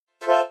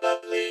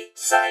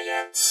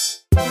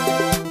Science.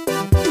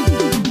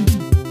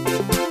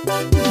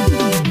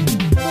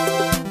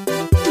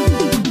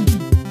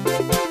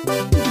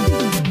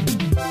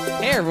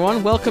 Hey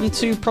everyone, welcome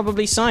to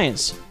Probably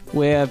Science.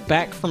 We're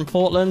back from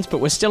Portland,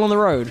 but we're still on the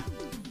road.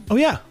 Oh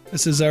yeah,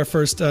 this is our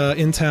first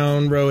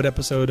in-town road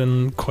episode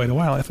in quite a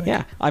while, I think.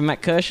 Yeah, I'm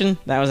Matt Kirshen,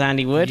 that was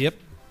Andy Wood. Yep.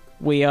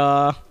 We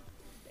are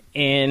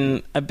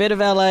in a bit of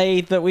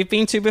LA that we've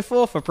been to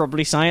before for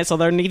Probably Science,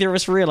 although neither of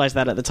us realized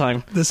that at the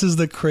time. This is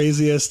the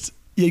craziest.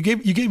 You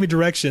gave me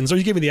directions, or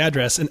you gave me the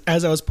address, and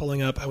as I was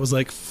pulling up, I was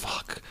like,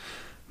 fuck.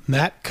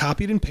 Matt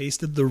copied and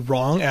pasted the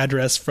wrong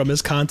address from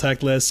his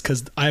contact list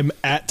because I'm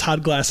at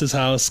Todd Glass's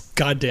house.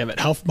 God damn it.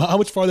 How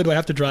much farther do I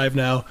have to drive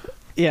now?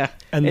 Yeah,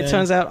 and it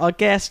turns out our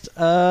guest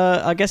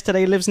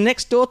today lives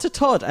next door to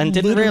Todd and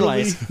didn't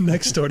realize.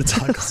 Next door to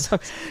Todd.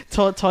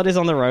 So, Todd is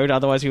on the road,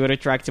 otherwise we would have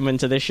dragged him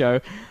into this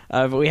show.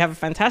 But we have a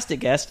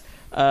fantastic guest,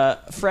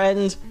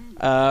 friend,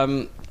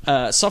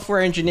 software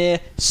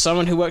engineer,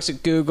 someone who works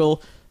at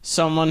Google,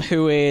 someone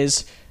who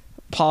is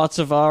part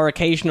of our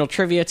occasional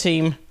trivia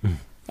team,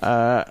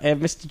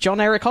 Mr. John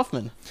Eric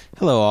Hoffman.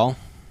 Hello, all.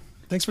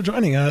 Thanks for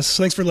joining us.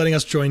 Thanks for letting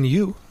us join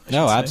you.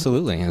 No,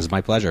 absolutely. It was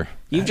my pleasure.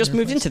 You've just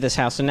moved into this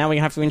house, and now we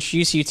have to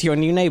introduce you to your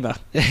new neighbor.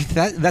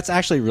 That's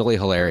actually really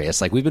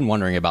hilarious. Like, we've been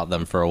wondering about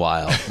them for a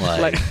while.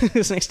 Like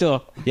it's next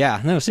door. Yeah,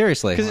 no,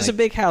 seriously. Because it's a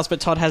big house, but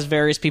Todd has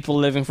various people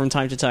living from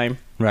time to time.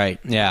 Right.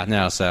 Yeah,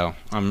 no, so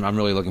I'm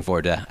really looking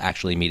forward to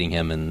actually meeting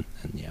him and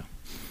yeah.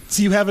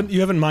 So you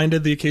haven't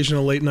minded the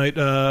occasional late night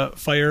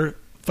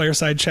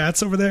fireside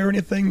chats over there or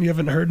anything? You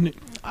haven't heard any?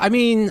 I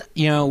mean,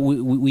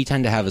 we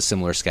tend to have a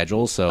similar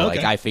schedule, so okay.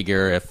 Like I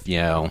figure if,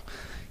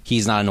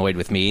 he's not annoyed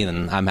with me,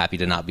 then I'm happy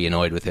to not be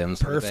annoyed with him.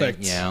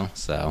 Perfect.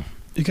 So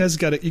you guys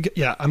got it.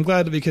 Yeah, I'm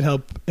glad that we can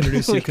help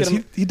introduce you because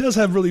he does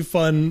have really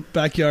fun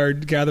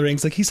backyard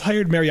gatherings. Like he's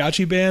hired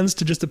mariachi bands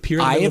to just appear.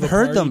 I have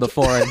heard them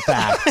before, in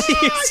fact.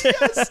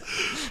 Yes.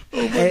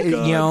 Oh my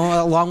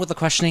God. Along with the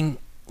questioning,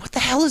 what the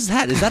hell is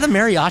that? Is that a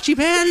mariachi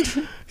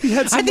band?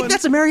 I think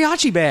that's a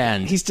mariachi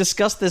band. He's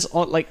discussed this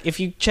on, like, if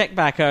you check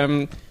back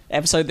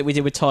episode that we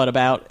did with Todd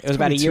about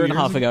a year and a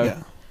half ago.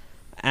 Yeah.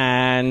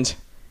 And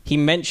he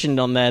mentioned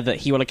on there that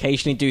he will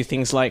occasionally do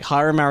things like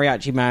hire a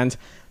mariachi band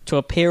to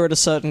appear at a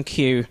certain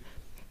cue,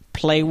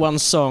 play one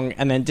song,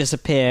 and then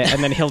disappear,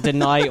 and then he'll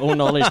deny all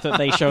knowledge that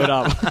they showed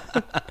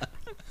up.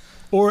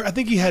 Or I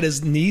think he had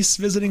his niece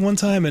visiting one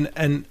time,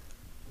 and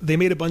they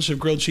made a bunch of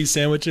grilled cheese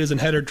sandwiches and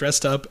had her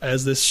dressed up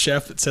as this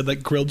chef that said,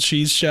 like, grilled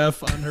cheese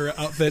chef on her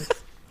outfit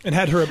and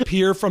had her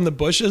appear from the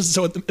bushes.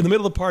 So in the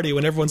middle of the party,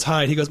 when everyone's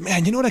high, he goes,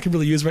 man, you know what I could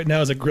really use right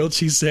now is a grilled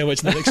cheese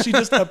sandwich. And like, she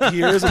just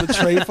appears with a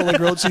tray full of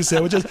grilled cheese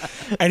sandwiches.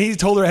 And he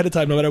told her ahead of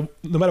time, no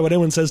matter what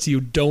anyone says to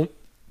you, don't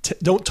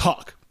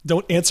talk.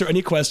 Don't answer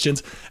any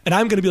questions. And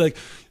I'm going to be like,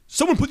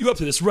 someone put you up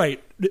to this,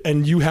 right?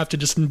 And you have to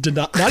just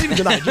not even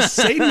deny, just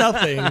say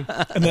nothing,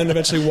 and then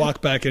eventually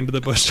walk back into the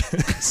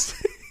bushes.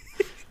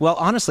 Well,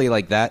 honestly,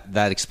 like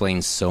that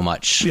explains so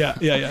much. Yeah.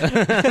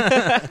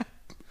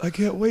 I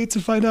can't wait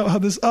to find out how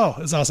this... Oh,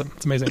 it's awesome.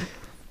 It's amazing.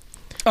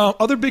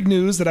 Other big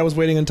news that I was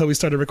waiting until we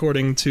started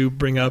recording to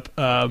bring up,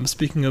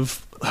 speaking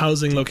of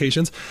housing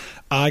locations,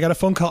 I got a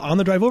phone call on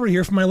the drive over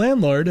here from my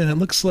landlord, and it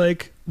looks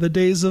like the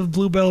days of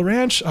Bluebell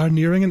Ranch are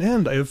nearing an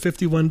end. I have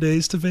 51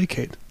 days to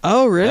vacate.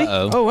 Oh, really?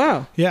 Uh-oh. Oh,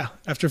 wow. Yeah.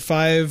 After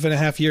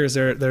 5.5 years,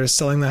 they're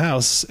selling the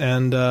house,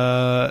 and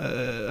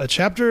a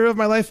chapter of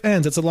my life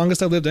ends. It's the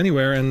longest I've lived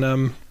anywhere,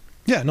 and...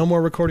 yeah, no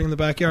more recording in the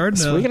backyard.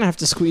 So we're going to have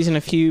to squeeze in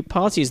a few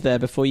parties there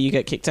before you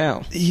get kicked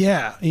out.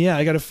 Yeah,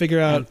 I got to figure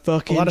out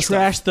fucking a lot of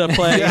trash stuff. the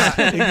place.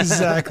 Yeah,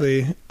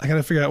 exactly. I got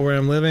to figure out where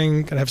I'm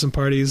living, got to have some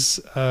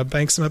parties,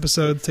 bank some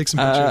episodes, take some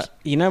pictures.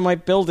 My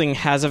building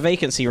has a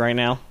vacancy right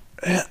now.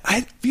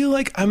 I feel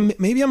like I'm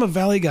a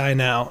Valley guy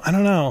now. I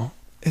don't know.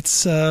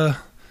 It's...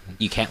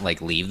 You can't,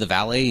 like, leave the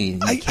valley? You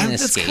can't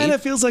escape? It kind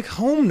of feels like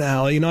home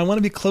now. I want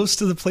to be close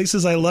to the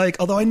places I like,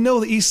 although I know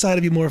the east side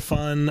would be more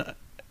fun.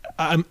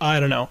 I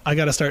don't know. I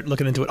got to start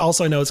looking into it.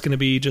 Also, I know it's going to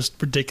be just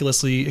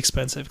ridiculously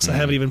expensive because I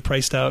haven't even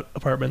priced out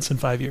apartments in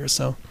 5 years.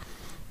 So,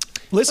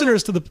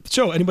 listeners to the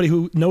show, anybody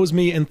who knows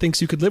me and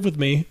thinks you could live with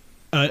me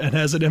and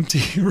has an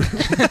empty room.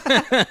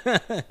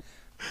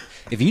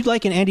 If you'd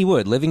like an Andy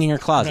Wood living in your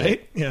closet,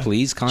 right? Yeah.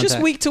 Please contact...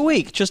 Just week to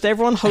week. Just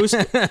everyone host...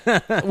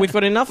 We've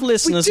got enough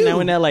listeners now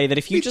in LA that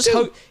if you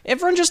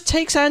everyone just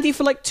takes Andy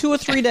for like 2 or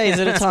 3 days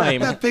at a time.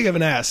 It's not that big of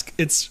an ask.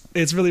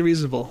 It's really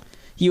reasonable.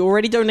 You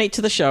already donate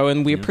to the show,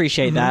 and we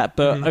appreciate that,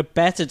 but a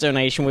better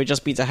donation would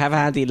just be to have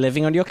Andy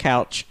living on your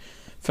couch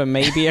for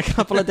maybe a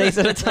couple of days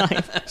at a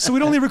time. So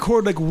we'd only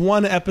record like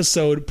one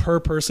episode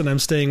per person I'm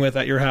staying with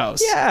at your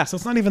house. Yeah. So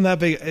it's not even that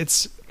big.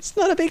 It's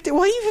not a big deal.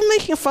 Why are you even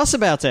making a fuss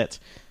about it?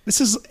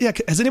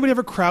 Has anybody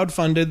ever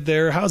crowdfunded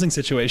their housing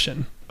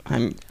situation?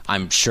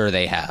 I'm sure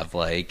they have.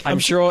 I'm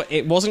sure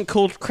it wasn't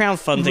called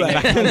crowdfunding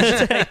back in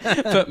the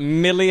day, but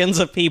millions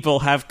of people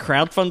have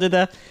crowdfunded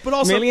that. But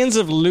also millions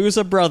of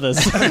loser brothers.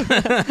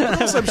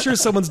 But also, I'm sure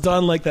someone's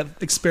done like that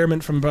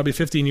experiment from probably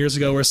 15 years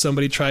ago where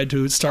somebody tried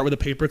to start with a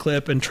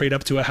paperclip and trade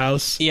up to a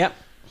house. Yep.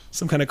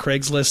 Some kind of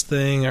Craigslist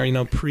thing,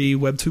 or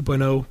pre-Web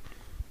 2.0.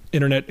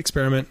 internet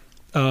experiment.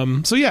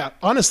 So yeah,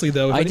 honestly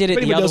though, I did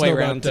it the other way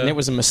around, and it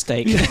was a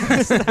mistake.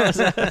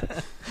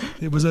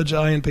 It was a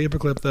giant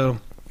paperclip though.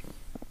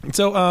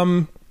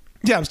 So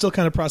yeah, I'm still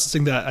kind of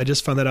processing that. I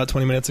just found that out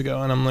 20 minutes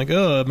ago, and I'm like,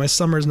 oh, my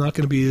summer's not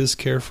going to be as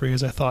carefree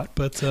as I thought.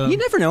 But you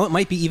never know; it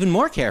might be even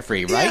more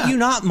carefree, right? Yeah. You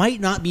might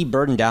not be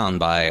burdened down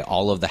by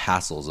all of the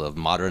hassles of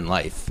modern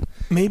life.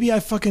 Maybe I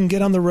fucking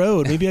get on the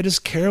road. Maybe I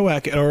just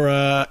Kerouac it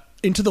or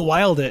Into the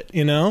Wild it,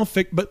 you know?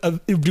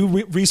 But do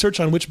research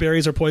on which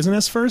berries are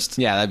poisonous first.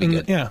 Yeah, that'd be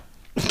good. Yeah.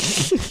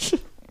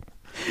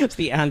 It's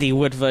the Andy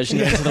Wood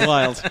version of Into the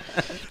Wild.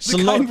 It's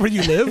the kind where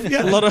you live.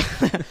 Yeah. A lot of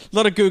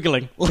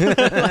Googling.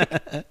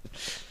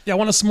 Yeah, I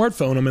want a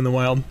smartphone. I'm in the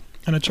wild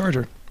and a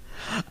charger.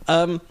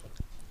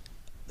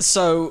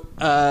 So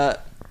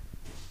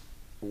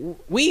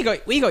we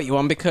got you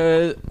on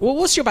because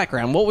what's your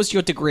background? What was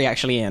your degree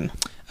actually in?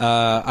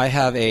 I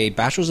have a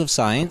Bachelor's of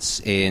Science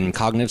in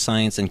Cognitive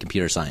Science and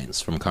Computer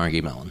Science from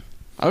Carnegie Mellon.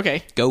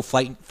 Okay. Go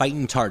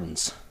fighting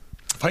Tartans.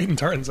 Fighting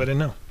Tartans, I didn't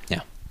know.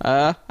 Yeah.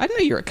 I didn't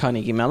know you were at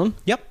Carnegie Mellon.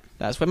 Yep.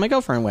 That's where my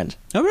girlfriend went.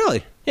 Oh,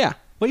 really? Yeah.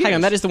 Hang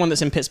on, that is the one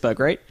that's in Pittsburgh,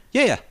 right?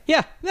 Yeah.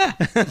 Yeah.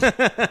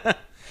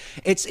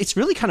 It's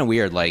really kind of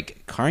weird.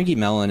 Like, Carnegie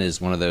Mellon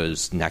is one of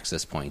those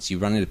nexus points. You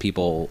run into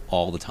people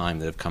all the time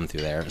that have come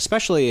through there,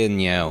 especially in,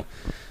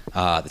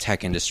 the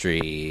tech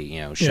industry,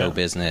 show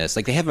business.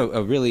 Like, they have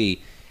a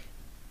really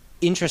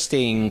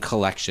interesting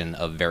collection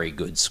of very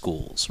good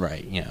schools,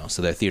 right?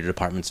 So their theater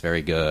department's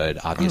very good.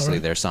 Obviously,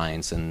 their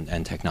science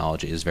and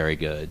technology is very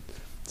good.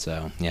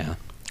 So, yeah.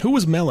 Who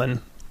was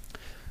Mellon?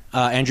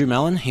 Andrew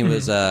Mellon. He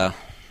was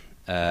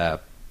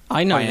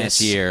I know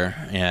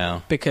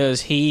financier, because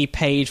he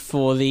paid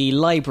for the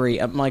library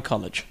at my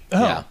college.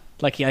 Oh. Yeah.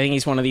 Like, I think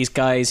he's one of these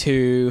guys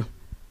who,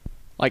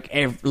 like,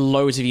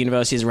 loads of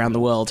universities around the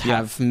world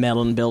have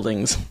Mellon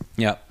buildings.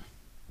 Yep.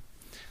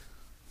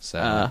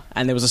 So,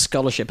 and there was a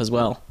scholarship as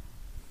well.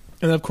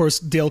 And of course,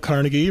 Dale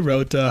Carnegie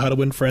wrote How to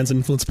Win Friends and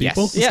Influence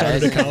People. Yes. He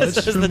started at college.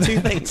 Those are the two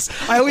things.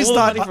 I always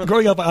thought,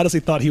 growing up, I honestly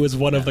thought he was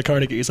one of the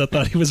Carnegies. I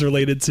thought he was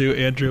related to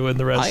Andrew and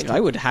the rest. I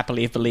would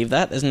happily have believed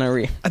that. There's no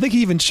I think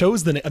he even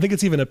chose the name. I think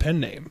it's even a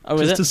pen name. Oh,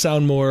 is just it? to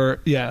sound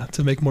more,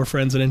 to make more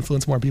friends and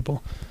influence more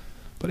people.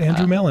 But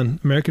Andrew Mellon,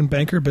 American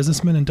banker,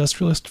 businessman,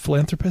 industrialist,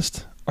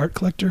 philanthropist, art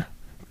collector.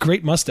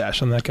 Great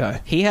mustache on that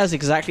guy. He has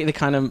exactly the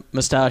kind of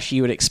mustache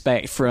you would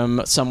expect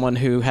from someone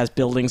who has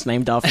buildings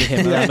named after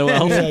him around the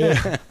world.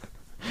 Yeah.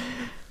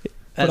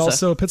 But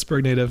also a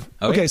Pittsburgh native.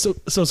 Okay, so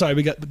sorry,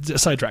 we got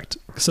sidetracked.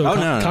 So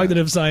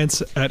cognitive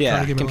science at Carnegie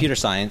Mellon. Computer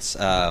science.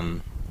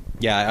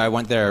 I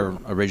went there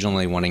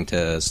originally wanting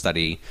to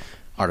study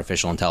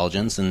artificial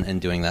intelligence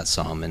and doing that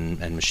some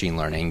and machine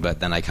learning,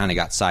 but then I kind of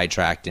got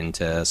sidetracked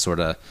into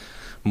sort of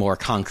more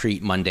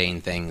concrete, mundane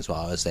things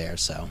while I was there.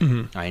 So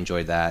I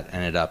enjoyed that.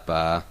 Ended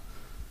up,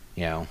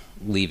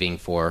 leaving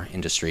for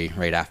industry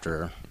right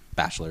after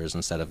bachelor's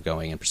instead of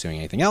going and pursuing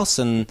anything else,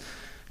 and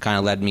kind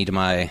of led me to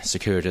my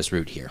circuitous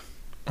route here.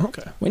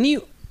 Okay. When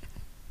you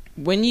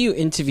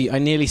interview, I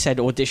nearly said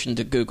auditioned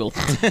at Google.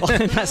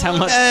 That's how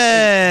much.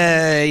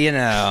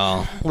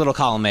 Little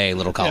column A,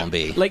 little column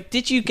B. Like,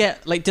 did you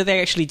get do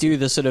they actually do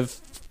the sort of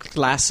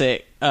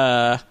classic,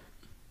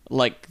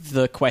 like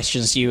the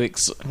questions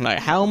like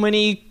how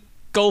many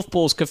golf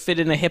balls could fit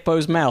in a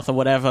hippo's mouth or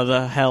whatever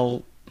the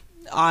hell?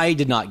 I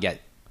did not get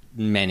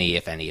many,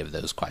 if any, of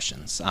those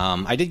questions.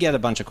 I did get a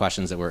bunch of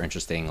questions that were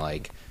interesting,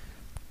 like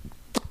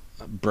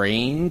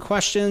brain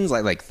questions,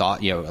 like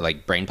thought,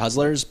 like brain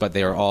puzzlers, but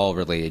they were all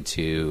related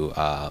to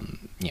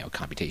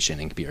computation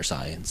and computer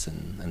science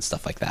and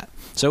stuff like that.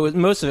 So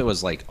most of it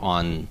was like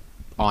on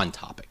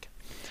topic.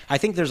 I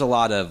think there's a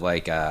lot of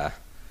like the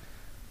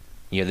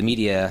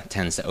media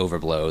tends to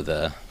overblow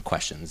the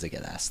questions that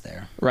get asked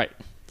there. Right.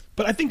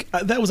 But I think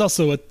that was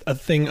also a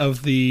thing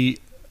of the.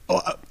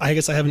 I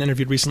guess I haven't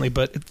interviewed recently,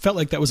 but it felt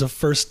like that was a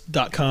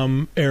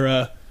first.com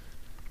era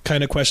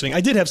kind of questioning.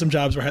 I did have some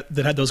jobs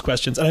that had those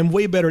questions, and I'm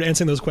way better at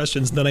answering those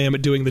questions than I am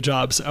at doing the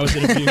jobs I was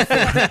interviewing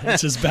for,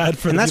 which is bad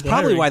for. And that's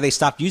probably hiring. why they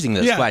stopped using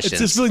those questions.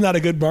 It's just really not a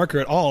good marker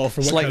at all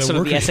for what like kind of sort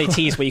of work the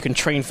SATs where you can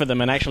train for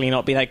them and actually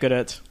not be that good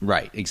at.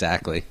 Right,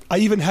 exactly. I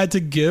even had to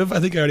give. I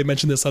think I already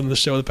mentioned this on the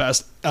show in the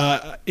past.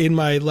 In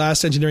my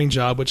last engineering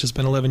job, which has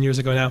been 11 years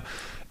ago now.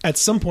 At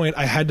some point,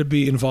 I had to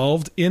be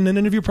involved in an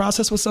interview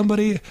process with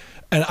somebody,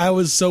 and I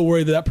was so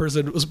worried that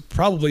person was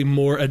probably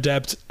more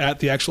adept at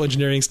the actual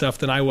engineering stuff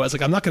than I was.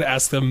 Like, I'm not going to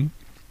ask them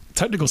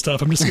technical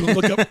stuff. I'm just going to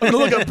look up. I'm going to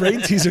look up brain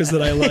teasers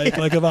that I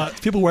like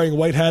about people wearing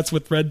white hats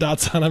with red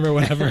dots on them or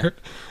whatever.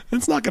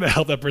 It's not going to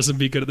help that person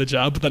be good at the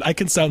job, but then I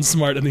can sound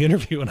smart in the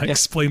interview when I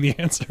explain the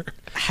answer.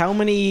 How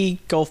many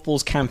golf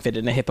balls can fit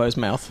in a hippo's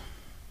mouth?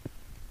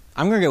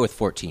 I'm going to go with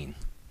 14.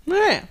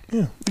 Yeah.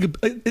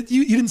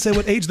 You didn't say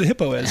what age the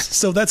hippo is,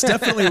 so that's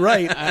definitely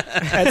right.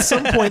 At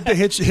some point, the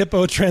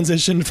hippo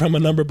transitioned from a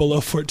number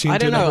below 14 I don't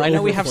to a know. number I know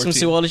over we have 14. some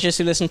zoologists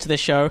who listen to this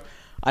show.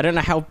 I don't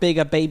know how big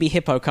a baby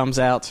hippo comes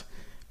out,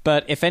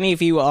 but if any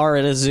of you are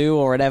at a zoo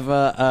or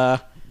whatever,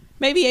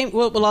 maybe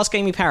we'll ask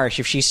Amy Parrish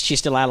if she's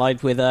still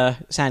allied with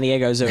San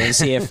Diego Zoo and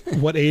see if...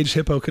 What age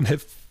hippo can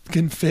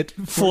can fit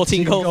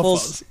 14 golf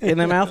balls in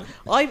their mouth.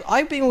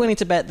 I've been willing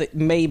to bet that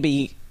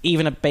maybe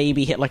even a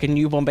baby like a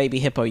newborn baby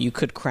hippo, you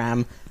could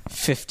cram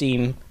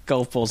 15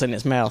 golf balls in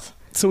its mouth.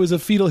 So is a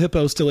fetal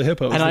hippo still a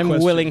hippo? And I'm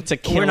willing to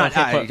kill a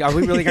hippo. Are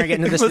we really going to get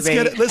into this Let's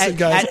debate? get it. Listen,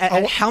 guys.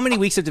 At how many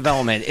weeks of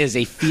development is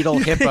a fetal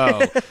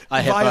hippo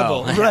a hippo?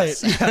 Viable,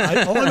 right?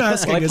 Yeah, all I'm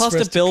asking Well, I is passed for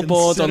us a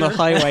billboard to on the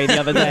consider- highway the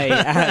other day,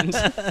 and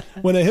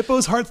When a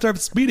hippo's heart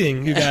starts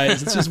beating, you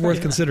guys, it's just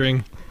worth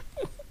considering.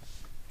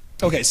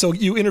 Okay, so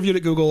you interviewed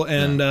at Google,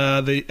 and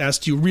they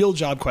asked you real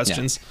job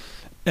questions.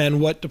 And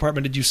what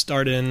department did you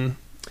start in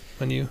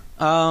when you...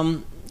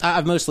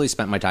 I've mostly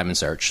spent my time in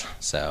search,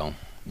 so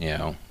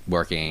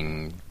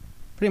working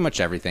pretty much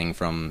everything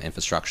from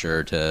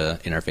infrastructure to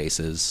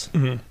interfaces.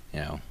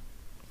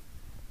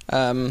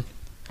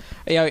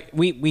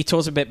 we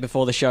talked a bit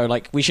before the show.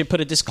 Like, we should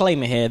put a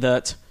disclaimer here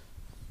that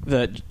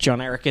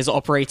John Eric is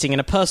operating in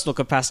a personal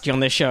capacity on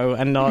this show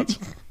and not.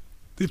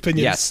 The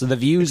opinions. Yes, so the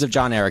views of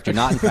John Eric do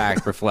not, in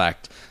fact,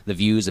 reflect the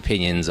views,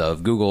 opinions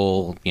of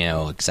Google,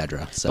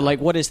 etc. So, But,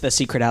 like, what is the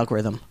secret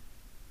algorithm?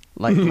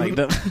 Like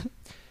the.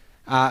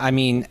 I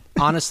mean,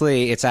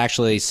 honestly, it's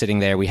actually sitting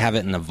there. We have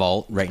it in the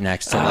vault right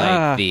next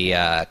to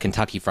the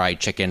Kentucky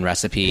Fried Chicken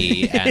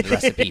recipe and the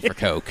recipe for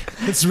Coke.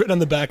 It's written on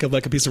the back of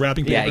like a piece of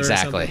wrapping paper. Yeah, or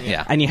exactly. something.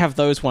 Yeah. And you have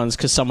those ones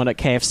because someone at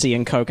KFC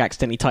and Coke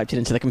accidentally typed it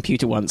into the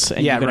computer once.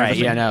 And Yeah, you've got right.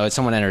 everything. Yeah, no,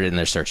 someone entered it in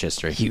their search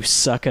history. You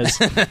suckers.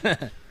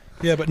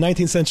 Yeah, but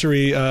 19th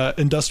century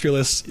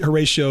industrialist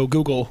Horatio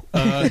Google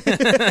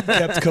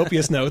kept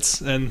copious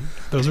notes, and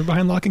those are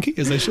behind lock and key,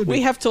 as they should be.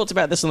 We have talked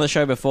about this on the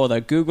show before, though.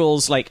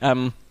 Google's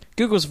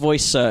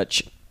voice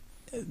search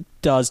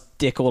does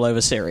dick all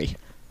over Siri.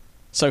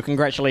 So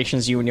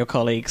congratulations, you and your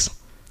colleagues.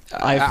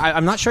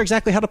 I'm not sure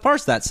exactly how to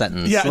parse that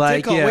sentence. Yeah,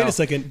 like, wait a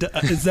second.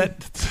 Is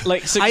that...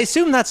 So I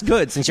assume that's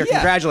good since you're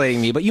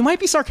congratulating me, but you might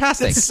be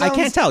sarcastic. That I sounds-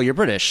 can't tell. You're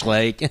British.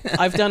 Like,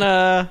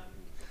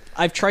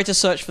 I've tried to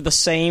search for the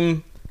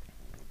same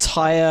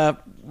tire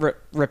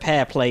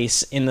repair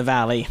place in the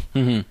valley,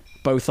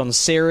 both on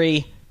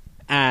Siri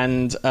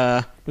and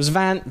it was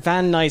Van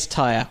Nuys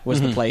Tire was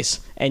the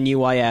place,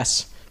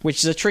 NUIS, which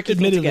is a tricky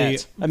thing to admittedly,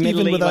 get.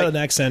 even without like, an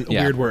accent, a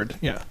Yeah. weird word.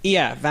 Yeah.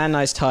 Yeah, Van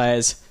Nuys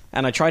Tires.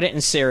 And I tried it in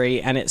Siri,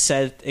 and it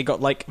said it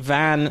got like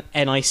Van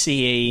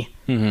NICE,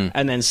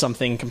 and then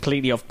something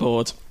completely off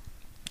board.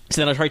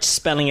 So then I tried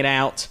spelling it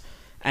out,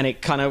 and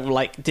it kind of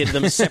like did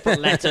them separate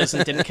letters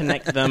and didn't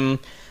connect them.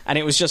 And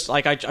it was just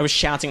like I was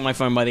shouting at my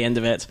phone by the end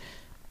of it.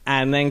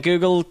 And then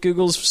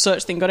Google's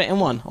search thing got it in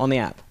one on the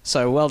app.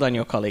 So well done,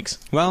 your colleagues.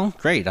 well,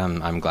 great.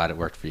 I'm glad it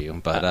worked for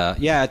you. But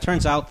yeah, it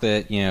turns out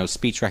that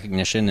speech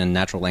recognition and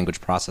natural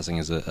language processing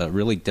is a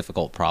really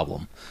difficult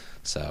problem.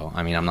 So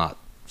I mean, I'm not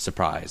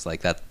surprised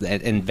like that.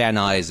 And Van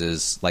Nuys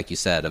is, like you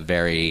said, a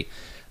very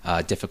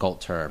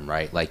difficult term,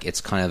 right? Like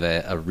it's kind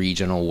of a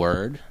regional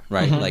word,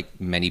 right? Like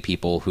many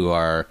people who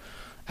are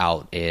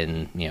out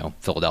in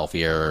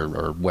Philadelphia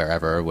or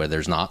wherever where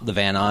there's not the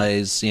Van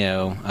Nuys,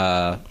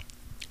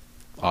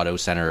 auto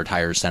center,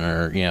 tire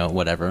center,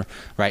 whatever,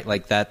 right?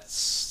 Like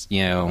that's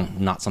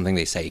not something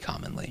they say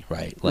commonly,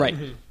 right? Like,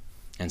 Right.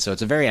 And so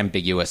it's a very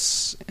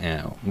ambiguous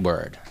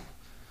word.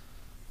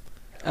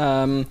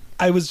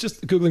 I was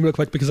just Googling real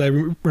quick because I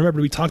remembered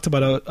we talked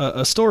about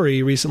a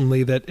story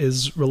recently that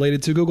is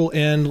related to Google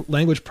and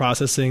language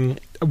processing.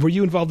 Were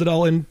you involved at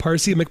all in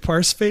Parsi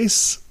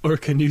McParseface, or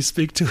can you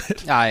speak to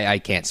it? I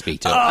can't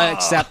speak to it,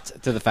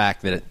 except to the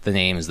fact that the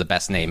name is the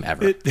best name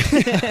ever.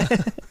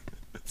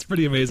 It's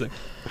pretty amazing.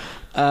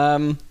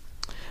 So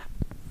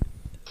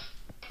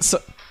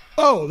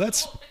Oh,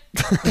 that's...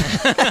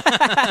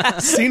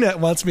 CNET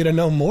wants me to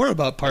know more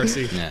about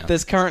Parsi. Yeah.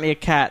 there's currently a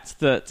cat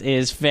that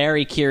is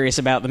very curious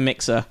about the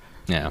mixer,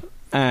 Yeah.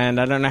 and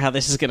I don't know how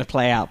this is going to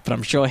play out, but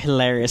I'm sure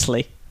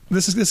hilariously.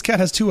 This cat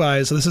has two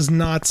eyes, so this is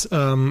not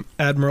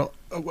Admiral...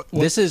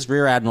 This is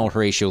Rear Admiral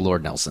Horatio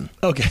Lord Nelson.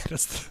 Okay,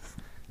 that's...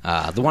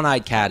 The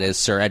one-eyed cat is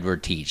Sir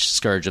Edward Teach,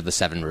 Scourge of the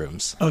Seven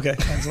Rooms. Okay,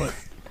 excellent.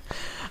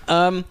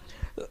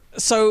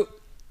 So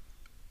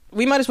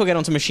we might as well get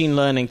on to machine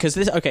learning because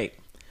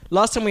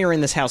last time we were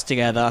in this house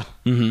together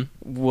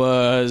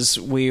was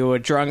we were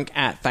drunk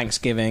at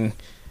Thanksgiving,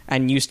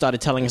 and you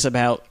started telling us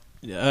about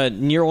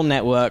neural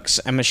networks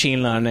and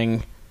machine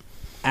learning,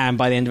 and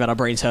by the end of it our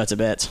brains hurt a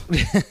bit.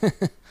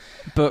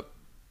 But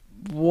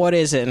what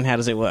is it and how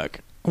does it work?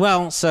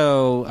 Well,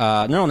 so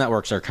neural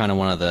networks are kind of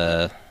one of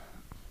the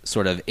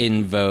sort of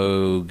in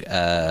vogue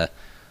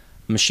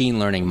machine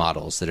learning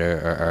models that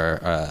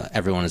are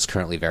everyone is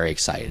currently very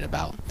excited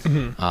about.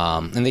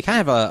 And they kind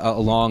of have a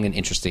long and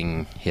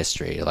interesting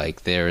history.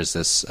 Like there's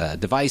this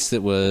device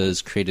that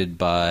was created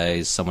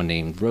by someone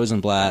named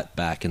Rosenblatt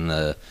back in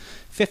the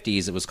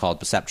 50s. It was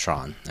called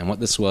Perceptron. And what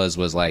this was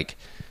like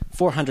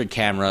 400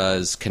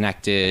 cameras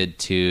connected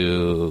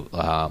to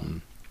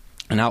an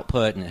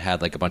output, and it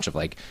had like a bunch of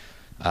like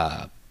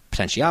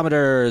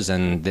potentiometers,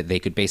 and they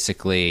could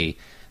basically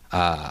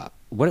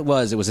what it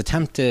was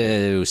attempt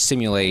to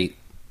simulate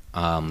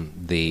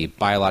the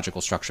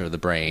biological structure of the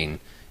brain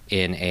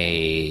in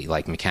a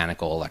like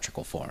mechanical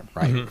electrical form,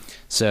 right?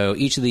 So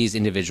each of these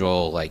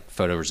individual like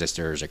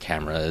photoresistors or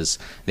cameras,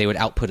 they would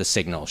output a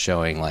signal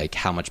showing like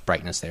how much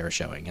brightness they were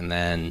showing, and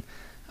then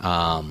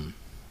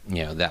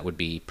that would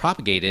be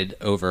propagated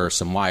over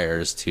some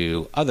wires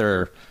to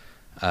other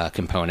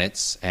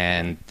components,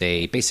 and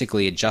they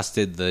basically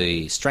adjusted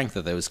the strength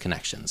of those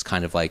connections,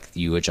 kind of like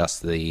you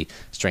adjust the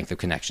strength of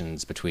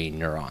connections between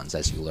neurons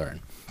as you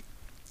learn.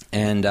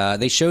 And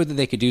they showed that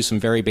they could do some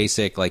very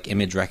basic like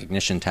image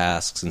recognition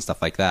tasks and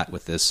stuff like that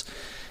with this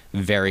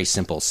very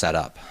simple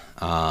setup.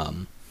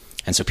 And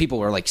so people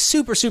were like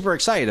super, super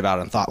excited about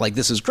it and thought like,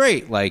 this is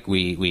great. Like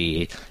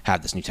we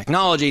have this new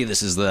technology.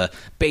 This is the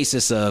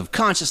basis of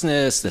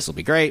consciousness. This will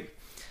be great.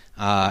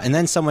 And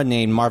then someone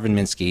named Marvin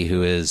Minsky,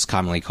 who is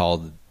commonly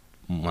called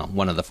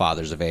one of the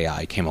fathers of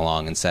AI, came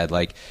along and said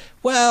like,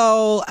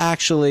 well,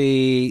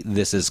 actually,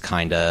 this is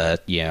kind of,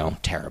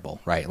 terrible,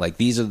 right? Like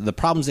these are the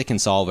problems it can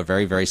solve are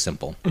very, very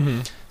simple.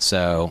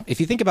 So if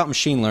you think about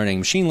machine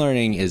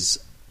learning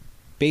is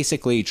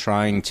basically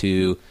trying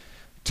to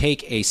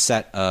take a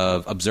set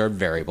of observed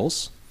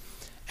variables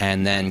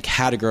and then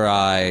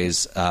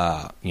categorize,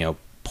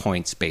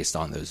 points based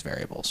on those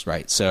variables,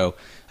 right? So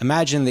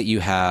imagine that you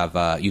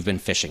have you've been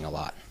fishing a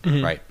lot,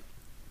 right?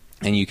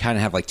 And you kind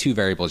of have like two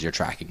variables you're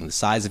tracking: the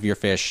size of your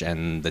fish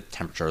and the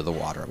temperature of the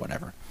water, or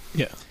whatever.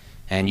 Yeah.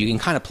 And you can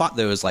kind of plot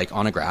those like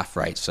on a graph,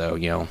 right? So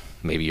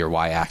maybe your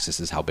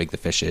y-axis is how big the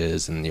fish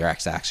is, and your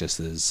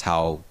x-axis is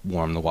how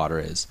warm the water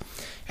is.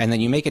 And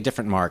then you make a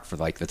different mark for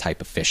like the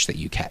type of fish that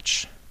you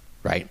catch,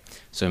 right?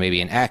 So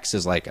maybe an X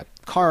is like a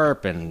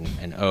carp, and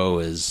an O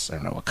is, I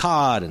don't know, a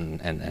cod,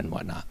 and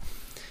whatnot.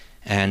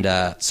 And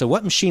so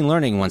what machine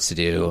learning wants to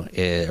do,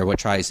 or what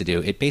tries to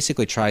do, it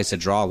basically tries to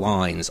draw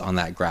lines on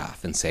that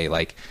graph and say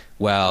like,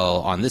 well,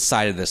 on this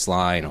side of this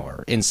line,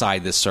 or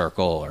inside this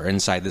circle, or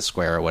inside this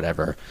square, or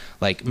whatever,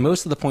 like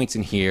most of the points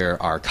in here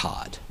are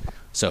cod.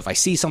 So if I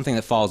see something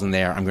that falls in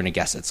there, I'm going to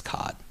guess it's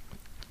cod.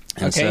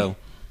 And okay.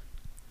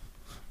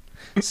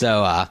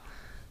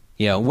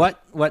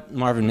 What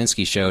Marvin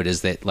Minsky showed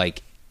is that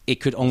like it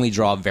could only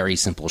draw very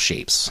simple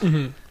shapes.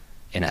 In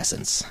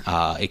essence,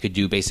 it could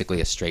do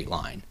basically a straight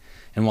line.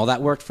 And while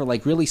that worked for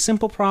like really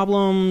simple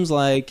problems,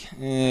 like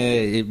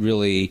it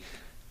really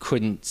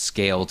couldn't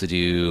scale to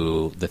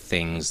do the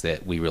things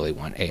that we really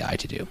want AI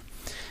to do.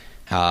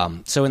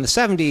 So in the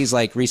 70s,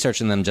 like research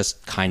in them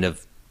just kind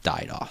of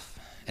died off.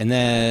 And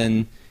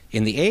then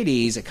in the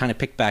 80s, it kind of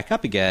picked back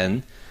up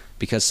again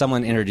because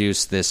someone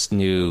introduced this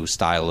new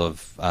style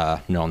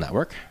of neural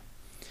network,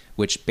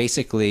 which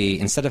basically,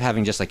 instead of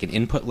having just like an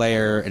input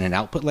layer and an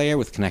output layer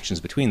with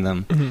connections between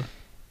them,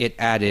 it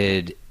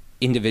added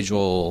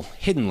individual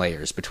hidden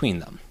layers between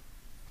them.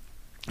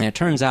 And it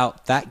turns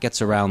out that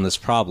gets around this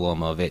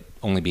problem of it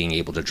only being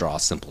able to draw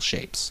simple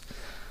shapes.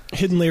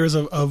 Hidden layers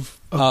of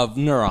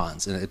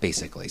neurons,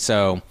 basically.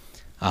 So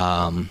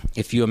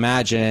if you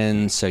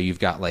imagine, so you've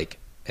got like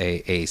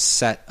a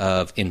set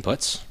of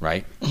inputs,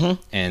 right,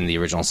 in the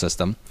original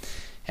system,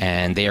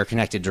 and they are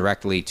connected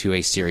directly to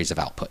a series of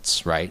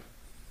outputs, right?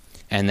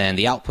 And then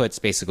the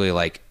outputs basically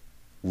like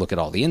look at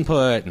all the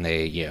input, and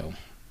they,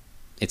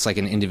 it's like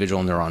an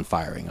individual neuron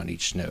firing on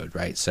each node,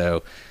 right?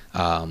 So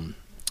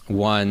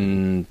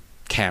one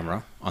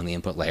camera on the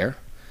input layer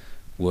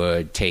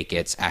would take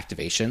its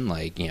activation,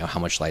 like, how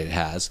much light it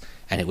has,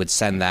 and it would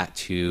send that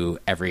to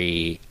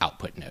every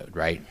output node,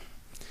 right?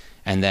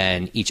 And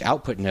then each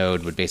output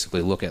node would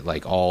basically look at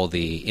like all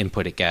the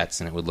input it gets,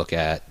 and it would look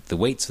at the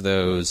weights of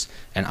those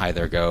and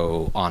either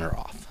go on or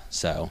off.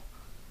 So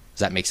does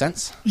that make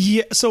sense?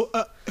 Yeah. So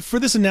for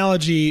this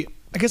analogy,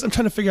 I guess I'm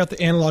trying to figure out the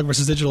analog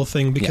versus digital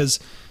thing, because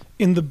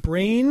in the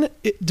brain,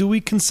 do we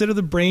consider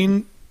the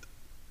brain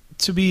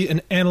to be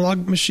an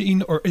analog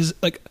machine, or is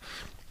like,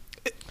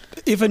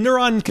 if a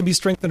neuron can be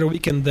strengthened or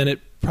weakened, then it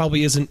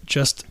probably isn't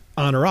just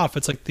on or off.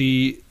 It's like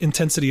the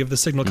intensity of the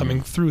signal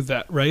coming through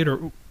that, right?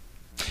 Or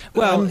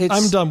well,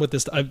 I'm done with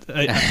this.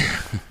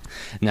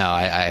 No,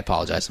 I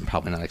apologize. I'm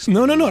probably not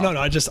explaining. No.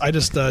 I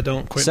just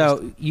don't quit.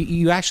 So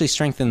you actually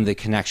strengthen the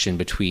connection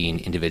between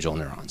individual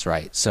neurons,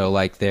 right? So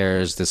like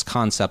there's this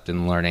concept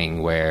in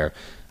learning where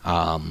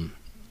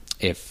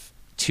if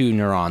two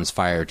neurons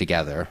fire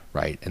together,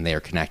 right, and they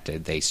are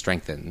connected, they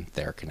strengthen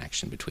their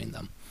connection between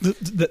them.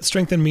 That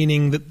strengthen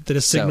meaning that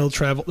a signal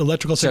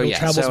electrical signal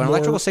travels more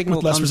electrical signal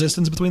with less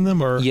resistance between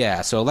them, or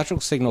so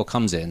electrical signal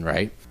comes in,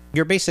 right?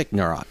 Your basic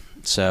neuron.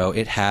 So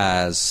it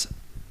has,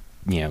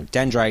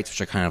 dendrites,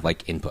 which are kind of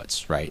like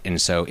inputs, right? And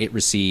so it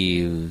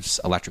receives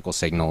electrical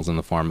signals in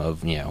the form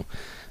of,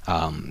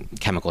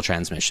 chemical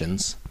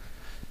transmissions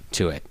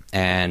to it.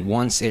 And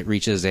once it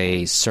reaches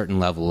a certain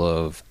level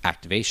of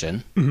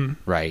activation,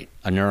 right,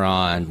 a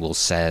neuron will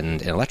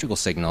send an electrical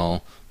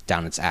signal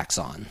down its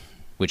axon,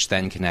 which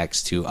then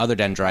connects to other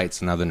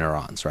dendrites and other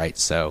neurons, right?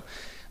 So,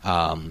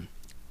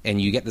 and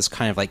you get this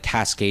kind of like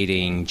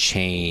cascading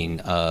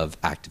chain of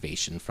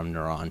activation from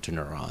neuron to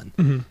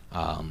neuron.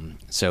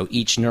 So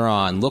each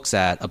neuron looks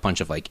at a bunch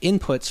of like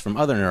inputs from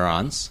other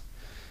neurons,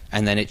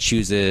 and then it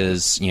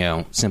chooses,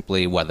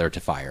 simply whether to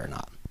fire or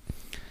not.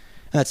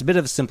 And that's a bit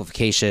of a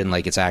simplification.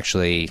 Like, it's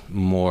actually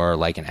more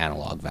like an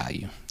analog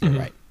value. You're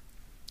right.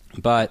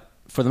 But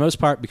for the most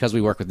part, because we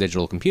work with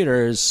digital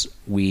computers,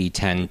 we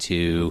tend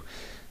to,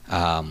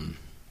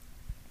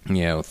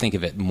 think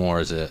of it more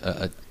as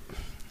a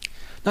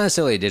not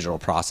necessarily a digital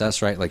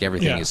process, right? Like,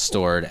 everything is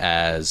stored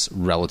as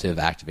relative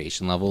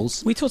activation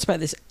levels. We talked about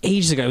this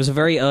ages ago. It was a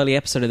very early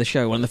episode of the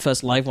show, one of the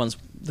first live ones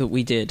that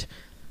we did,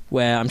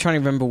 where I'm trying to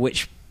remember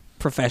which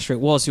professor it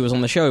was who was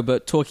on the show,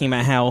 but talking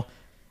about how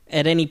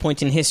at any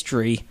point in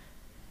history,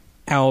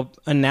 our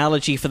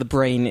analogy for the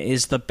brain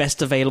is the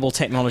best available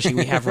technology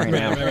we have right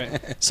now.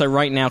 Right. So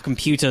right now,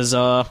 computers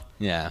are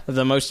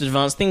the most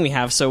advanced thing we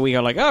have, so we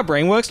are like, our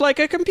brain works like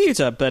a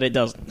computer, but it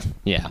doesn't.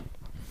 Yeah.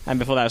 And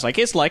before that,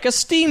 it's like a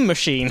steam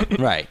machine.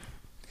 Right.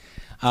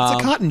 It's a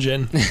cotton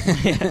gin.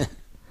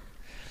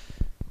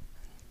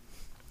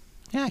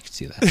 Yeah, I could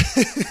see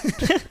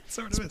that.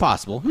 Sort It's of.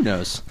 possible. Who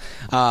knows?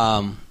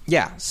 So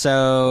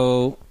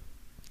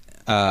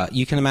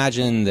you can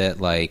imagine that,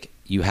 like,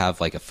 you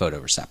have like a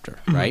photoreceptor,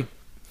 right?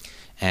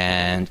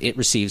 And it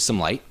receives some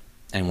light,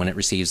 and when it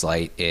receives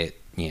light, it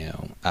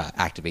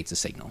activates a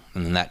signal,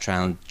 and then that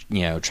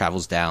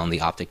travels down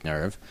the optic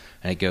nerve,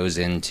 and it goes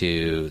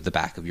into the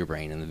back of your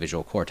brain in the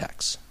visual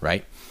cortex,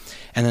 right?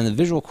 And then the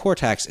visual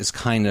cortex is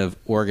kind of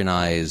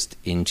organized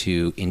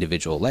into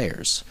individual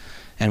layers.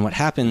 And what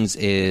happens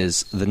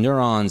is the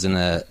neurons in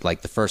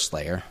the first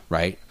layer,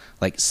 right?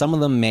 Like, some of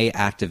them may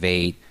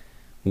activate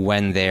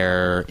when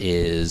there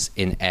is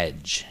an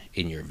edge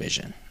in your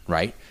vision,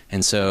 right?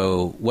 And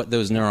so what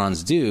those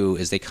neurons do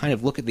is they kind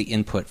of look at the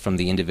input from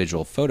the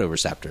individual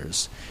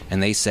photoreceptors,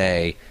 and they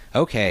say,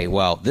 okay,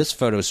 well, this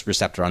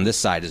photoreceptor on this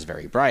side is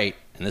very bright,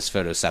 and this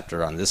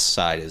photoreceptor on this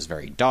side is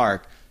very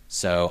dark,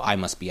 so I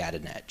must be at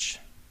an edge.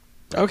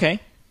 Okay.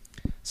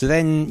 So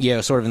then,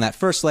 sort of in that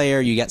first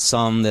layer, you get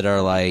some that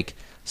are like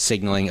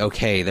signaling,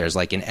 okay, there's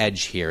like an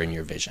edge here in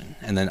your vision.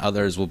 And then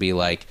others will be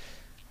like,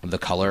 the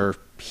color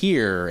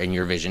here in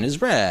your vision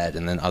is red.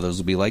 And then others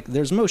will be like,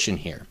 there's motion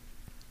here.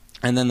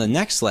 And then the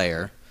next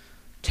layer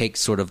takes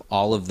sort of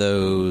all of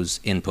those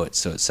inputs.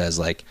 So it says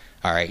like,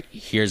 all right,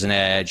 here's an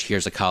edge,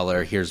 here's a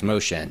color, here's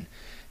motion.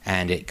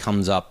 And it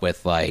comes up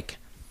with like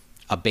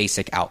a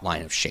basic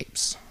outline of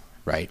shapes,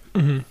 right?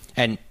 Mm-hmm.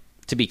 And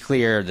to be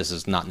clear, this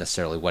is not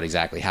necessarily what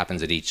exactly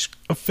happens at each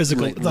not a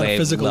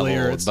physical level,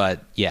 layer,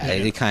 but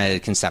it kind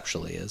of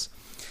conceptually is.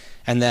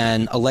 And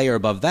then a layer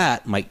above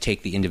that might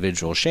take the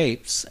individual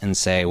shapes and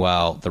say,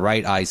 well, the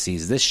right eye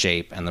sees this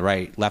shape and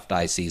the left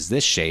eye sees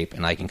this shape,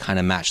 and I can kind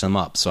of match them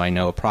up so I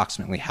know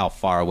approximately how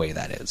far away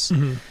that is.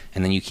 Mm-hmm.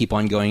 And then you keep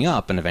on going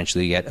up, and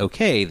eventually you get,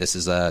 okay, this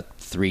is a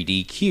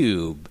 3D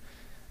cube.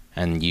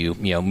 And you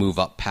move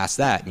up past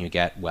that, and you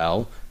get,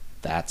 well,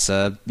 that's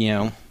a,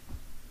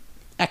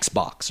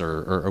 Xbox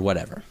or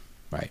whatever,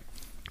 right?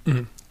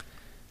 Mm-hmm.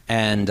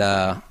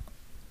 And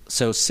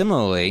so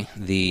similarly,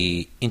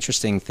 the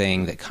interesting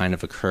thing that kind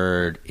of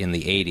occurred in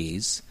the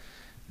 80s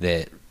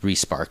that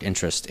re-sparked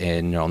interest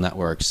in neural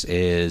networks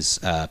is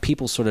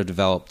people sort of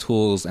developed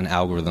tools and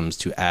algorithms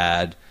to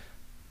add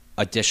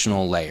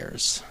additional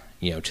layers,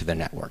 to the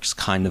networks,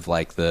 kind of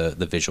like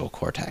the visual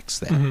cortex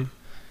there.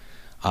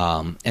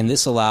 Mm-hmm. And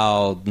this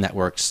allowed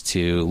networks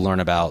to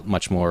learn about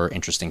much more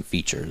interesting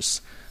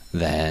features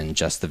than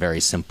just the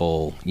very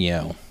simple,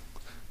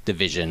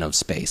 division of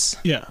space.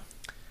 Yeah.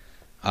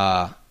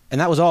 And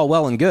that was all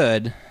well and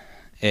good,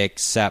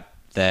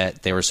 except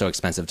that they were so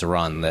expensive to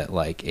run that,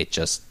 like, it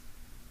just,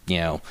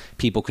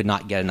 people could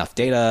not get enough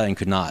data and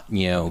could not,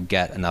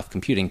 get enough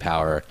computing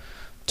power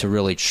to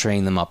really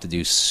train them up to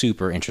do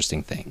super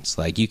interesting things.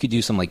 Like, you could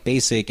do some, like,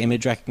 basic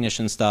image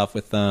recognition stuff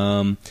with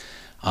them.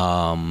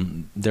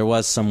 There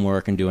was some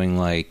work in doing,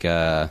 like,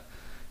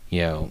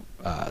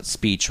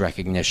 speech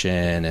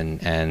recognition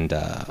and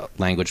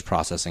language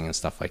processing and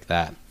stuff like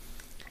that.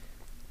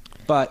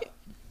 But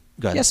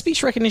go ahead. Yeah,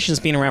 speech recognition's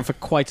been around for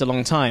quite a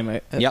long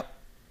time. Yep.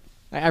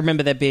 I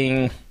remember there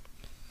being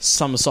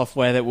some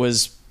software that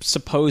was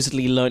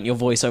supposedly learnt your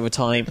voice over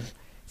time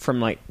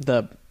from like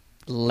the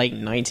late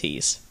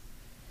 90s.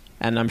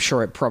 And I'm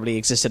sure it probably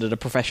existed at a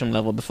professional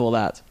level before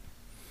that.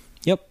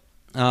 Yep.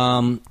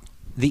 The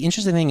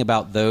interesting thing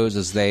about those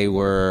is they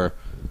were,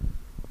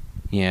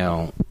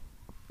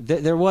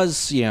 there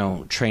was,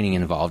 training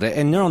involved.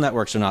 And neural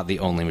networks are not the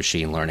only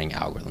machine learning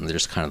algorithm. They're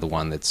just kind of the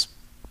one that's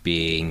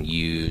being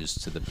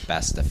used to the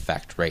best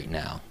effect right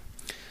now.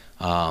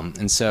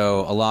 And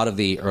so a lot of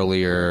the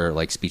earlier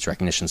like speech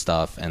recognition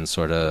stuff and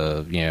sort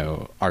of,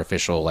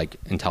 artificial like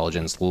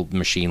intelligence,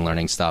 machine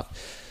learning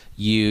stuff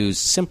use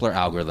simpler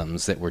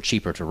algorithms that were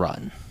cheaper to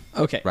run.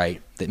 Okay.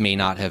 Right? That may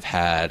not have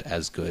had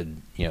as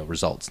good,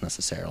 results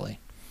necessarily.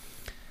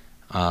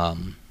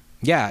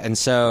 And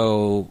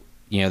so,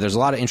 there's a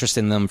lot of interest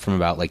in them from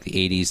about like the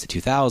 80s to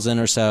 2000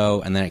 or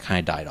so, and then it kind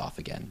of died off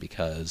again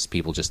because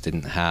people just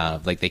didn't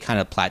have, like, they kind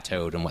of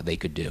plateaued in what they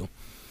could do.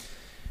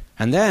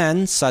 And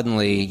then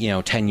suddenly,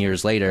 10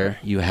 years later,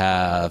 you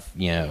have,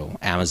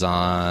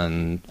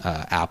 Amazon,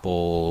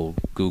 Apple,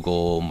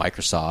 Google,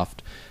 Microsoft,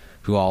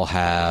 who all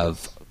have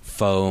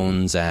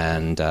phones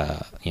and,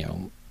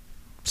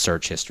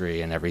 search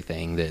history and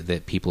everything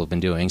that people have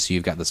been doing. So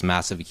you've got this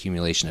massive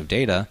accumulation of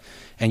data,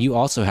 and you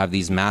also have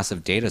these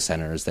massive data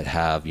centers that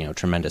have, you know,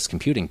 tremendous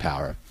computing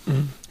power.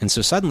 And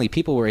so suddenly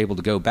people were able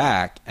to go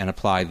back and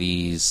apply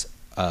these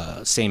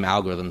same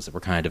algorithms that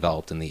were kind of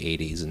developed in the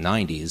 80s and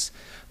 90s,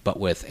 but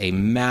with a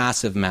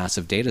massive,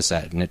 massive data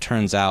set. And it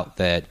turns out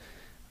that,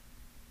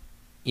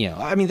 you know,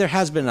 I mean, there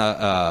has been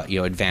a you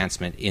know,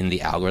 advancement in the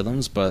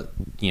algorithms, but,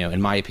 you know, in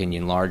my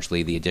opinion,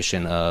 largely the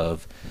addition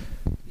of,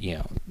 you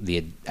know,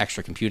 the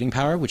extra computing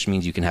power, which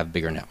means you can have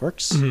bigger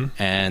networks,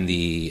 and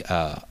the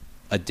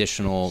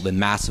the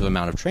massive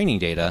amount of training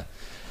data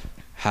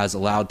has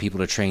allowed people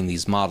to train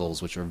these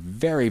models, which are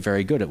very,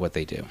 very good at what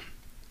they do.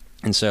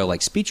 And so,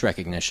 like, speech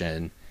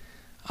recognition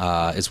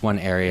is one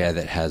area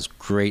that has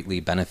greatly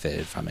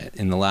benefited from it.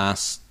 In the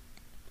last,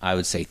 I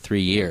would say,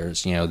 3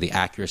 years, you know, the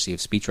accuracy of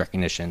speech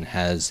recognition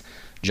has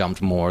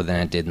jumped more than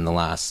it did in the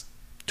last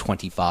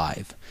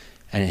 25.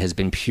 And it has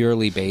been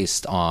purely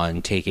based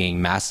on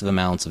taking massive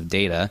amounts of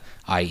data,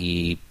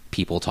 i.e.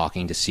 people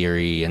talking to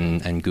Siri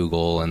and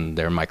Google and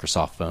their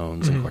Microsoft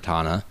phones and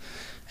Cortana,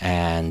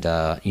 and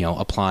you know,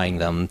 applying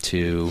them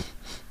to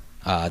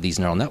these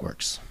neural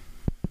networks.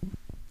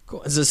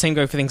 Cool. Does the same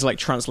go for things like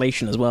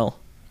translation as well?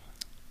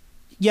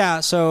 Yeah,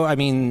 so I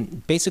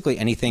mean, basically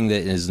anything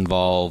that is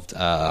involved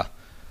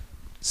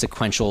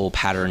sequential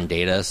pattern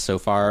data so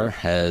far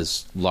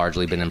has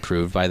largely been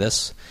improved by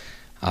this.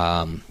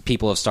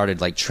 People have started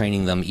like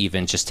training them,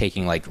 even just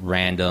taking like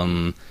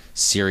random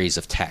series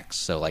of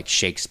text, so like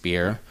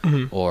Shakespeare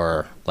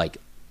or like,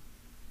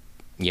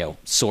 you know,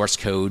 source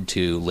code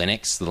to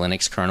Linux, the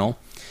Linux kernel,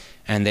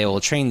 and they will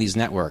train these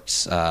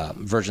networks,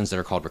 versions that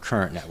are called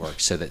recurrent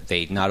networks, so that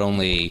they not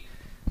only,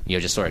 you know,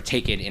 just sort of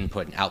take in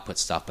input and output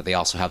stuff, but they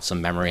also have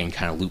some memory and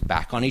kind of loop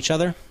back on each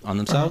other, on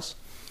themselves.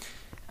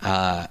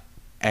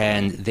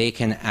 And they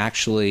can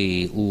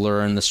actually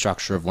learn the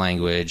structure of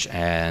language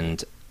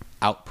and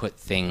output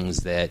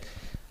things that,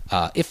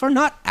 if are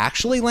not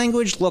actually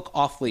language, look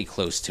awfully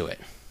close to it,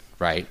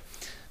 right?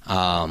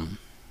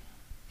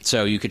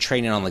 So you could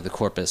train it on like the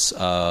corpus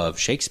of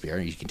Shakespeare.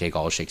 You can take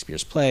all of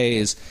Shakespeare's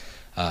plays,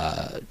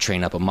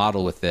 train up a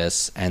model with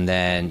this, and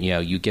then, you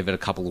know, you give it a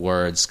couple of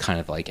words kind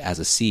of like as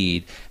a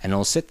seed, and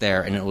it'll sit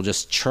there and it will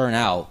just churn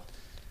out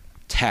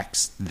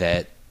text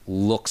that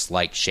looks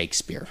like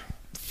Shakespeare.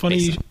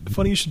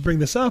 Funny you should bring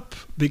this up,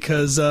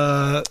 because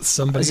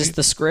somebody... Is this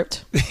the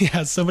script?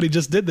 Yeah, somebody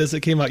just did this. It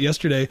came out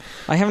yesterday.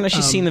 I haven't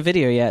actually seen the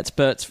video yet,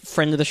 but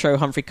friend of the show,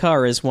 Humphrey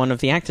Carr, is one of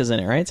the actors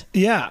in it, right?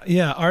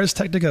 Yeah. Ars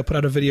Technica put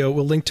out a video.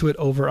 We'll link to it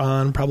over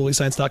on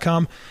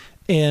probablyscience.com.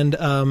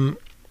 And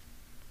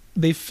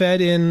they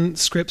fed in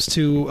scripts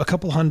to a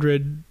couple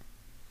hundred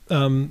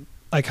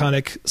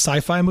iconic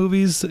sci-fi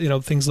movies, you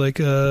know, things like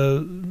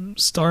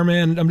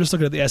Starman. I'm just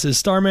looking at the S's.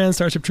 Starman,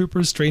 Starship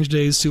Troopers, Strange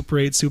Days, Super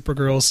 8,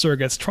 Supergirl,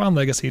 Surrogates, Tron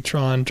Legacy,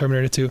 Tron,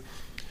 Terminator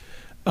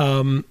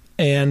 2.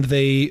 And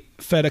they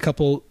fed a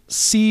couple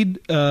seed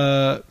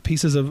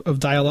pieces of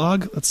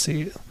dialogue. Let's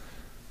see.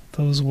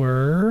 Those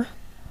were...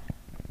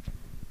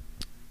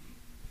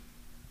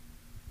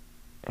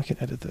 I can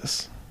edit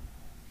this.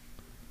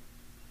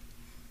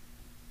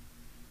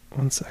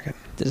 One second.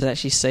 Does it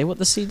actually say what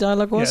the seed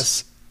dialogue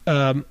was?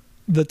 Yes.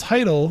 The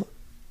title,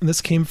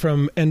 this came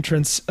from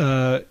entrance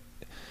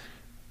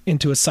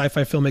into a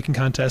sci-fi filmmaking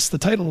contest. The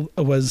title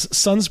was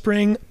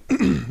Sunspring.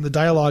 The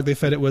dialogue they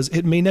fed it was,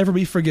 "It may never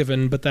be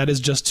forgiven, but that is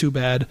just too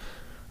bad."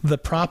 The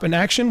prop in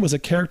action was a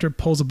character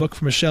pulls a book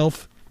from a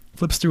shelf,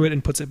 flips through it,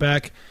 and puts it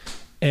back.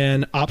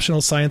 An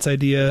optional science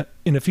idea: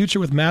 in a future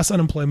with mass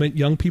unemployment,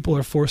 young people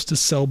are forced to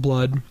sell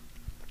blood.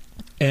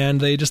 And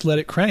they just let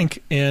it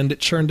crank, and it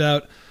churned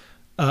out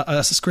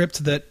a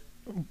script that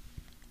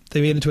they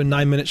made into a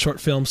 9-minute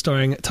short film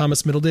starring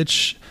Thomas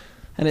Middleditch.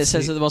 And it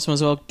says at the bottom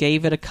as well,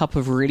 gave it a cup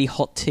of really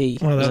hot tea.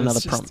 Well, was that another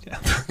was prompt.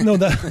 Just, yeah. No,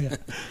 that... Yeah.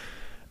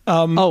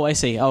 Oh, I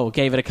see. Oh,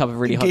 gave it a cup of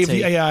really hot Gave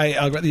tea. the AI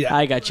algorithm. Yeah.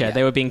 I gotcha. Yeah.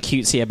 They were being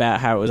cutesy about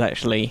how it was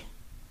actually...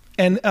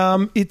 And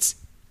it's...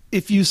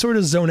 If you sort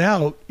of zone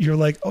out, you're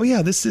like, oh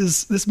yeah,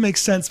 this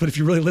makes sense. But if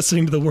you're really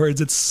listening to the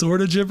words, it's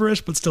sort of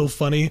gibberish, but still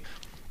funny.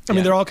 I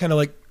mean, they're all kind of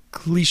like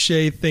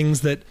cliche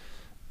things that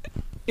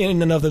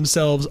in and of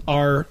themselves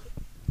are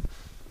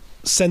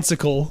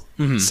sensical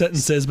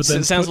sentences, but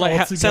then sounds like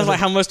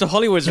how most of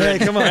Hollywood's Hey,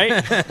 written, come on. right?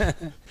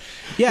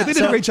 Yeah, But they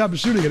did a great job of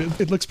shooting it.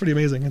 It looks pretty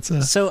amazing. It's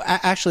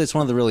actually, it's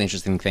one of the really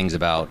interesting things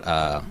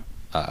about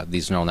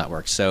these neural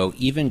networks. So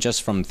even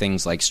just from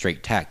things like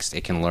straight text,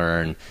 it can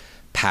learn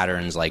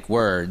patterns like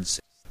words.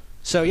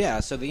 So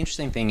the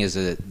interesting thing is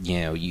that,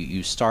 you know,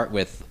 you start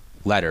with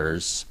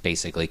letters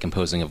basically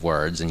composing of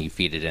words, and you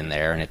feed it in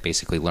there, and it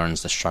basically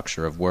learns the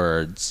structure of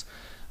words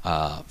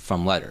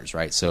from letters,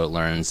 right? So it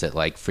learns that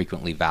like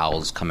frequently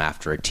vowels come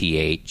after a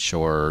TH,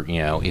 or, you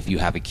know, if you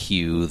have a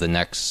Q, the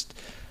next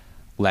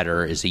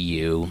letter is a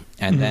U,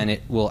 and then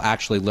it will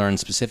actually learn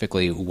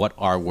specifically what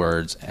are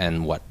words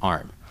and what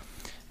aren't.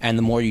 And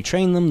the more you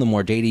train them, the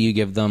more data you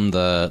give them,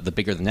 the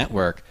bigger the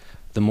network,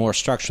 the more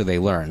structure they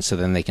learn. So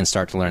then they can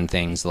start to learn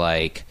things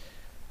like,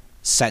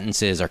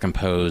 sentences are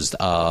composed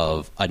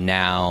of a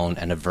noun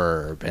and a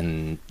verb,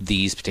 and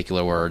these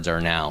particular words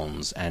are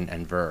nouns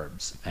and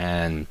verbs.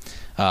 And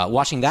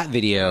watching that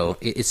video,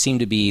 it seemed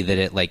to be that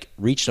it like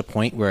reached a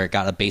point where it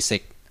got a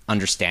basic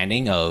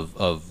understanding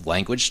of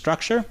language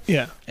structure.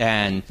 Yeah.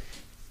 And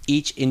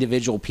each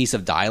individual piece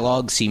of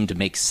dialogue seemed to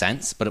make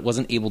sense, but it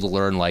wasn't able to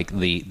learn like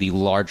the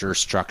larger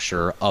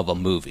structure of a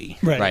movie.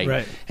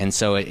 Right. And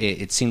so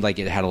it seemed like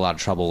it had a lot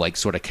of trouble like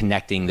sort of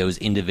connecting those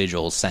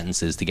individual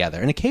sentences together.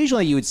 And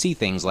occasionally you would see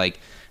things like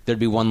there'd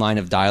be one line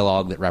of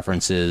dialogue that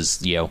references,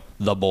 the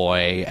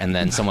boy, and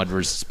then someone would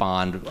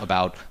respond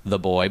about the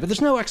boy, but there's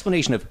no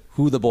explanation of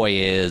who the boy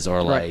is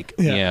or like,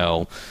 But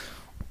no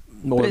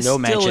it still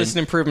mention. is an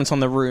improvement on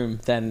The Room,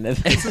 then.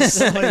 It's a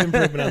slight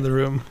improvement on The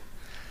Room.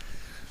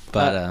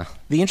 But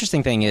the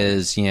interesting thing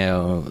is,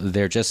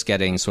 they're just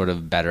getting sort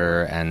of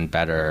better and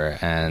better.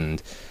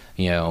 And,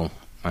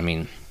 I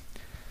mean,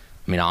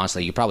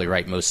 honestly, you probably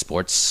write most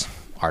sports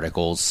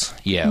articles,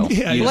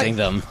 using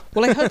them.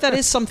 Well, I heard that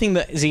is something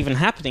that is even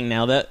happening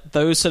now, that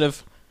those sort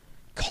of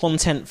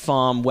content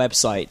farm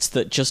websites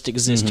that just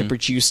exist to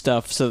produce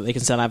stuff so that they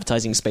can sell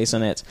advertising space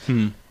on it,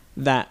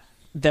 that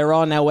there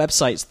are now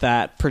websites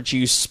that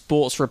produce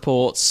sports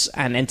reports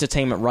and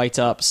entertainment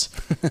write-ups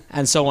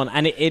and so on.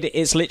 And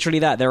it's literally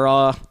that. There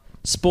are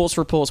sports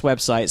reports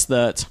websites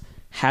that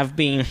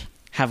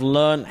have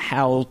learned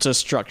how to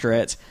structure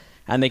it,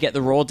 and they get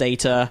the raw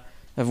data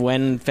of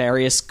when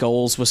various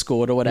goals were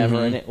scored or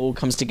whatever, and it all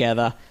comes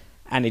together,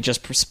 and it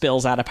just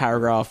spills out a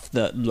paragraph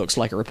that looks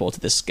like a report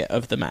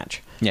of the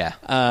match. Yeah.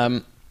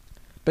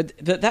 But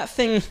that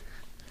thing...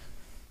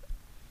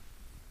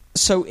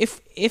 So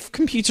if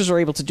computers are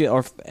able to do,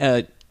 or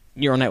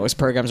neural networks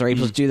programs are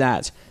able to do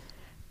that,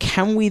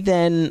 can we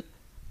then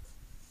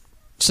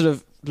sort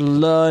of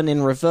learn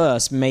in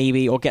reverse,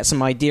 maybe, or get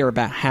some idea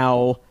about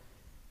how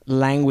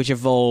language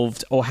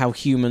evolved or how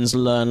humans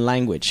learn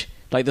language?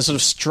 Like the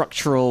sort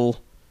of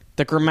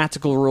the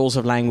grammatical rules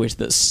of language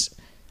that's...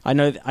 I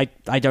know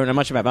I don't know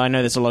much about, but I know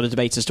there's a lot of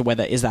debate as to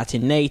whether is that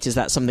innate, is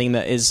that something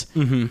that is...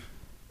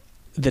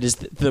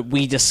 that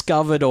we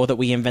discovered or that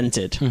we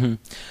invented.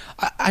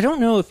 I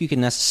don't know if you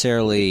can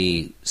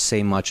necessarily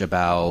say much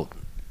about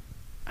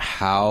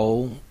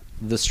how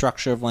the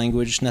structure of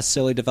language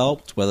necessarily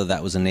developed, whether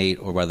that was innate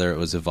or whether it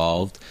was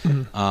evolved.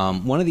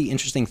 One of the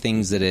interesting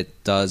things that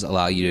it does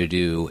allow you to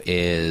do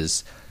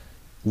is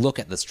look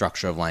at the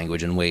structure of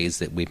language in ways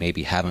that we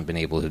maybe haven't been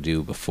able to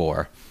do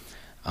before.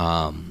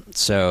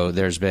 So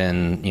there's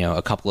been,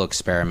 a couple of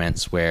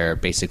experiments where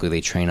basically they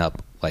train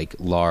up like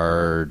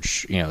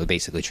large,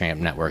 basically train up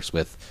networks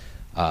with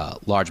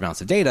large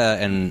amounts of data,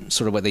 and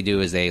sort of what they do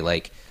is they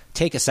like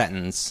take a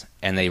sentence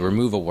and they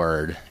remove a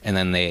word, and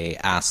then they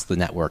ask the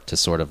network to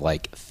sort of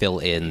like fill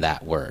in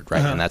that word,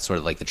 right? And that's sort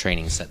of like the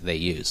training set they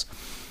use.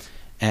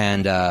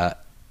 And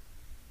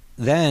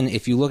then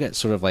if you look at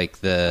sort of like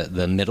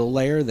the middle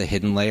layer, the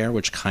hidden layer,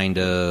 which kind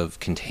of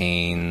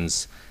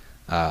contains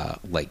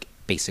like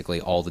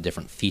basically all the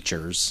different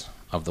features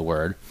of the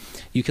word,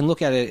 you can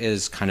look at it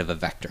as kind of a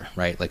vector,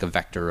 right? Like a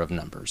vector of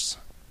numbers.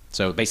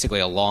 So basically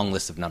a long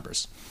list of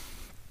numbers.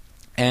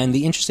 And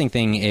the interesting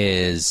thing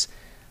is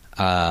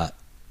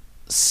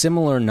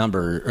similar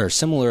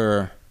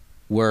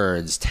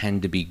words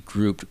tend to be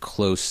grouped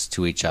close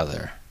to each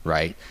other,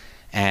 right?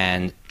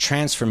 And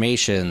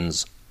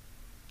transformations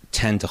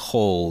tend to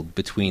hold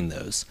between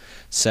those.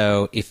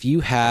 So if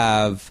you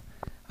have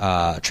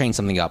trained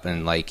something up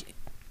and like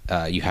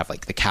you have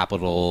like the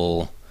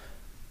capital,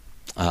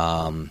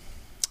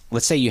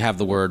 let's say you have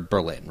the word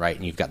Berlin, right?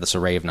 And you've got this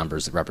array of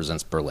numbers that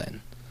represents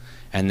Berlin.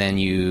 And then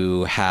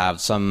you have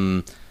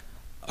some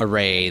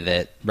array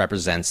that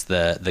represents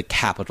the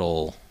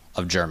capital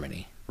of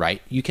Germany,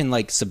 right? You can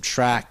like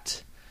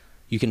subtract,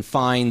 you can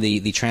find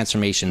the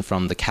transformation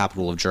from the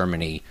capital of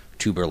Germany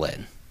to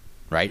Berlin,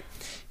 right?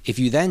 If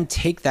you then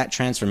take that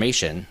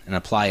transformation and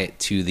apply it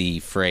to the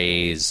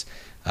phrase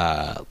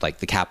like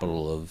the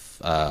capital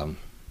of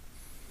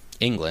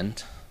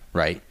England,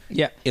 right?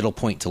 Yeah. It'll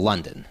point to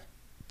London.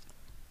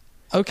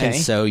 Okay. And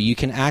so you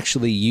can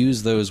actually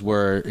use those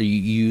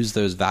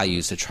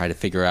values to try to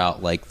figure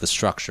out like the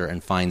structure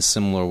and find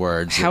similar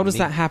words. How does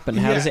that happen?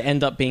 How does it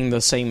end up being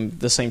the same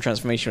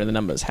transformation of the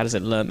numbers? How does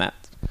it learn that?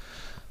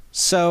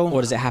 So,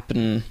 or does it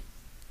happen?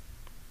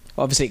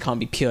 Obviously, it can't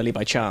be purely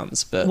by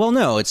chance, but well,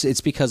 no,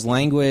 it's because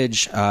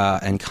language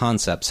and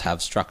concepts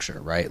have structure,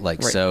 right? Like,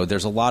 right. So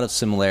there's a lot of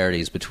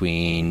similarities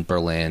between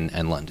Berlin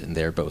and London.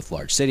 They're both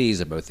large cities.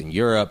 They're both in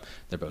Europe.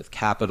 They're both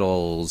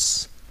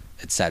capitals,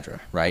 etc.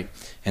 Right?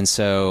 And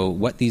so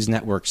what these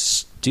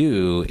networks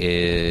do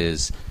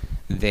is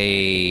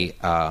they,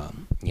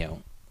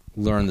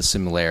 learn the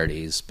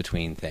similarities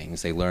between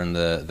things. They learn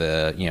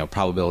the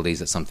probabilities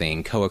that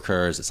something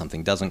co-occurs, that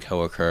something doesn't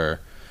co-occur,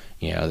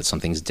 that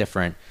something's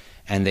different.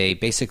 And they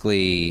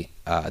basically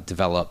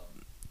develop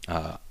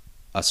a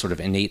sort of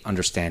innate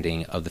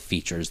understanding of the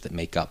features that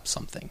make up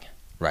something,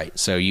 right?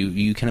 So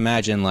you can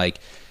imagine, like,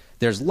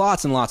 there's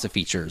lots and lots of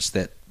features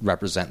that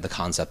represent the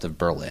concept of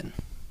Berlin,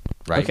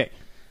 right? Okay.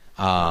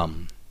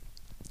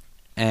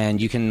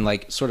 and you can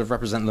like sort of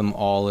represent them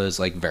all as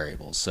like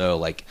variables. So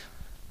like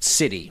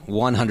city,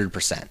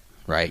 100%,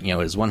 right? You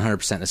know, it is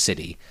 100% a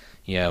city.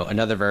 You know,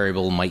 another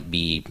variable might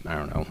be, I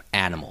don't know,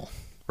 animal,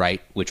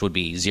 right? Which would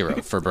be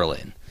 0 for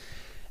Berlin.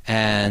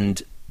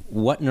 And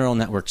what neural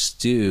networks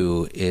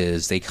do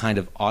is they kind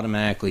of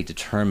automatically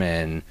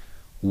determine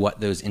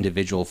what those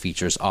individual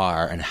features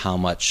are and how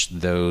much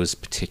those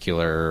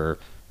particular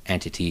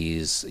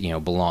entities, you know,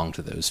 belong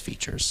to those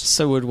features.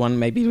 So would one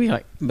maybe be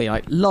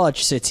like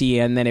large city,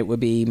 and then it would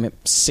be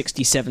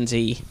 60,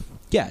 70.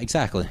 Yeah,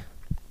 exactly.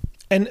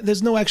 And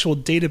there's no actual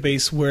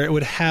database where it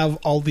would have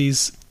all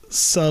these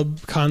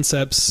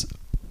sub-concepts,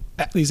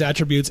 these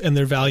attributes and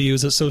their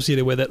values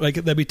associated with it. Like,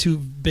 that'd be too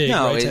big.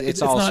 No, right?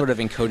 it's all sort of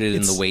encoded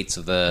in the weights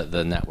of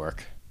the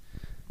network.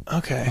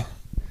 Okay.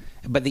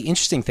 But the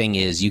interesting thing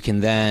is you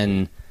can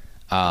then,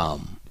 you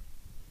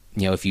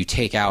know, if you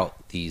take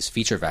out these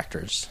feature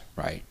vectors,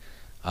 right,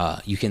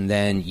 you can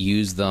then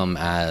use them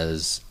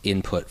as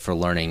input for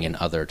learning in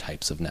other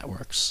types of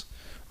networks,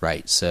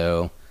 right?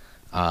 So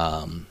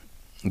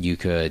you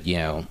could, you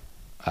know,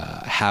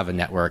 have a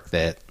network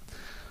that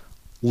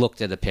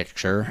looked at a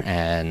picture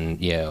and,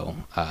 you know,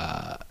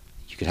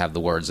 you could have the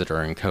words that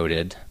are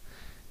encoded.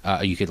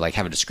 You could, like,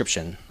 have a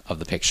description of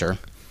the picture,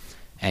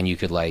 and you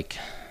could, like,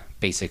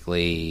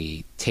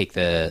 basically take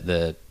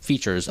the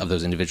features of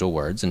those individual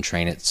words and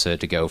train it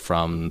to go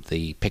from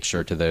the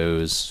picture to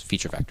those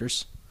feature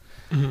vectors.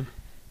 Mm-hmm.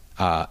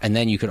 And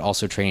then you could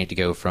also train it to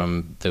go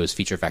from those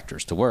feature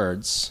vectors to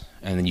words,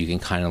 and then you can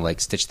kind of like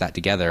stitch that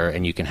together,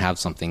 and you can have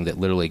something that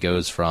literally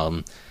goes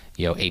from,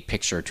 you know, a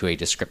picture to a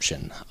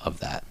description of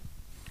that.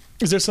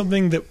 Is there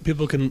something that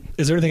people can?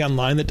 Is there anything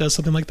online that does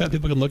something like that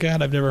people can look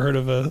at? I've never heard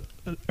of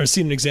or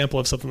seen an example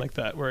of something like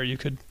that where you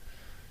could.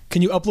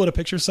 Can you upload a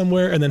picture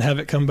somewhere and then have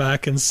it come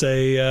back and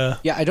say?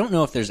 Yeah, I don't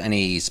know if there's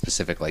any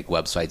specific like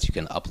websites you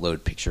can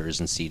upload pictures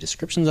and see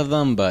descriptions of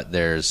them, but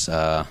there's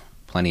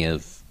plenty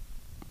of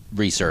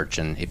research,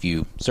 and if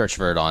you search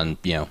for it on,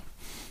 you know,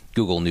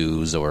 Google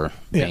News or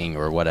Bing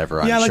or whatever,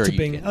 yeah, I'm I like sure to you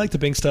Bing. can. I like to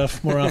Bing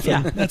stuff more often.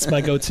 Yeah. That's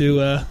my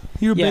go-to.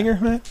 You a Binger,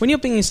 Matt? When you're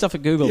binging stuff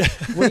at Google,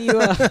 what do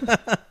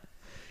you?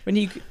 When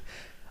you,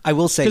 I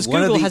will say because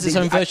one Google of has its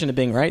own version of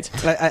Bing, right?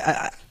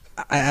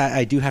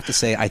 I do have to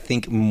say, I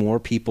think more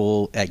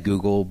people at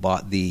Google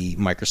bought the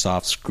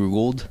Microsoft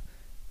Scroogled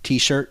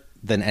T-shirt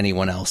than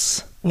anyone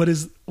else. What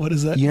is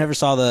that? You never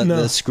saw the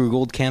No.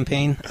 Scroogled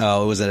campaign?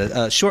 Oh, it was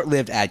a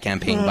short-lived ad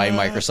campaign by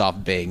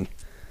Microsoft Bing.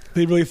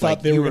 They really thought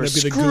Like, they you were going were to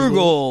be the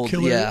Google Scroogled,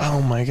 killer. yeah.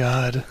 Oh my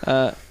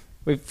god.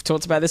 We've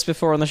talked about this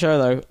before on the show,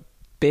 though.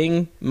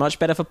 Bing, much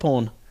better for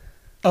porn.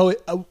 Oh,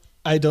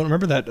 I don't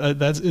remember that.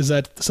 Is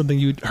that something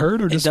you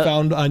heard or just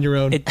found on your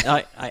own?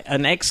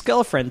 An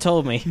ex-girlfriend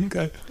told me.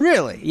 Okay.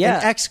 Really? Yeah.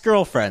 An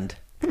ex-girlfriend.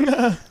 Straight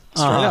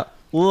up.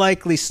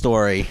 Likely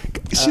story.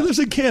 She lives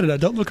in Canada.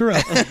 Don't look her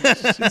up.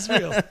 She's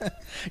real.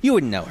 You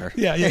wouldn't know her.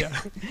 Yeah.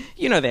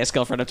 You know the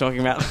ex-girlfriend I'm talking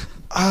about.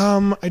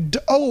 I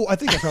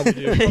think I probably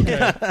do.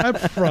 Okay. I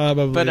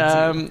probably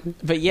do.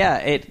 But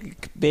yeah,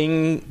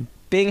 Bing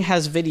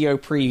has video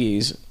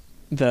previews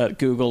that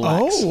Google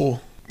lacks.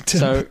 Oh.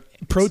 So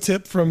pro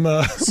tip from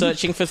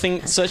searching for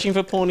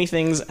porny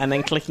things and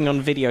then clicking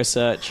on video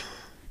search,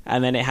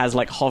 and then it has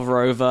like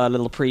hover over a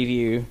little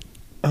preview.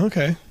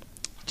 Okay.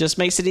 Just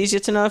makes it easier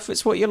to know if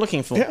it's what you're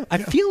looking for. Yeah. I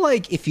feel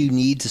like if you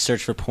need to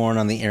search for porn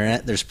on the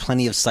internet, there's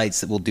plenty of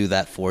sites that will do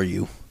that for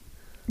you.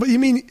 But you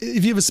mean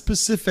if you have a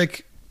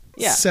specific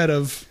set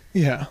of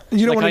you don't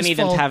Like want I need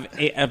them to have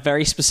a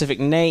very specific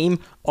name,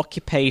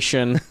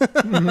 occupation.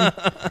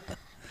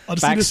 I'll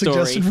just need a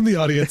suggestion from the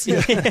audience.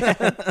 Yeah.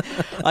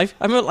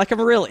 I'm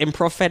a real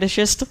improv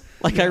fetishist.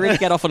 Like I really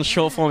get off on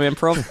short form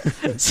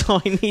improv,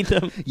 so I need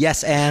them.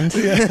 Yes, and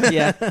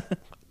Yeah.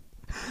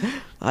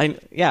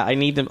 I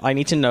need them. I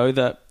need to know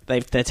that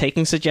they're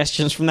taking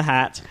suggestions from the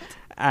hat,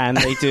 and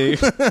they do.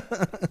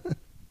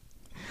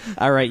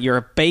 All right, you're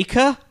a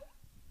baker,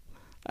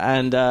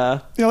 and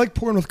I like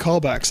porn with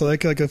callbacks. I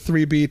like a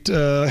 3-beat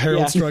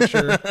herald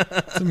structure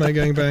to my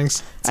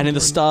gangbangs. and in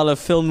the style of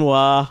film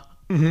noir.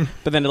 Mm-hmm.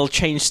 But then it'll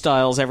change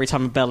styles every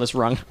time a bell is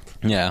rung.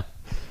 yeah.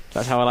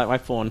 That's how I like my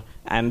porn,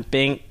 and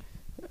Bing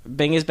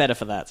is better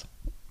for that.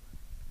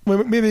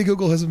 Well, maybe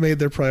Google has made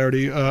their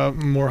priority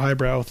more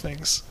highbrow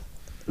things.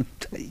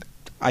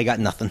 I got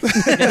nothing.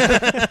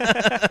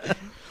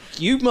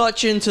 You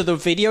march into the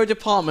video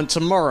department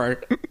tomorrow.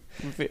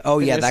 Oh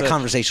yeah, There's that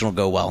conversation will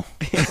go well.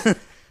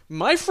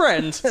 My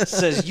friend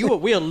says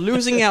we are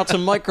losing out to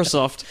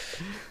Microsoft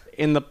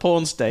in the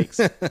porn stakes.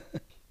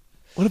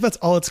 What if that's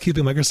all that's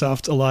keeping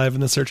Microsoft alive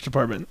in the search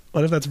department?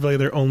 What if that's really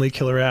their only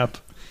killer app?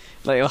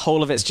 Like the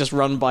whole of it's just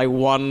run by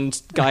one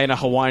guy in a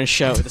Hawaiian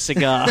shirt with a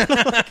cigar.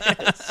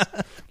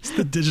 It's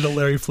the digital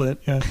Larry Flint.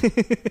 Yeah.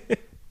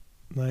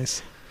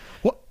 Nice.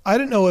 Well, I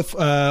don't know if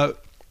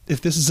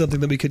this is something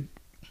that we could.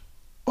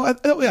 Well,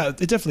 yeah, it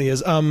definitely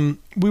is.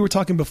 We were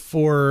talking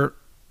before.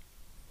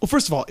 Well,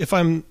 first of all, if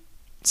I'm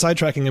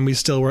sidetracking and we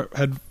still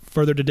had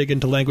further to dig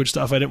into language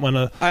stuff. I didn't want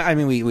to. I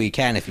mean, we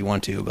can if you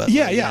want to, but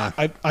Yeah.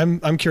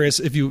 I'm curious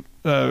if you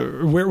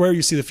where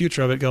you see the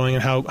future of it going,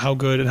 and how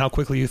good and how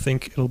quickly you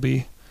think it'll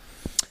be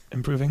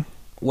improving.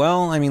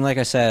 Well, I mean, like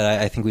I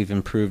said, I think we've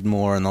improved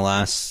more in the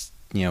last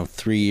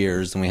 3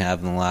 years than we have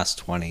in the last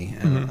 20,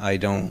 and I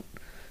don't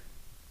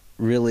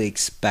really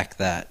expect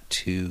that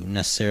to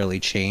necessarily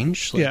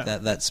change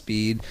that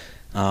speed.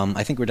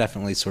 I think we're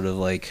definitely sort of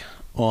like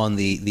on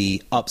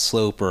the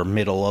upslope or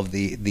middle of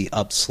the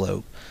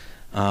upslope.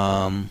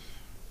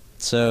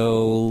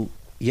 So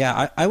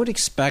yeah, I would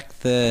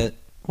expect that.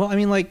 Well, I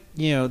mean, like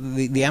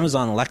the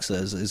Amazon Alexa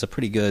is a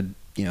pretty good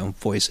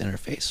voice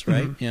interface,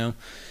 right?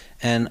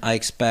 And I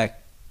expect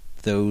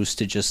those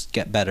to just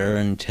get better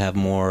and to have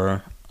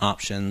more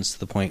options to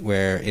the point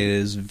where it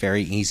is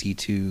very easy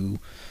to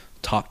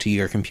talk to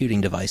your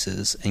computing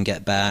devices and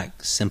get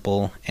back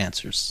simple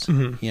answers,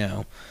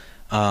 or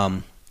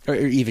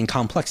even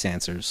complex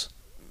answers.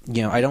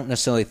 I don't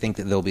necessarily think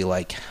that they'll be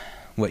like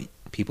what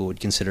people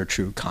would consider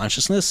true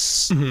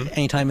consciousness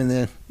anytime in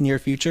the near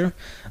future,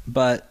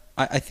 but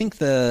I think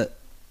the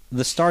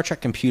Star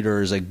Trek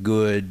computer is a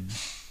good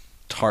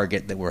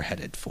target that we're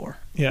headed for,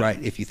 right?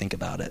 If you think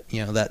about it,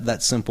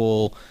 that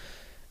simple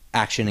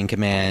action and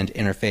command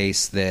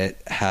interface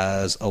that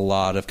has a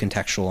lot of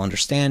contextual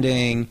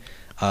understanding,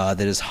 that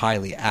is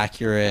highly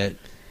accurate.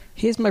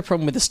 Here's my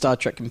problem with the Star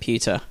Trek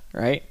computer,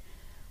 right?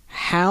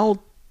 How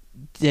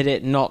did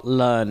it not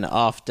learn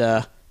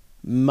after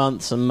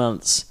months and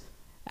months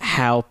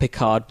how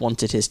Picard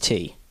wanted his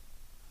tea?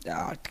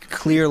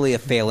 Clearly a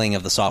failing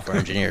of the software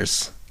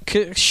engineers.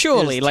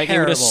 Surely, like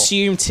terrible.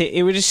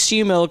 it would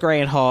assume Earl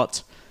Grey and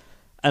hot,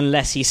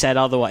 unless he said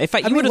otherwise. In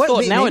fact, you would have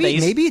thought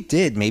nowadays. Maybe it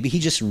did. Maybe he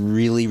just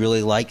really,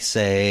 really liked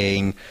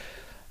saying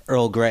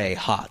Earl Grey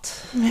hot.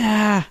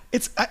 Yeah,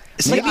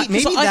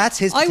 maybe that's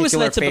his particular I was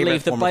led to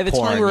believe that by the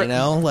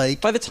time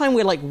by the time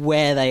we're like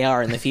where they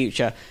are in the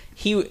future,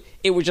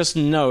 it would just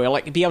know,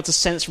 like be able to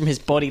sense from his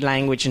body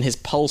language and his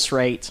pulse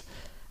rate,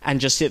 and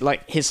just there's a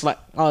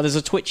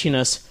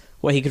twitchiness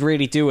where he could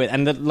really do it,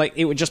 and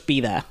it would just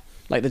be there.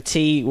 Like the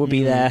tea would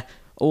be there,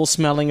 all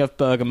smelling of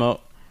bergamot,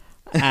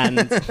 and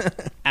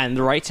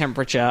the right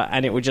temperature,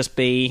 and it would just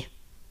be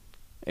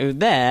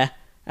there.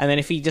 And then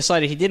if he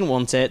decided he didn't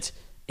want it,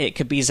 it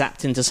could be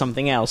zapped into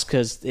something else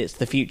because it's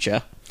the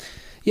future.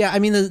 Yeah, I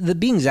mean the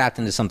being zapped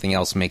into something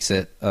else makes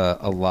it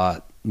a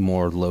lot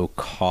more low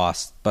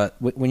cost. But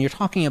when you're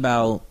talking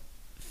about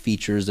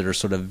features that are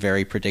sort of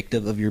very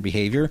predictive of your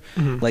behavior,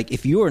 like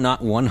if you are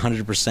not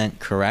 100%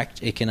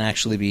 correct, it can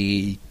actually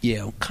be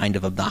kind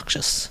of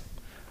obnoxious.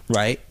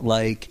 Right,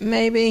 like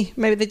maybe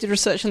they did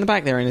research in the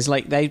back there, and it's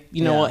like they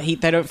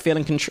don't feel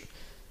in control.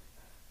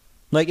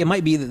 Like it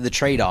might be the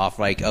trade-off,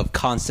 like of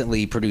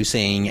constantly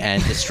producing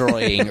and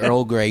destroying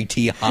Earl Grey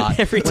tea hot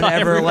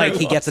whenever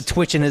he gets a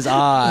twitch in his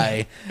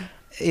eye.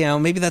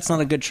 Maybe that's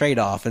not a good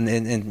trade-off,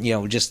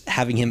 and just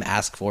having him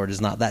ask for it is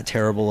not that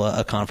terrible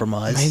a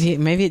compromise.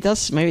 Maybe it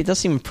does. Maybe it does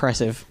seem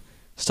impressive.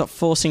 Stop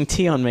forcing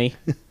tea on me.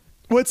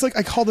 Well, it's like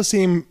I call the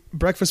same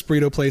breakfast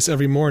burrito place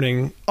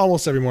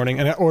almost every morning,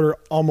 and I order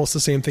almost the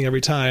same thing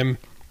every time.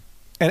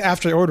 And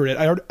after I order it,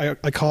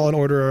 I call and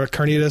order a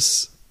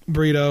carnitas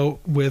burrito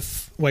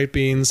with white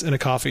beans and a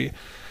coffee.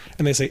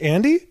 And they say,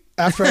 Andy?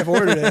 After I've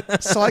ordered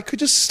it. So I could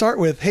just start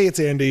with, hey, it's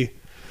Andy.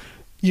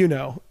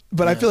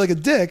 But I feel like a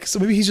dick, so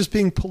maybe he's just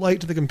being polite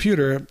to the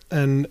computer,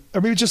 or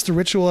maybe just the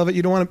ritual of it.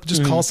 You don't want to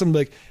just call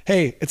somebody like,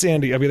 hey, it's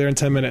Andy, I'll be there in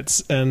 10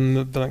 minutes, and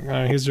they're like, all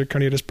right, here's your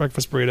carnitas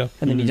breakfast burrito.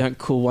 And then you don't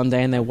call one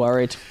day and they're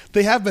worried.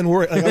 They have been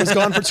worried. Like, I was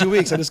gone for 2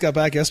 weeks. I just got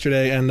back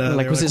yesterday, and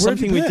was it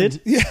something we did?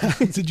 Yeah.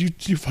 Did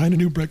you find a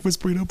new breakfast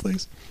burrito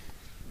place?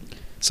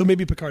 So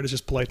maybe Picard is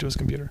just polite to his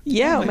computer.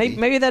 Yeah,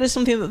 maybe that is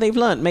something that they've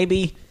learned.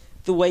 Maybe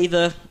the way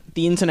the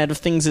Internet of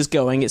Things is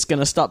going, it's going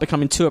to start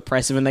becoming too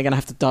oppressive, and they're going to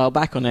have to dial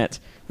back on it.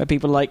 Where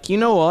people are like, you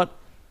know what?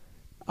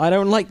 I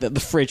don't like that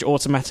the fridge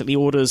automatically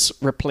orders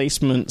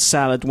replacement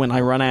salad when I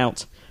run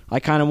out.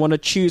 I kind of want to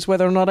choose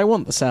whether or not I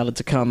want the salad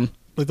to come.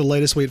 Like the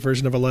lightest weight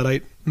version of a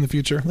Luddite in the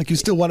future. Like you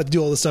still want it to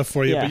do all this stuff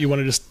for you, but you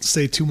want to just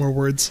say 2 more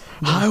words.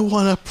 I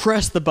want to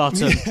press the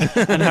button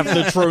and have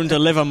the drone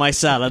deliver my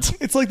salad.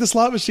 It's like the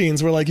slot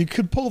machines where like you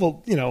could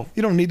pull you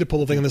don't need to pull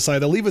the thing on the side.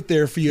 They'll leave it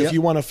there for you if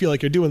you want to feel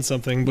like you're doing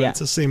something, but it's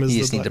the same as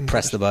you just need to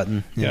press the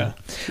button. Yeah.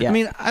 I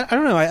mean, I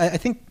don't know. I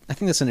think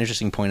that's an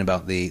interesting point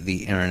about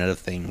the Internet of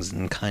Things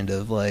and kind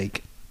of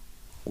like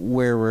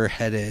where we're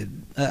headed.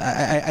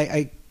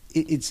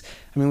 We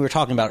were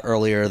talking about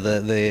earlier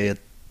the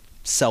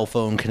cell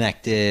phone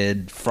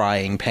connected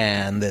frying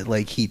pan that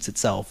like heats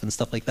itself and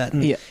stuff like that,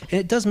 and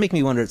it does make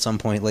me wonder at some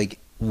point like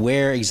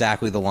where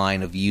exactly the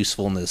line of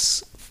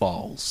usefulness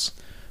falls,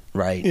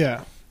 right?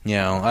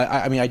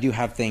 I mean I do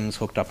have things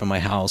hooked up in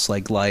my house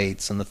like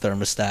lights and the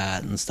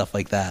thermostat and stuff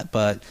like that,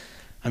 but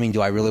I mean,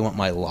 do I really want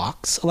my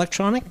locks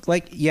electronic?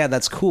 Like, yeah,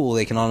 that's cool,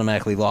 they can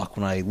automatically lock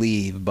when I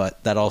leave,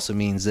 but that also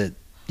means that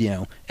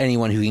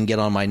anyone who can get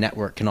on my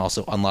network can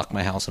also unlock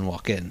my house and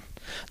walk in.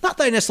 Not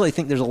that I necessarily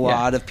think there's a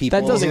lot of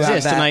people that does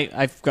exist, and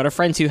I've got a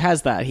friend who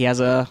has that. He has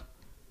a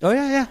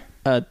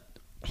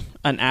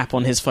an app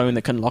on his phone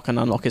that can lock and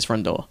unlock his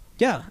front door.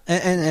 Yeah,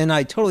 and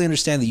I totally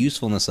understand the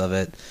usefulness of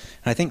it.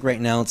 And I think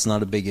right now it's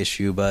not a big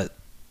issue, but,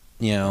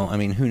 you know, I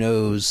mean, who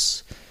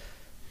knows,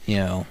 you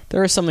know.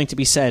 There is something to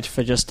be said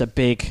for just a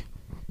big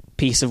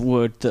piece of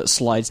wood that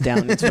slides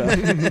down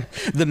into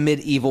the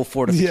medieval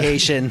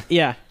fortification.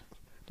 Yeah,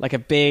 like a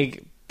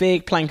big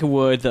plank of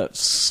wood that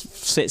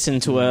sits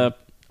into a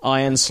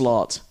iron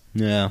slot.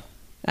 Yeah.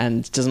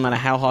 And it doesn't matter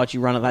how hard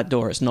you run at that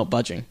door, it's not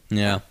budging.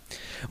 Yeah.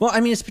 Well,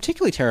 I mean, it's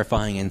particularly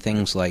terrifying in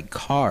things like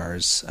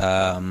cars.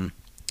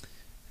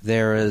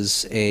 There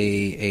is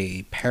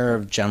a pair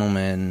of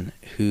gentlemen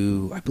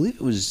who, I believe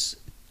it was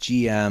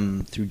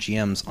GM, through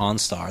GM's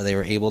OnStar, they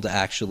were able to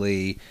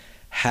actually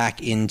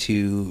hack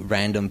into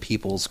random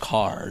people's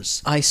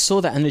cars. I saw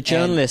that, and the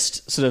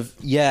journalist sort of...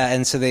 Yeah,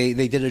 and so they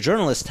did a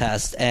journalist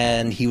test,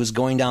 and he was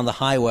going down the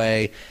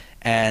highway,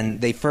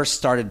 and they first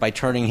started by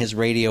turning his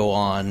radio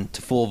on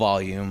to full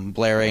volume,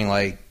 blaring,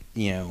 like,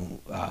 you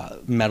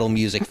know, metal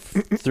music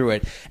through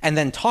it, and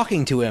then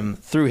talking to him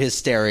through his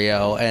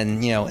stereo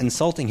and, you know,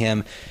 insulting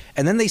him.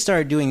 And then they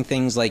started doing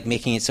things like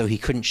making it so he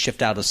couldn't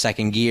shift out of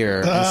second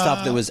gear and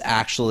stuff that was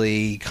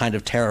actually kind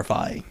of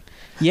terrifying.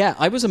 Yeah,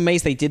 I was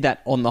amazed they did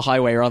that on the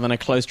highway rather than a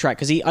closed track,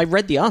 because I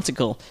read the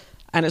article,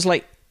 and it's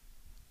like,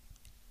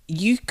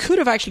 you could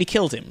have actually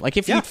killed him. Like,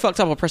 if you'd fucked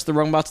up or pressed the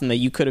wrong button there,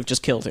 you could have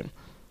just killed him.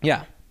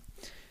 Yeah.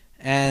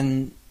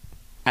 And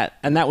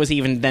that was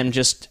even them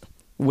just...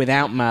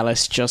 without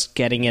malice, just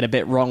getting it a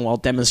bit wrong while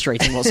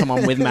demonstrating what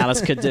someone with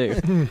malice could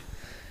do.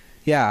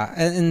 Yeah,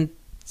 and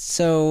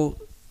so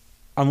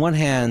on one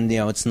hand, you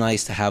know, it's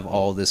nice to have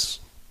all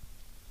this,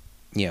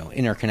 you know,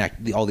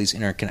 all these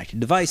interconnected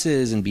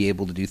devices and be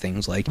able to do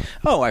things like,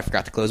 oh, I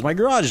forgot to close my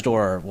garage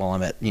door while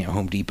I'm at, you know,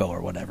 Home Depot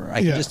or whatever.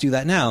 I can just do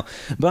that now.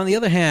 But on the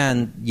other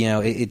hand, you know,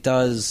 it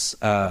does,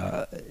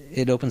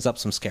 it opens up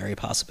some scary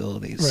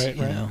possibilities, right,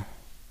 you know.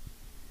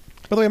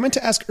 By the way, I meant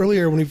to ask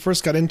earlier when we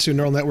first got into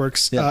neural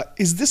networks,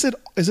 is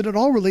it at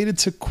all related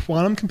to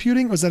quantum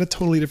computing, or is that a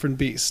totally different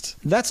beast?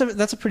 That's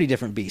a pretty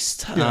different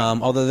beast. Yeah.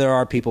 Although there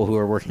are people who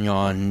are working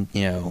on,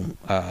 you know,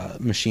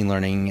 machine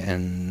learning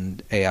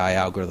and AI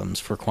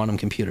algorithms for quantum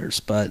computers.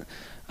 But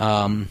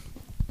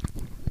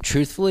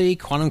truthfully,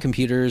 quantum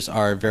computers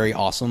are very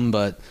awesome,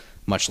 but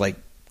much like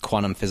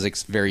quantum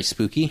physics, very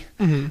spooky.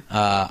 Mm-hmm.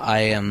 I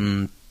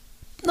am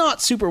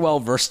not super well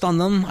versed on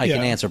them. I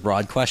can answer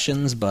broad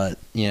questions, but,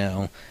 you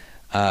know...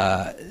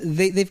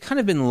 they've kind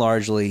of been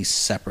largely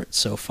separate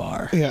so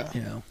far. Yeah.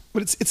 You know.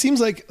 But it seems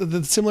like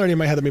the similarity in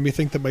my head that made me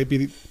think that might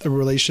be the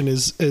relation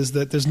is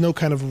that there's no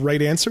kind of right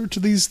answer to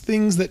these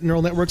things that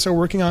neural networks are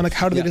working on. Like,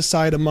 how do they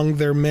decide among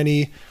their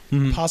many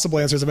possible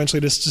answers eventually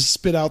to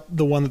spit out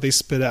the one that they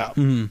spit out?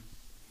 Mm-hmm.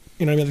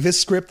 You know what I mean? Like,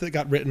 this script that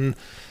got written,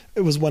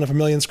 it was one of a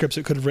million scripts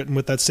it could have written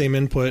with that same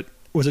input.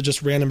 Was it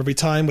just random every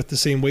time with the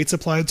same weights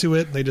applied to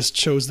it? They just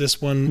chose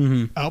this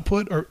one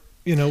output, or...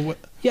 You know what?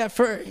 Yeah,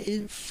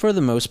 for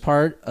the most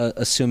part,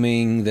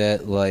 assuming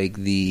that like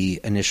the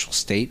initial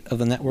state of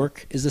the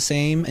network is the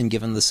same, and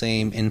given the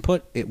same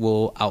input, it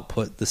will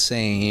output the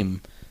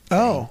same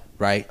thing,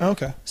 right?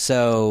 Okay.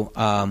 So,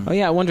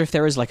 I wonder if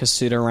there is like a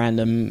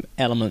pseudo-random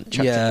element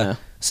chucked in there.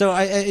 So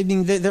I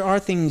mean, there are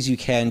things you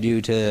can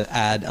do to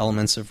add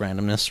elements of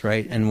randomness,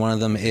 right? And one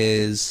of them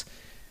is,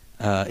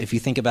 if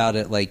you think about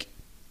it, like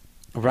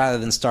rather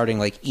than starting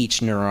like each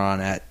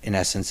neuron at, in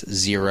essence,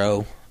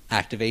 0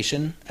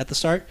 activation at the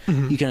start,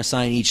 you can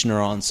assign each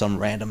neuron some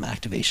random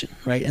activation,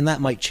 right? And that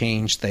might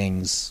change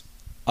things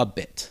a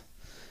bit.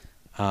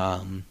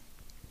 But,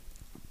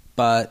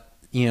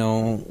 you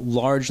know,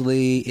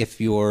 largely if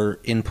your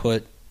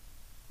input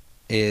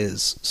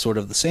is sort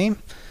of the same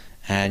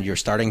and your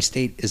starting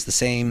state is the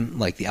same,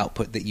 like the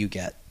output that you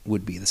get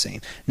would be the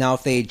same. Now,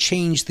 if they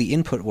change the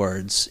input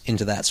words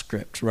into that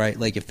script, right?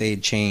 Like if they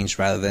had changed,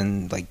 rather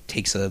than like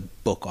takes a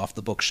book off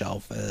the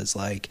bookshelf as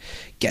like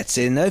gets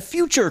in a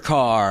future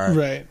car,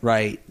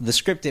 right? The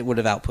script it would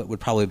have output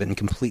would probably have been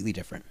completely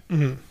different.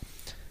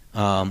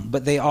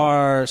 But they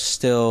are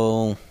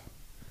still.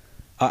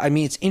 I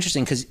mean, it's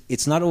interesting because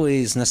it's not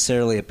always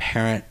necessarily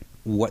apparent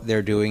what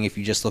they're doing if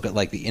you just look at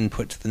like the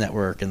input to the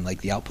network and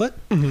like the output.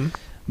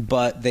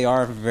 But they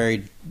are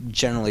very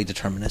generally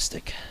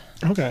deterministic.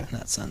 Okay. In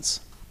that sense.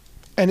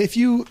 And if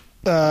you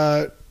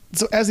so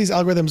as these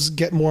algorithms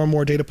get more and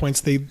more data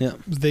points, they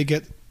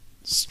get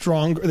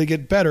stronger, they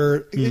get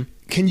better.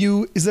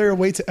 Is there a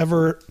way to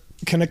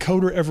can a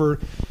coder ever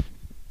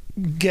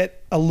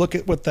get a look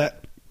at what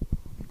that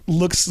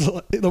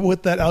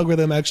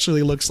algorithm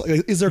actually looks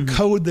like? Is there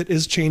code that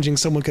is changing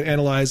someone could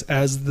analyze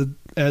as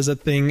a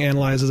thing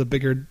analyzes a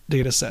bigger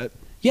data set?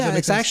 Yeah,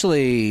 it's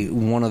actually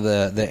one of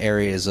the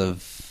areas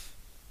of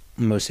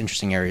most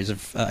interesting areas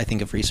of I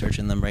think of research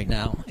in them right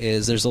now.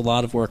 Is there's a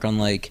lot of work on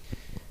like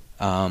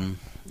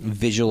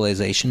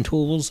visualization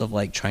tools of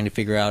like trying to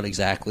figure out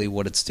exactly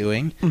what it's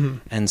doing.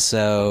 And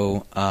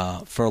so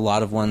for a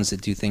lot of ones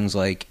that do things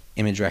like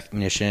image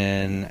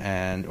recognition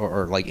and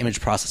or like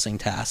image processing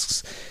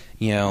tasks,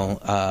 you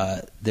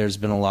know, there's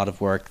been a lot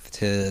of work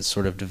to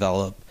sort of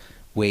develop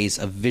ways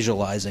of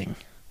visualizing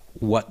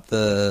what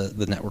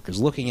the network is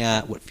looking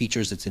at, what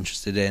features it's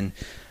interested in.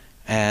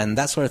 And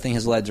that sort of thing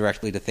has led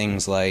directly to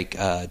things like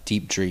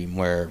Deep Dream,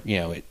 where,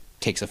 it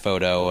takes a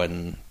photo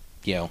and,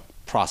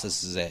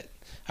 processes it.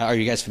 Are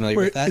you guys familiar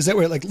with that? Is that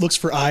where it like looks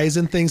for eyes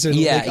and things? And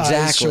exactly.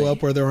 Eyes show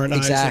up where there aren't eyes.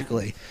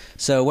 Exactly.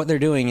 So what they're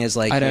doing is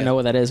like... I don't know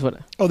what that is. What?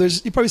 Oh,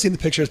 you've probably seen the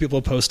pictures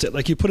people post it.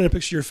 Like you put in a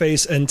picture of your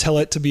face and tell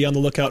it to be on the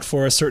lookout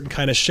for a certain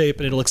kind of shape,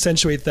 and it'll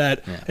accentuate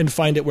that and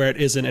find it where it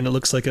isn't, and it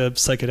looks like a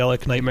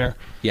psychedelic nightmare.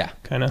 Yeah.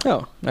 Kind of.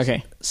 Oh,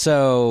 okay.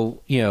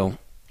 So,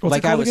 What's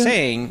like it I called was again?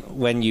 saying,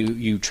 when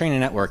you train a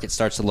network, it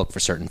starts to look for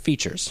certain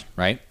features,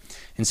 right?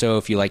 And so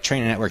if you like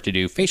train a network to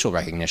do facial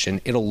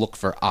recognition, it'll look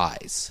for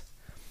eyes.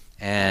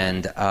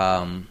 And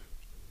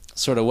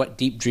sort of what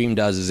Deep Dream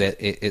does is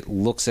it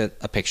looks at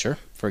a picture,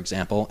 for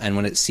example, and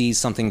when it sees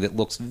something that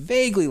looks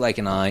vaguely like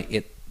an eye,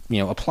 it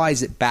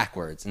applies it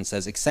backwards and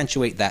says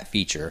accentuate that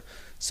feature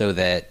so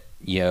that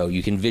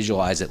you can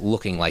visualize it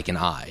looking like an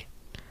eye.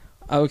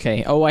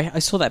 Okay. Oh, I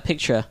saw that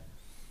picture.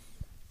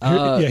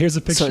 Here's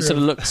a picture. So it sort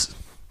of looks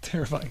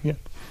terrifying. Yeah.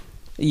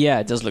 Yeah,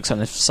 it does look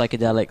kind of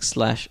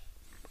psychedelic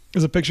 /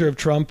 There's a picture of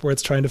Trump where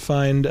it's trying to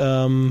find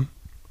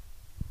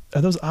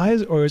are those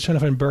eyes, or it's trying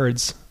to find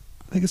birds?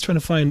 I think it's trying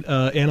to find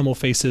animal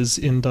faces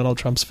in Donald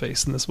Trump's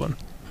face in this one.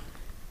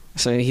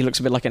 So he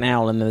looks a bit like an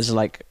owl, and there's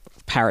like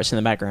parrots in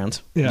the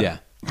background. Yeah.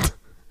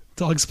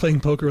 Dogs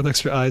playing poker with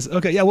extra eyes.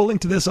 Okay, yeah, we'll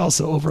link to this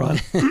also over on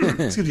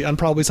excuse me, on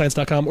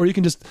probablyscience.com, or you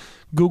can just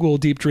Google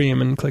Deep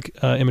Dream and click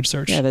image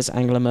search. Yeah, there's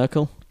Angela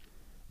Merkel.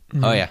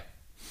 Mm-hmm. Oh, yeah.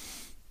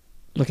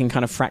 Looking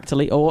kind of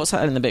fractally. Oh, what's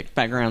that in the big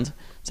background?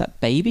 Is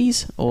that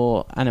babies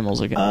or animals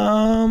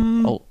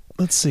again?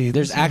 Let's see.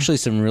 There's actually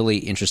some really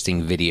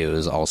interesting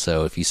videos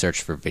also, if you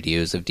search for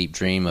videos of Deep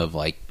Dream, of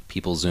like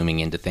people zooming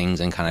into things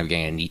and kind of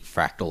getting a neat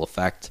fractal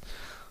effect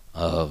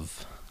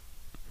of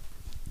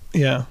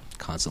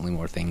constantly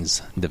more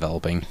things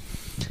developing.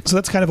 So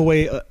that's kind of a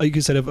way, like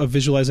you said, of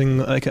visualizing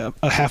like a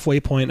halfway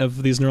point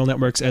of these neural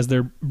networks as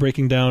they're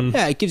breaking down.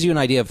 Yeah, it gives you an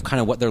idea of kind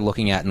of what they're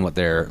looking at and what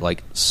they're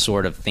like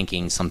sort of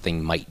thinking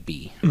something might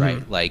be, right?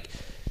 Mm-hmm. Like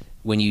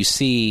when you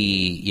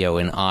see,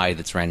 an eye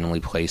that's randomly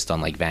placed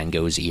on like Van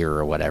Gogh's ear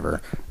or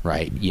whatever,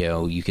 right?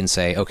 You can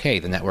say, okay,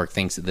 the network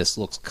thinks that this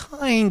looks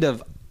kind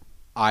of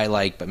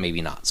eye-like, but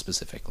maybe not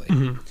specifically.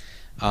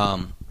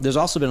 Mm-hmm. There's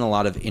also been a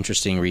lot of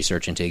interesting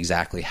research into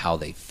exactly how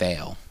they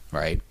fail,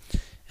 right?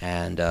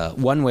 And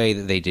one way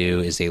that they do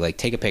is they like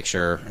take a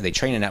picture, they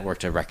train a network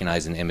to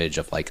recognize an image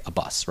of like a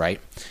bus, right?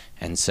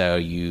 And so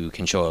you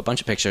can show a bunch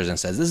of pictures and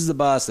says, this is a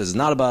bus, this is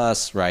not a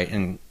bus, right?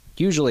 And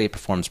usually it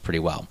performs pretty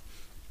well.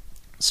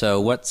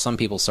 So what some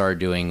people started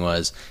doing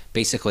was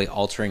basically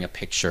altering a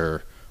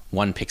picture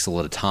 1 pixel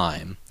at a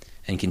time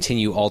and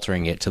continue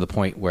altering it to the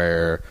point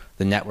where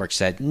the network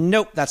said,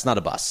 nope, that's not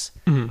a bus.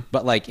 Mm-hmm.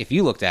 But like if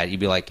you looked at it, you'd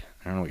be like,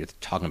 I don't know what you're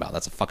talking about.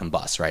 That's a fucking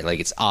bus, right?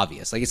 Like it's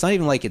obvious. Like it's not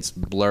even like it's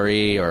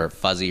blurry or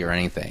fuzzy or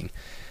anything.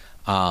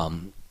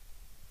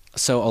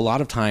 So a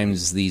lot of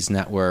times these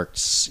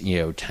networks,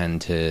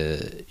 tend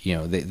to,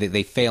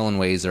 they fail in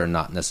ways that are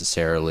not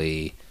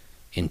necessarily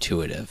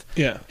intuitive.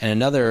 Yeah. And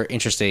another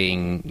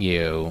interesting,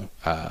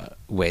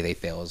 way they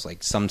fail is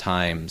like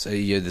sometimes,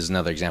 there's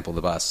another example of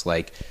the bus,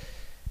 like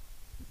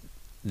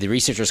the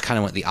researchers kind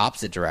of went the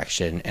opposite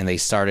direction and they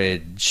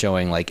started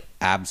showing like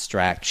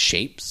abstract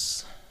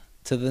shapes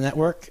to the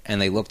network, and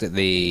they looked at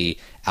the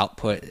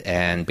output,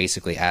 and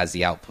basically as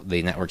the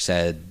network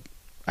said,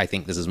 I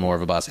think this is more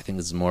of a bus, I think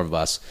this is more of a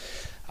bus,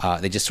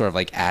 they just sort of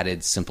like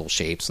added simple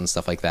shapes and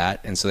stuff like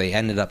that. And so they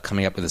ended up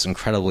coming up with this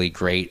incredibly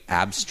great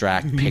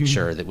abstract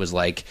picture that was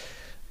like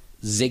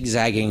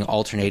zigzagging,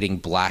 alternating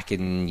black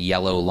and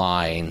yellow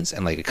lines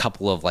and like a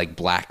couple of like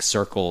black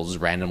circles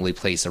randomly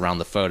placed around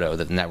the photo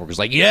that the network was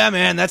like, yeah,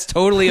 man, that's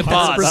totally a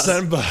bus.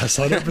 100% bus.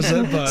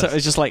 100% bus. So it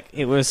was just like,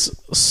 it was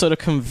sort of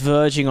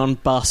converging on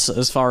bus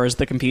as far as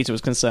the computer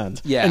was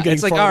concerned. Yeah. And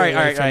It's like, all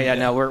right, yeah,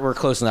 no, we're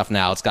close enough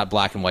now. It's got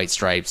black and white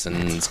stripes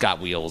and it's got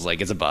wheels. Like,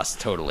 it's a bus,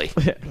 totally.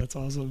 That's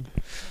awesome.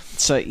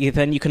 So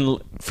then you can,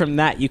 from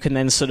that, you can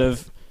then sort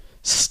of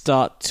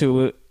start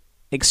to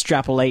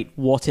extrapolate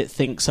what it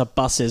thinks a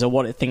bus is, or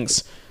what it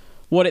thinks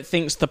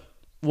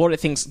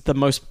the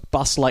most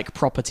bus-like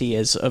property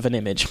is of an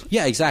image.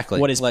 Yeah, exactly.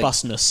 What is like,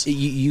 busness?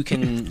 You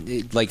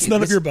can like it's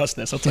none of your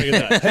busness, I'll tell you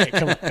that. Hey,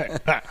 come on.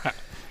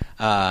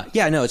 Hey.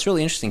 Yeah, no, it's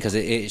really interesting because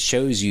it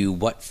shows you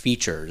what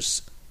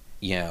features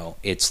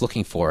it's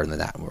looking for in the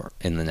network,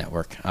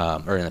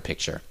 or in the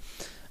picture.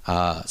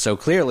 So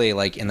clearly,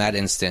 like in that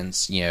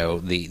instance,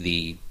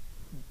 the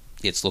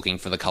it's looking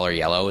for the color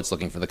yellow, it's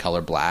looking for the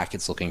color black,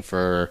 it's looking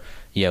for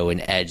an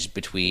edge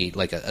between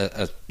like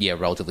a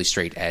relatively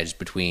straight edge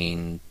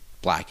between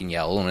black and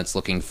yellow, and it's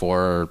looking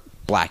for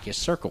blackish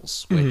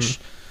circles, which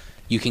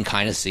you can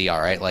kind of see. All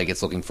right, like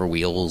it's looking for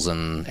wheels,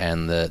 and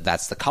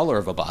that's the color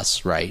of a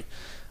bus, right?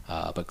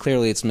 But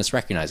clearly, it's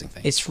misrecognizing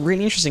things. It's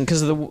really interesting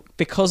because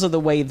of the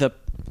way the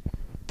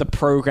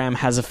program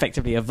has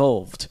effectively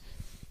evolved.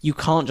 You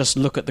can't just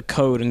look at the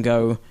code and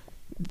go.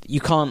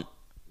 You can't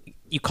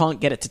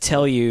get it to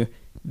tell you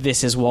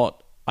this is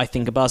what I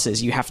think a bus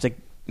is. You have to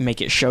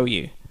make it show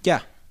you.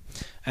 Yeah.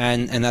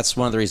 And that's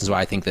one of the reasons why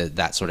I think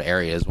that sort of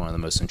area is one of the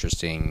most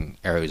interesting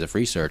areas of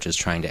research, is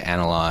trying to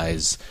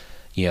analyze,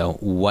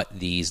 what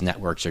these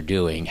networks are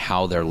doing,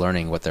 how they're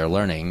learning what they're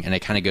learning. And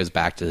it kind of goes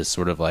back to this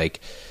sort of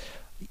like,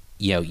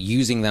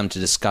 using them to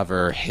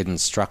discover hidden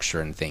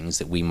structure in things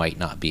that we might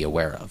not be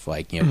aware of,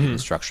 like, hidden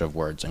structure of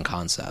words and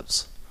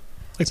concepts.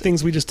 Like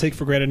things we just take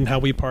for granted and how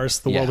we parse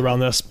the world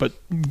around us, but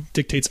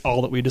dictates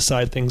all that we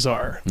decide things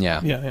are.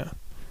 Yeah.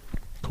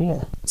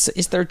 Cool. So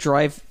is there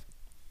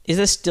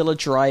still a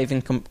drive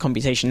in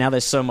computation? Now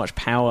there's so much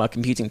power,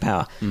 computing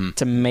power,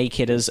 to make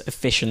it as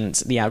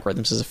efficient, the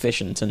algorithms as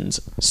efficient and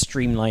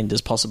streamlined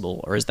as possible,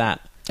 or is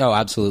that... Oh,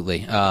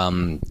 absolutely.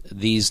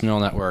 These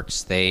neural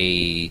networks,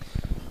 they're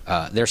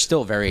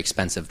still very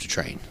expensive to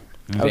train.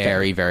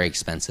 Very, very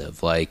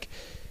expensive. Like,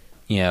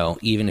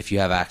 even if you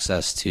have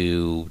access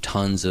to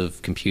tons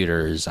of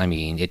computers, I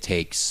mean, it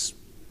takes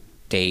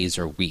days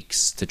or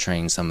weeks to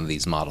train some of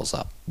these models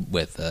up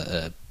with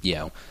a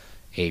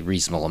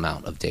reasonable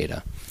amount of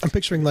data. I'm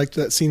picturing like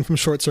that scene from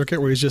Short Circuit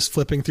where he's just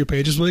flipping through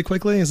pages really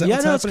quickly. Is that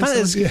what's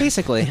happening? It's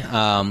basically,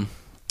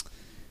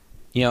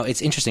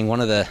 it's interesting. One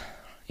of the,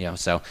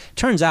 so it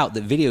turns out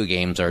that video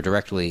games are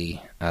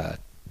directly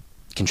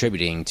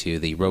contributing to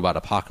the robot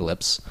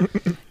apocalypse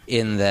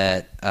in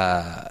that,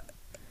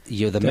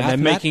 they're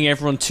making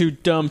everyone too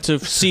dumb to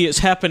see it's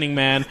happening,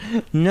 man.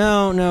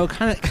 No,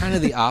 kind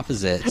of the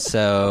opposite.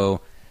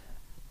 So,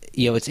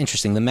 it's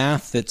interesting. The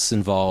math that's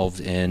involved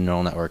in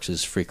neural networks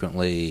is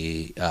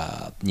frequently,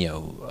 a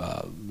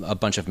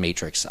bunch of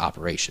matrix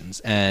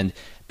operations. And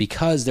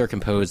because they're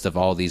composed of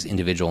all these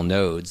individual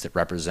nodes that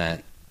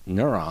represent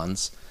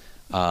neurons,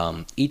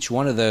 each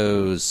one of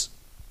those,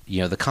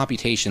 the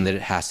computation that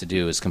it has to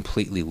do is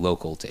completely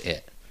local to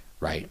it,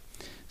 right?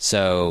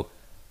 So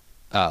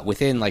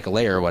within like a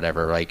layer or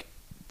whatever, like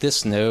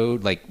this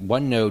node, like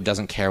one node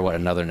doesn't care what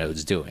another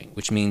node's doing,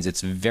 which means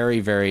it's very,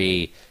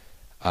 very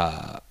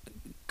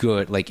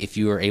good. Like if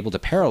you are able to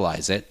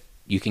parallelize it,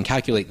 you can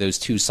calculate those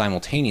two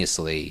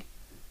simultaneously,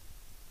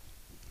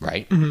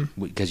 right?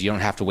 Because you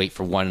don't have to wait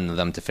for one of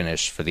them to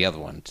finish for the other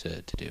one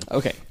to do.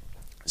 Okay.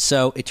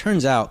 So it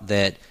turns out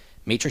that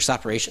matrix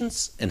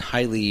operations and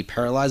highly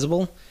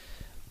parallelizable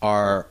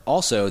are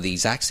also the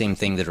exact same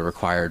thing that are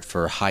required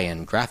for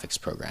high-end graphics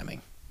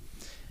programming.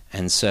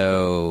 And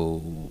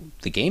so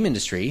the game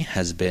industry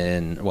has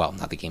been, well,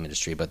 not the game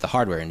industry, but the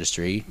hardware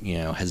industry,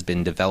 has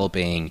been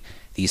developing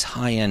these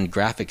high-end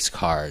graphics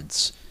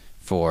cards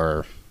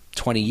for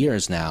 20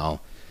 years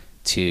now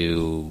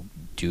to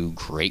do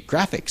great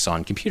graphics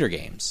on computer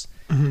games.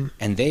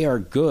 And they are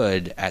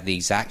good at the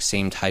exact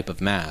same type of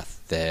math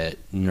that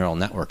neural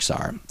networks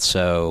are.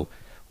 So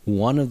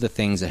one of the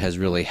things that has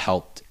really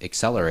helped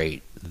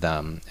accelerate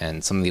them,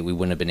 and something that we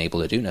wouldn't have been able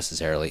to do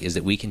necessarily, is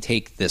that we can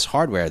take this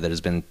hardware that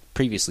has been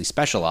previously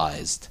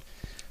specialized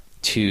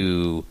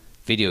to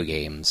video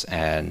games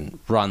and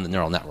run the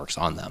neural networks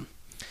on them.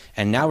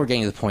 And now we're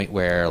getting to the point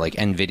where like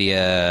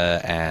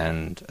NVIDIA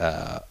and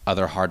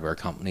other hardware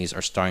companies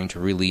are starting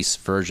to release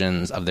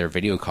versions of their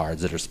video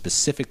cards that are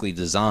specifically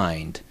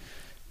designed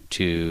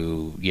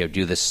to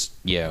do this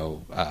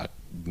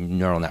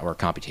neural network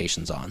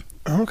computations on.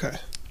 Okay.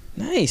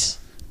 Nice.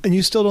 And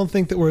you still don't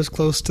think that we're as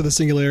close to the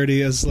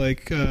singularity as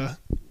like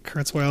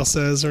Kurzweil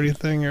says or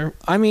anything? Or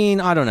I mean,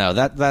 I don't know.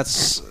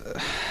 That's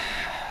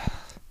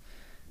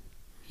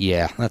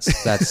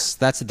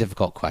a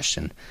difficult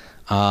question.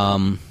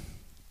 I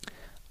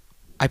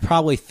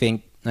probably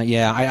think,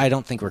 I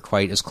don't think we're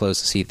quite as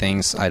close to see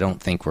things. I don't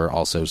think we're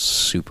also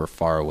super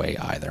far away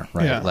either,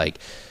 right? Yeah. Like,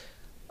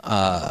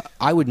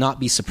 I would not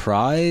be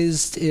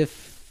surprised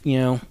if,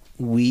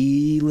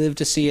 we live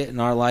to see it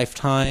in our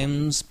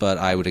lifetimes, but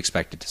I would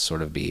expect it to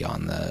sort of be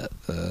on the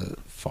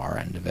far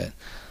end of it.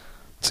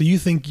 So you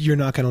think you're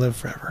not going to live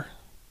forever?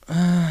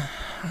 I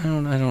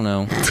don't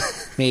know.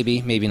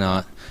 Maybe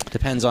not.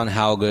 Depends on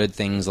how good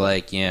things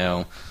like,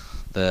 the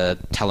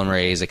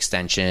telomerase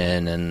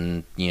extension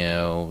and,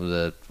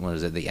 the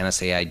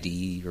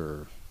NSAID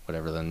or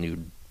whatever the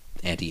new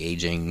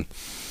anti-aging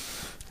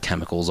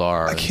chemicals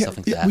are and stuff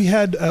like that. We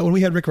had when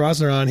we had Rick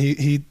Rosner on,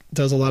 he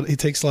does a lot. He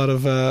takes a lot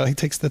of he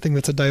takes the thing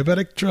that's a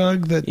diabetic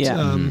drug that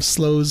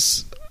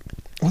slows.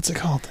 What's it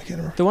called? I can't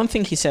remember. The one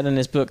thing he said in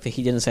his book that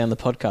he didn't say on the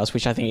podcast,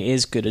 which I think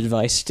is good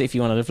advice if you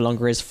want to live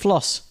longer, is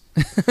floss.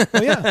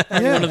 Oh yeah.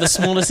 One of the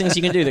smallest things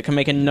you can do that can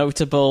make a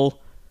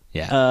notable,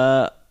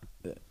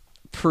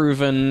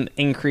 proven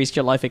increase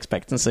your life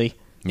expectancy.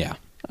 Yeah.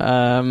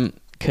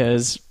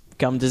 Because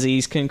gum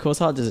disease can cause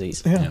heart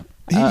disease. Yeah.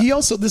 He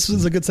also, this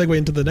is a good segue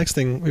into the next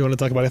thing we want to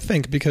talk about, I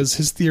think, because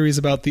his theories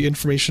about the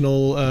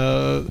informational,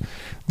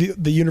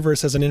 the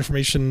universe as an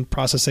information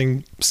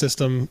processing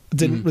system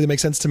didn't really make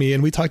sense to me.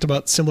 And we talked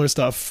about similar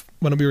stuff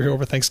when we were here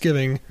over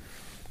Thanksgiving.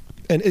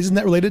 And isn't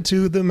that related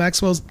to the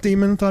Maxwell's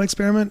demon thought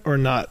experiment or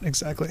not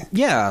exactly?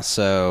 Yeah.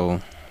 So,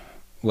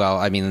 well,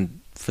 I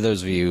mean, for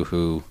those of you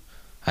who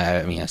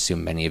I mean, I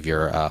assume many of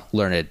your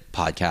learned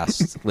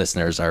podcast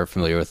listeners are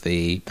familiar with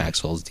the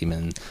Maxwell's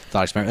Demon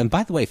thought experiment. And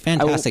by the way,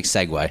 fantastic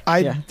segue.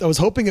 I was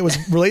hoping it was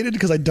related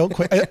because I don't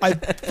quite. I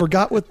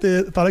forgot what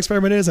the thought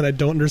experiment is, and I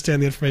don't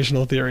understand the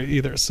informational theory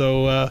either.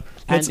 So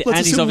let's Andy's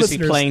assume obviously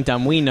listeners- playing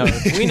dumb. We know,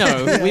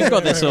 we've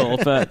got this all,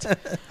 but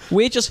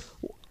we're just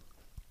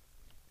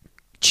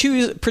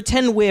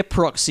pretend we're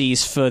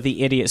proxies for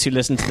the idiots who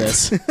listen to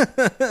this,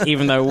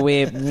 even though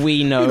we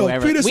know You know,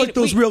 everything. treat us like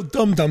those real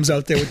dum-dums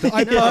out there with the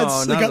iPods.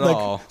 No, They not got at like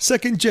all.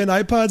 second-gen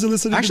iPods and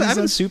listening Actually, to I've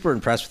been these. super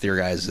impressed with your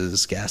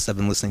guys' guests. I've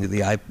been listening to the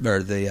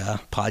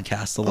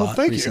podcast a lot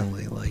thank you.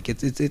 recently. Like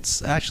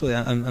it's actually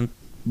I'm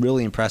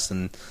really impressed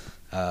and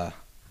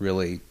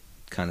really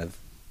kind of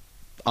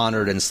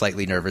honored and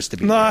slightly nervous to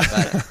be Nah. here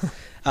about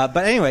it.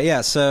 But anyway, yeah.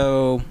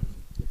 So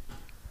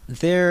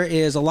there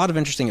is a lot of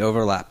interesting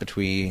overlap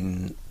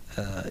between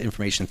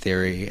information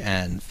theory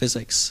and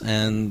physics,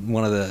 and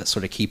one of the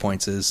sort of key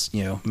points is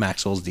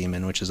Maxwell's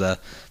Demon, which is a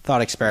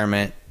thought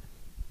experiment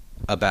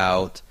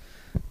about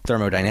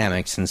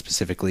thermodynamics and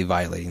specifically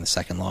violating the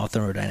second law of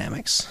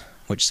thermodynamics,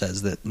 which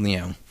says that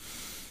the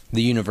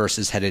universe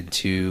is headed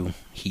to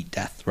heat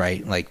death,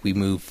 right? Like we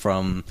move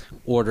from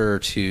order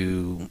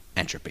to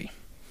entropy.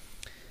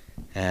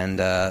 And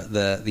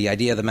the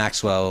idea of the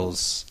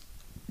Maxwell's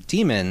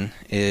Demon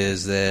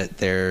is that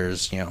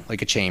there's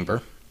like a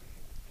chamber,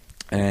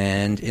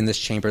 and in this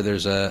chamber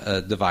there's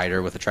a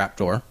divider with a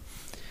trapdoor,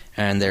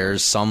 and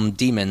there's some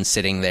demon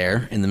sitting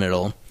there in the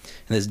middle, and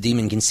this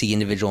demon can see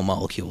individual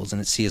molecules,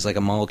 and it sees like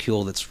a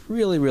molecule that's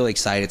really, really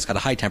excited. It's got a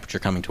high temperature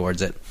coming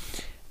towards it,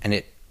 and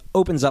it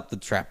opens up the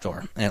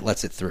trapdoor and it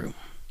lets it through.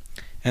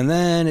 And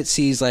then it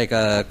sees like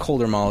a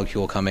colder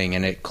molecule coming,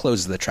 and it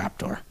closes the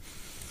trapdoor.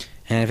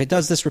 And if it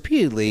does this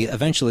repeatedly,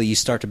 eventually you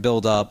start to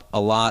build up a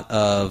lot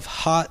of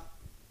hot,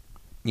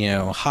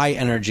 high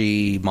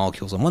energy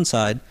molecules on one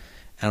side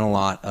and a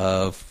lot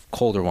of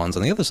colder ones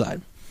on the other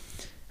side.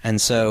 And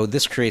so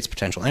this creates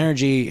potential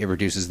energy. It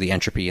reduces the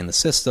entropy in the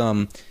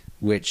system,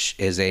 which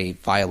is a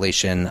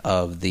violation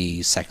of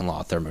the second law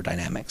of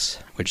thermodynamics,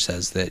 which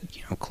says that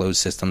closed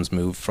systems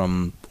move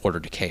from order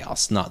to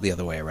chaos, not the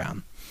other way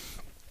around.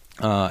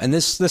 And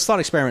this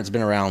thought experiment has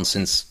been around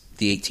since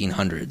the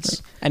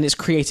 1800s. And it's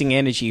creating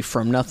energy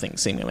from nothing,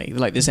 seemingly.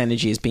 Like this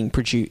energy is being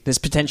produced. This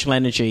potential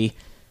energy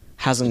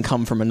hasn't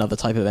come from another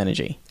type of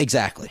energy.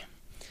 Exactly.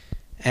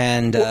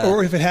 And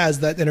or if it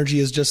has, that energy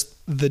is just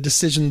the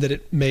decision that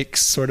it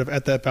makes sort of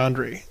at that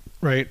boundary,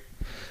 right?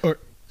 Or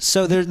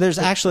so there's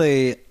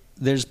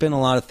been a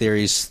lot of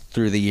theories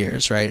through the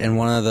years, right? And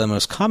one of the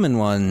most common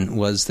one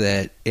was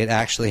that it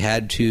actually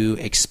had to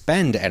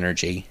expend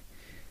energy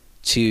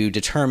to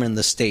determine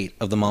the state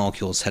of the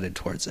molecules headed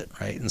towards it,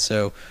 right? And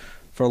so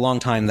for a long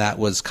time that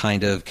was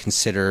kind of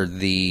considered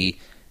the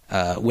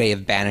way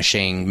of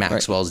banishing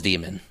Maxwell's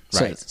demon,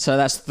 right? So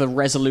that's the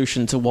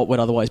resolution to what would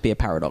otherwise be a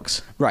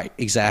paradox. Right,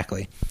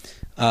 exactly.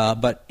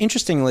 But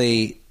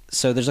interestingly,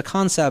 so there's a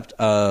concept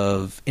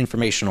of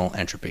informational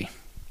entropy,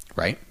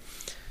 right?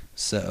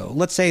 So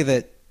let's say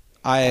that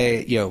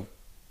I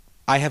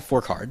have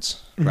 4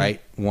 cards,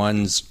 right?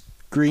 One's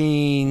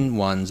green,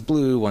 one's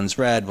blue, one's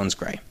red, one's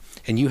gray.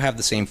 And you have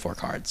the same 4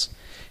 cards.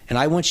 And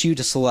I want you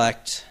to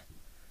select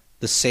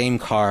the same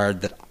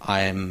card that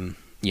I'm,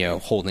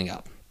 holding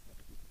up.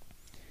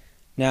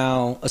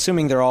 Now,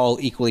 assuming they're all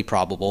equally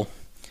probable,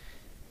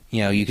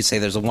 you could say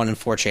there's a 1 in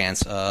 4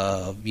 chance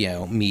of,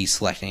 me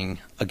selecting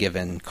a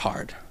given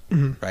card,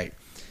 right?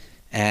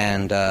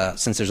 And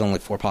since there's only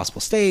 4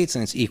 possible states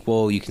and it's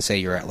equal, you can say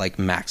you're at like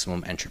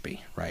maximum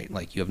entropy, right?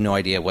 Like you have no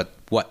idea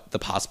what the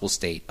possible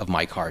state of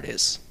my card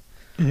is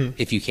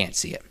if you can't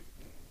see it.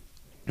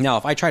 Now,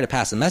 if I try to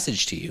pass a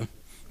message to you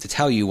to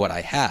tell you what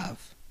I have,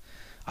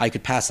 I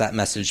could pass that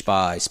message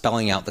by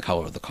spelling out the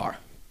color of the card,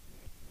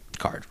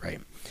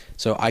 right?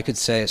 So I could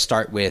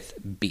start with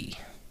B.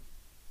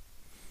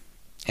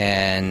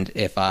 And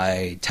if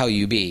I tell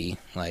you B,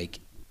 like,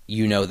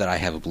 that I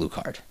have a blue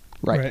card.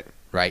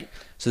 Right?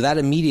 So that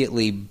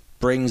immediately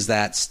brings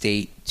that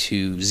state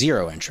to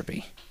 0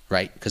 entropy,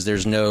 right? Because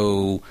there's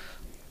no,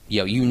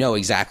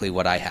 exactly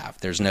what I have.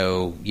 There's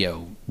no,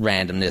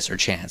 randomness or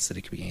chance that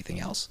it could be anything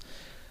else.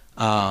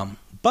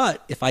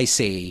 But if I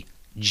say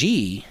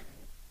G,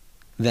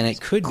 then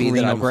it could be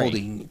that I'm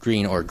holding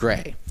green or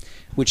gray,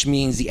 which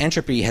means the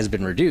entropy has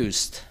been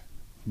reduced,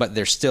 but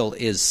there still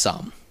is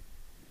some.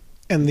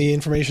 And the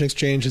information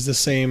exchange is the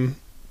same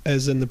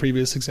as in the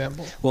previous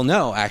example. Well,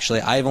 no,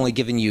 actually, I've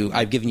given you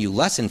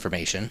less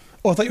information.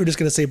 Oh, I thought you were just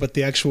going to say, but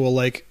the actual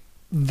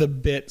the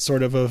bit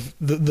sort of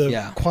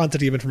the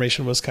quantity of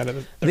information was kind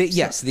of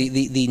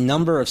the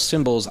number of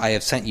symbols I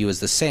have sent you is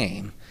the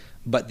same,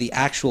 but the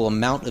actual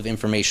amount of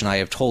information I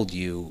have told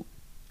you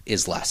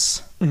is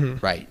less,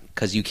 right?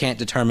 Because you can't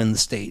determine the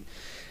state.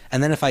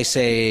 And then if I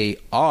say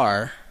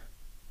R,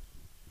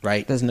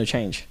 right? There's no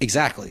change.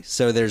 Exactly.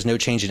 So there's no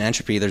change in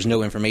entropy. There's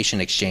no information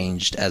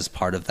exchanged as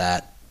part of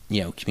that,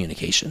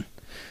 communication,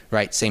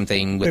 right? Same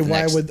thing with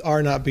why would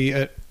R not be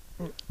a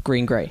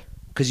green gray?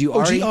 because you Oh,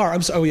 already... GR.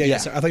 I'm sorry. Oh, yeah, yeah. Yeah.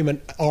 Sorry. I thought you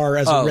meant R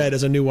as a red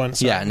as a new one.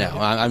 Sorry. Yeah, no,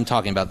 I'm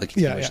talking about the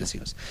continuation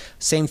sequence.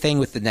 Same thing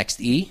with the next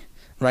E,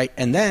 right?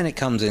 And then it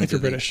comes into If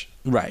you're British.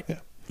 Right. Yeah.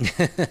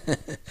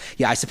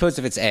 Yeah, I suppose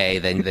if it's A,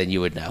 then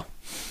you would know.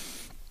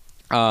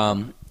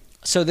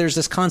 So there's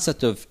this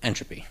concept of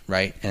entropy,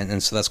 right?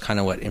 And so that's kind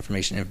of what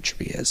information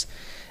entropy is.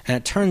 And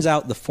it turns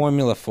out the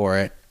formula for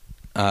it,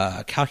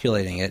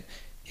 calculating it,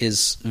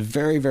 is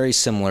very, very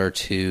similar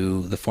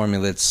to the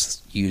formula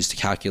that's used to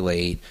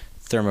calculate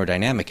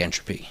thermodynamic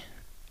entropy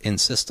in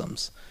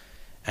systems.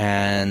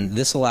 And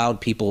this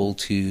allowed people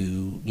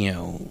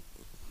to,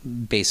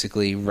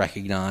 basically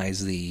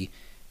recognize the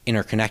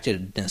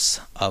interconnectedness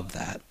of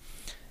that.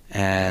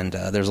 And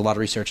there's a lot of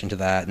research into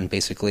that, and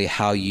basically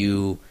how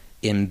you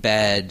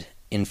embed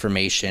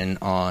information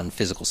on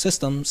physical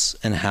systems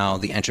and how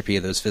the entropy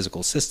of those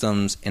physical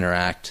systems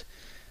interact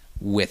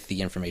with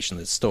the information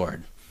that's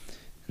stored.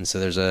 And so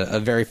there's a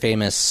very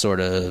famous sort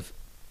of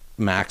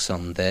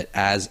maxim that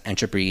as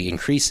entropy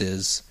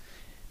increases,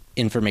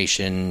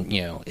 information,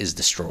 is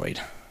destroyed,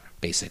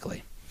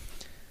 basically.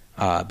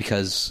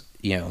 Because,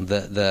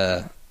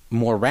 the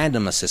more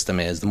random a system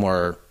is, the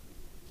more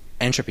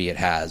entropy it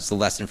has, the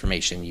less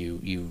information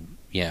in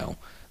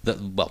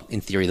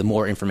theory, the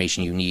more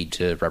information you need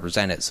to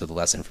represent it, so the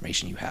less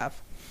information you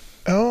have.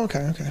 Oh,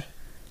 okay.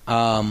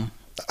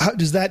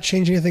 Does that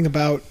change anything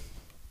about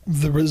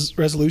the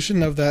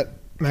resolution of that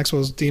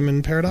Maxwell's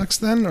demon paradox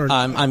then? Or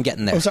I'm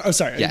getting there. Oh,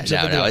 sorry. Yeah,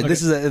 no. Okay.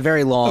 This is a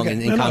very long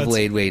and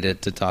convoluted way to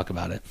talk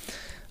about it.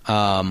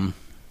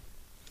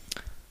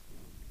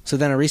 So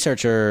then a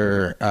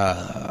researcher,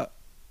 I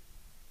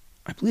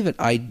believe at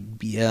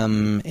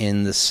IBM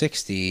in the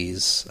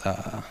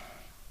 60s,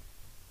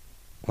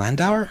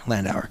 Landauer,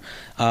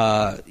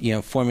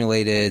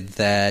 formulated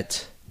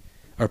that,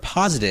 or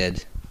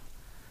posited,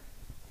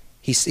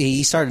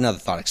 he started another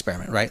thought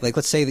experiment, right? Like,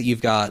 let's say that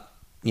you've got,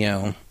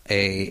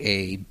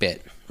 a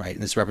bit, right?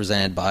 And it's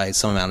represented by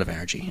some amount of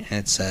energy. And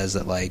it says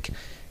that,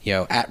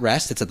 at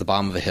rest, it's at the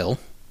bottom of a hill,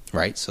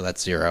 right? So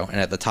that's 0.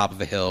 And at the top of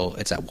a hill,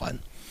 it's at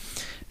 1.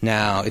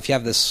 Now, if you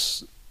have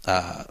this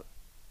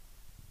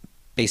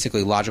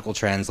basically logical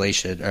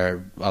translation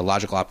or a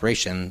logical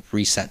operation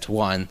reset to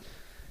 1,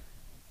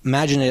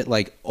 imagine it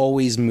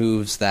always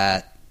moves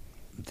that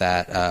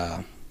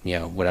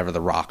whatever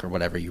the rock or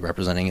whatever you're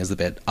representing as the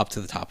bit up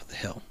to the top of the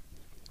hill.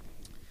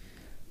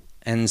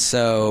 And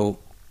so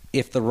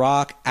if the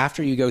rock,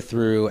 after you go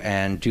through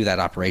and do that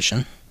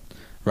operation,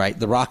 right,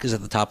 the rock is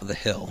at the top of the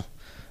hill,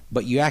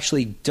 but you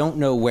actually don't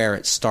know where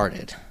it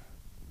started,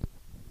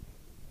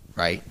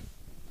 right?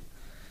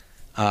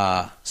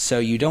 So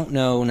you don't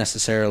know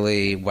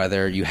necessarily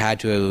whether you had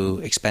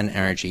to expend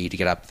energy to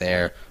get up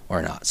there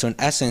or not. So in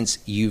essence,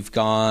 you've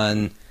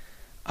gone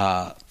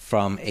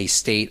from a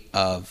state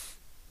of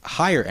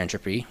higher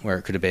entropy, where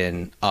it could have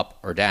been up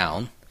or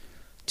down,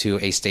 to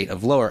a state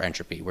of lower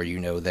entropy, where you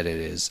know that it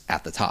is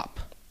at the top.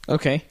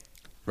 Okay.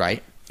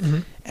 Right?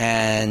 Mm-hmm.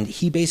 And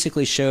he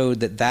basically showed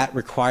that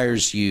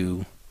requires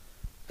you...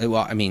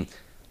 Well, I mean...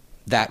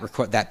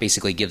 That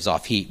basically gives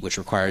off heat, which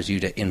requires you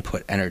to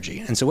input energy.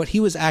 And so what he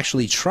was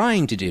actually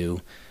trying to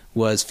do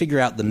was figure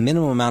out the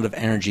minimum amount of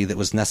energy that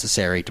was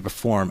necessary to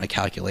perform a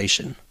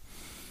calculation.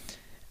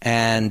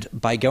 And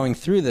by going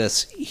through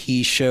this,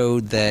 he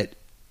showed that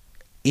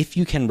if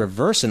you can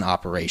reverse an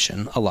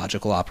operation, a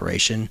logical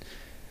operation,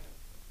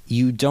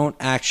 you don't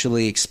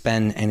actually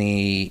expend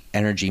any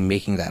energy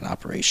making that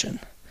operation.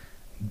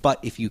 But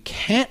if you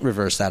can't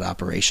reverse that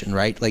operation,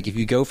 right? Like if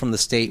you go from the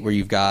state where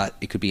you've got,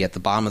 it could be at the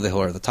bottom of the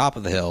hill or the top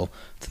of the hill,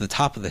 to the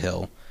top of the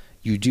hill,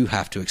 you do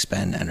have to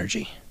expend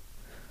energy,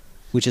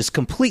 which is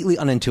completely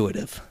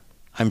unintuitive,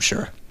 I'm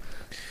sure.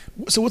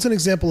 So what's an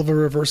example of a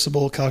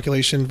reversible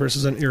calculation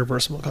versus an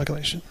irreversible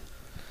calculation?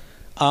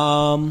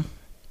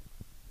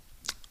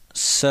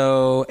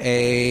 So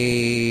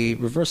a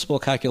reversible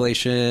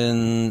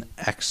calculation,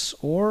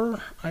 XOR,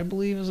 I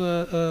believe, is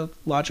a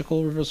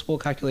logical reversible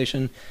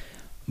calculation.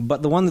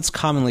 But the one that's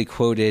commonly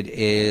quoted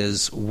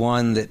is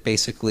one that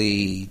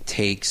basically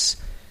takes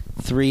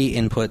 3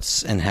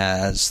 inputs and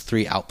has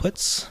 3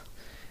 outputs.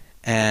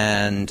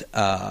 And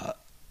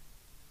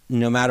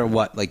no matter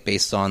what,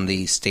 based on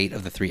the state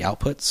of the 3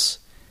 outputs,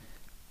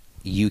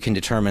 you can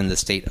determine the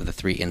state of the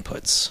 3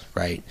 inputs,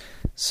 right?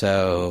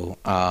 So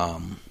I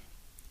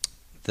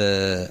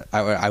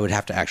would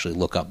have to actually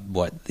look up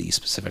what the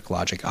specific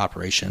logic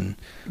operation.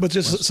 But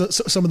just so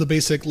some of the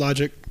basic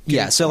logic.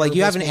 Yeah, so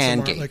you have an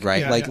AND gate, like,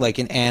 right? Yeah, like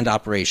an AND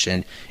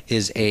operation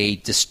is a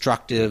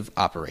destructive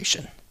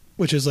operation.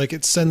 Which is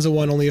it sends a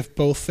 1 only if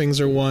both things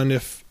are 1.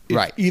 If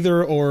right.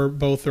 Either or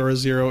both are a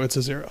 0, it's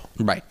a 0.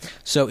 Right.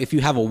 So if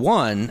you have a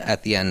 1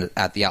 at the end,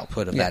 at the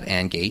output of that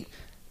AND gate,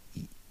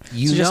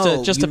 just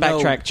to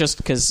backtrack, just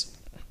because.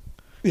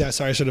 Yeah,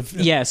 sorry, I should have.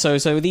 Yeah, so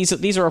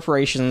these are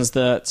operations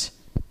that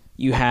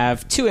you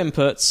have 2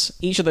 inputs.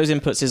 Each of those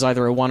inputs is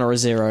either a 1 or a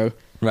 0.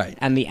 Right.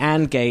 And the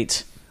AND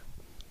gate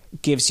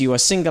gives you a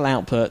single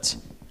output,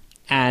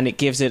 and it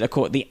gives it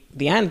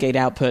the AND gate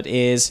output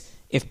is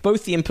if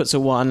both the inputs are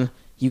 1,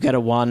 you get a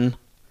 1,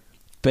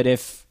 but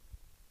if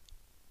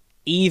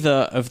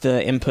either of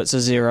the inputs are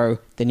 0,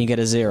 then you get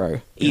a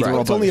 0. Either Right.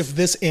 or It's both. only if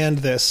this and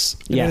this.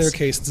 In Yes. either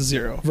case, it's a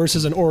 0.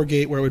 Versus an OR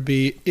gate where it would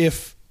be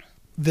if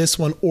this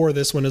one or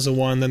this one is a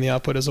 1, then the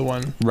output is a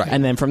 1. Right.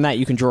 And then from that,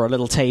 you can draw a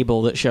little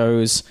table that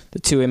shows the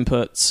 2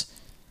 inputs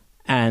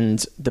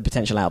and the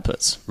potential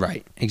outputs.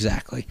 Right,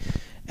 exactly.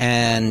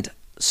 And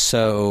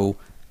so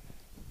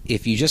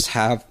if you just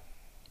have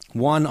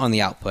 1 on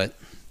the output,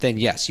 then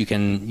yes, you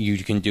can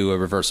do a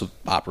reverse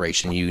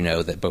operation. You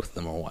know that both of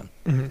them are 1.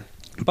 Mm-hmm.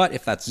 But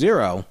if that's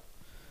 0,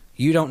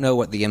 you don't know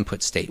what the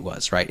input state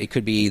was, right? It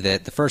could be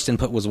that the first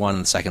input was 1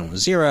 and the second one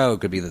was 0.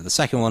 It could be that the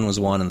second one was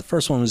 1 and the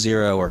first one was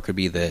 0, or it could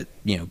be that,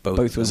 both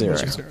were of them 0.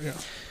 0, yeah.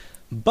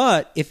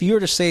 But if you were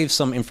to save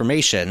some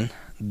information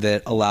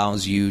that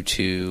allows you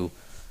to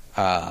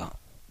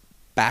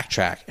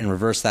backtrack and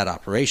reverse that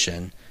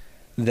operation,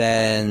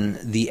 then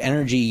the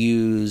energy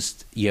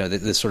used,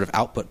 the sort of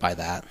output by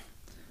that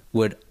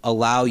would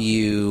allow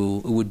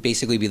you, it would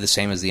basically be the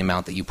same as the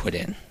amount that you put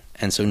in.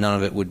 And so none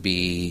of it would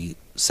be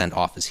sent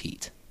off as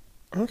heat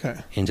Okay.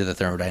 into the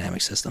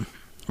thermodynamic system,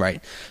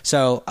 right?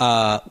 So,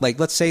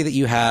 let's say that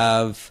you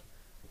have,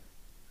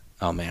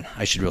 oh man,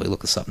 I should really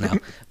look this up now.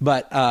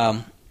 But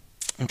I'm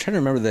trying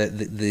to remember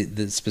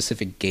the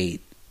specific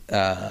gate.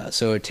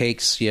 So it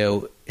takes,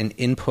 an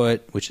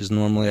input, which is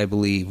normally, I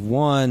believe,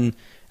 1,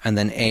 and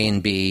then A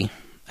and B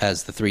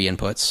as the 3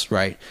 inputs,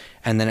 right?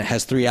 And then it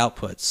has 3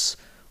 outputs,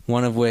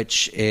 one of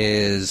which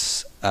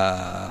is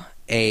A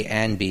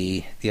and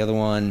B. The other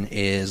one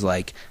is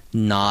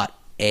not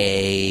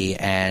A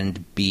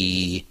and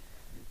B.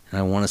 And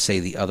I want to say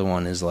the other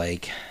one is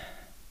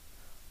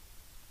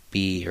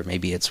B, or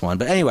maybe it's 1.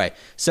 But anyway,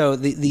 so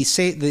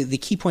the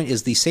key point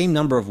is the same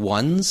number of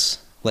ones,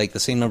 the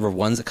same number of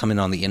ones that come in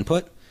on the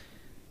input,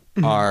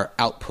 mm-hmm. are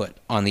output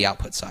on the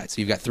output side. So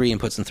you've got 3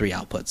 inputs and 3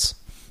 outputs.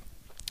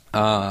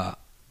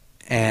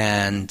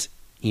 And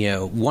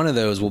one of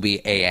those will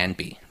be A and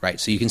B, right?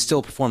 So you can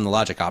still perform the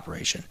logic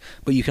operation,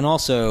 but you can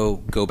also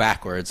go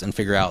backwards and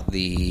figure out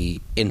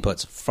the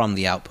inputs from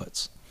the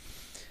outputs.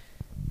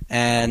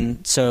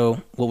 And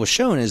so what was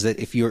shown is that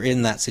if you're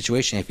in that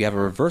situation, if you have a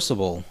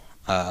reversible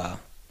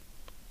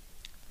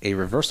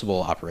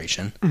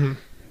operation, mm-hmm.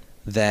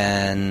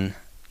 then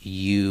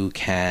you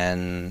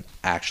can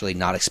actually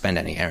not expend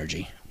any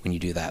energy when you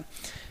do that.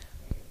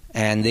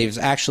 And there's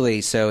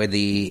actually, so in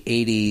the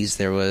 80s,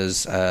 there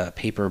was a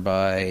paper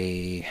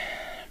by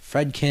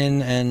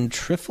Fredkin and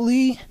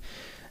Trifle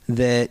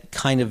that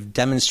kind of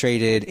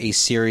demonstrated a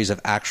series of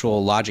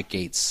actual logic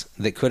gates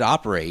that could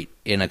operate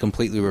in a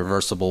completely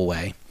reversible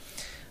way.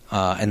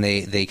 And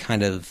they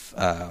kind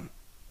of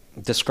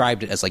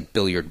described it as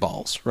billiard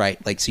balls, right?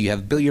 So you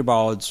have billiard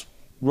balls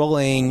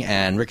rolling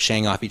and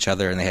ricocheting off each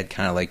other, and they had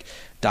kind of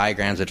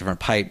diagrams of different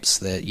pipes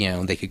that,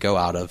 they could go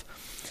out of.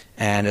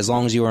 And as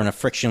long as you were in a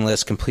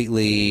frictionless,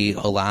 completely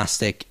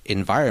elastic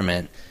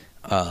environment,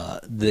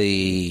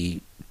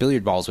 the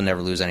billiard balls would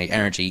never lose any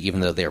energy, even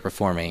though they were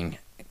performing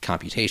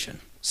computation.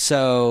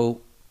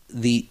 So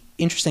the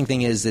interesting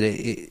thing is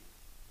that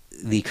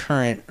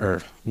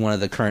one of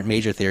the current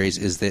major theories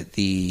is that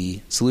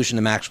the solution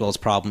to Maxwell's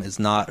problem is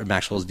not, or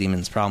Maxwell's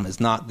demon's problem is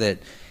not that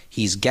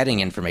he's getting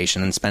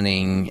information and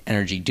spending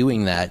energy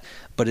doing that,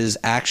 but is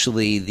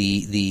actually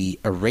the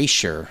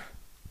erasure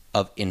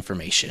of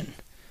information.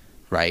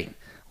 Right?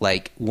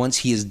 Once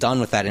he is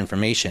done with that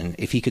information,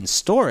 if he can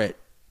store it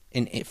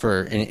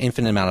for an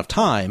infinite amount of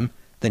time,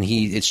 then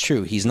it's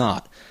true, he's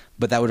not.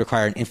 But that would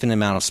require an infinite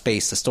amount of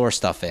space to store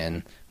stuff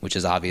in, which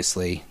is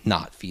obviously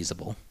not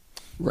feasible.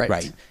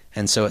 Right.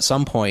 And so at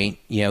some point,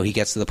 he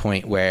gets to the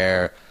point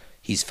where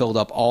he's filled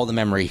up all the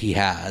memory he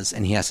has,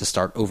 and he has to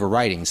start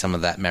overwriting some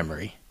of that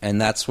memory.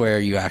 And that's where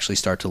you actually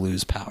start to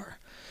lose power.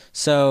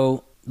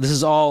 So this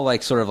is all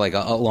sort of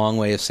a long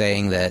way of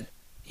saying that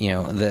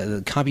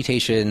the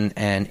computation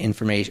and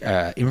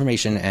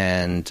information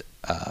and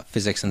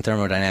physics and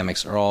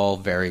thermodynamics are all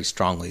very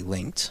strongly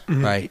linked,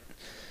 mm-hmm. right?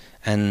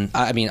 And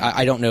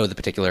I don't know the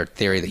particular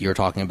theory that you're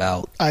talking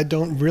about. I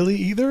don't really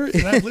either,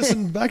 and I've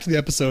listened back to the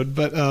episode,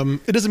 but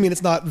it doesn't mean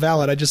it's not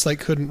valid. I just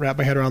couldn't wrap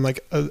my head around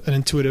an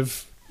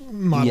intuitive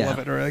model of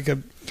it,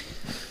 or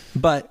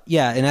But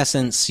yeah, in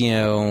essence,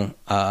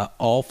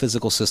 all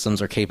physical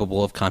systems are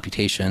capable of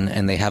computation,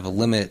 and they have a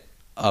limit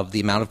of the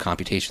amount of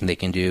computation they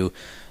can do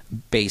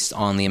based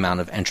on the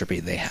amount of entropy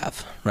they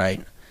have,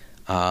 right?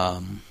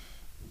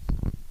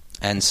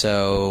 And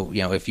so,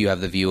 if you have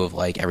the view of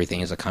everything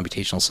is a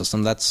computational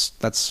system,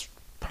 that's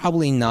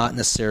probably not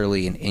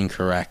necessarily an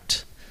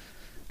incorrect,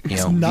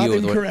 it's not view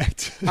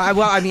incorrect. I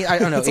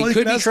don't know. It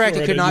could be correct.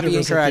 It could not be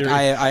incorrect.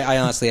 I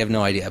honestly have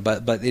no idea,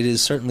 but it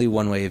is certainly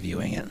one way of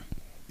viewing it.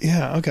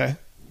 Yeah. Okay.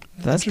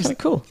 That's kind of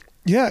cool.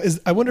 Yeah.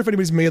 I wonder if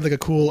anybody's made a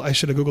cool. I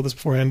should have Googled this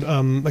beforehand.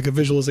 A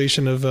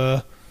visualization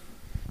of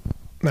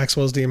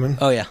Maxwell's demon.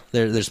 Oh yeah,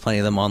 there's plenty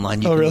of them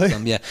online. You can really?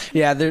 Look them.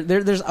 Yeah.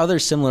 There's other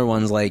similar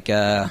ones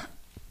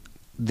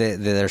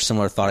there are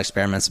similar thought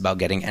experiments about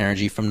getting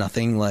energy from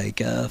nothing,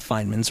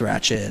 Feynman's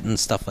ratchet and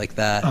stuff like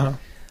that.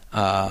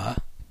 Uh-huh.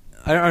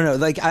 I don't know.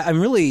 Like I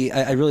really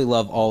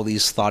love all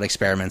these thought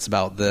experiments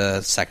about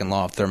the second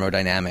law of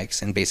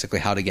thermodynamics and basically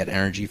how to get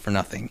energy for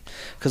nothing,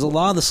 because a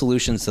lot of the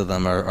solutions to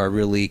them are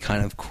really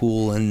kind of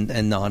cool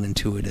and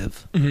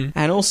non-intuitive.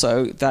 And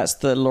also, that's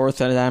the law of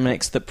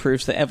thermodynamics that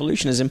proves that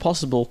evolution is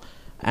impossible,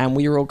 and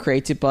we were all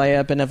created by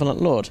a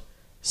benevolent Lord.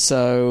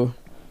 So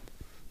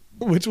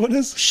Which one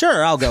is?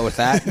 Sure, I'll go with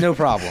that. No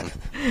problem.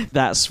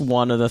 that's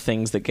one of the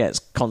things that gets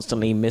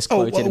constantly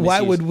misquoted. and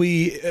Why misused.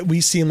 would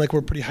we seem like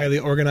we're pretty highly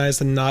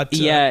organized and not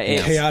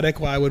chaotic?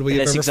 Why would we?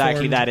 That's have ever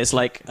exactly formed? that. It's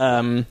like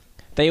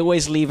they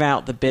always leave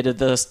out the bit of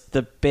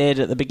the bit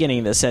at the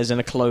beginning that says in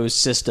a closed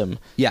system.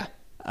 Yeah.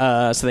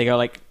 So they go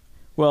like,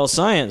 well,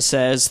 science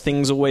says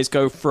things always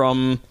go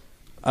from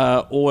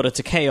order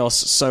to chaos.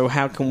 So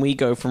how can we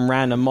go from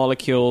random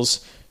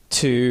molecules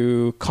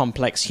to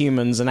complex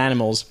humans and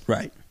animals?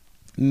 Right.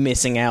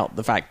 Missing out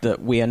the fact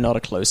that we are not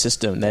a closed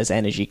system. There's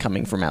energy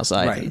coming from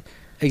outside. Right.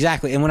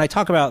 Exactly. And when I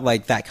talk about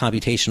like that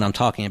computation, I'm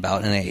talking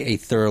about in a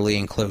thoroughly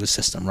enclosed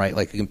system, right?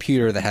 Like a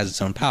computer that has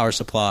its own power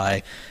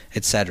supply,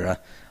 etc.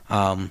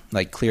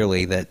 Like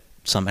clearly that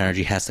some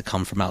energy has to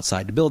come from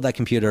outside to build that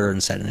computer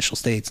and set initial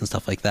states and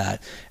stuff like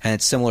that. And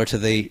it's similar to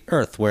the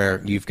Earth,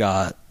 where you've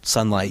got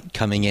sunlight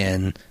coming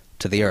in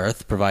to the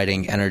Earth,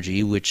 providing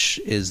energy, which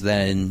is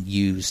then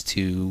used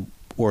to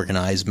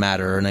organize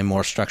matter in a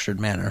more structured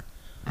manner.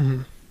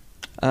 Mm-hmm.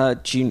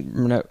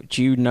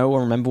 Do you know or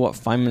remember what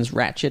Feynman's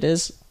ratchet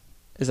is?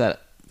 Is that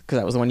because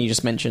that was the one you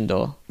just mentioned,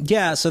 or?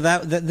 Yeah, so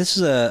that this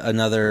is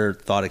another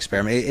thought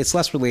experiment. It's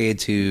less related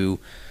to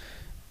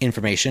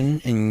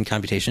information in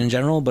computation in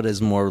general, but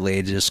is more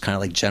related to just kind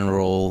of like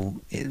general,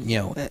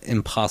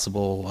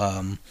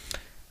 impossible,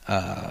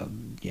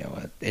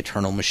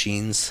 eternal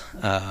machines.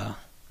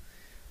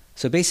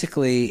 So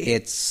basically,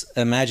 it's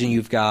imagine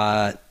you've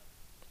got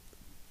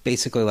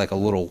basically like a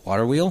little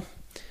water wheel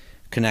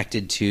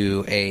connected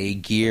to a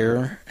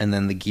gear, and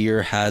then the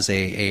gear has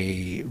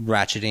a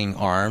ratcheting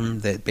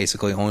arm that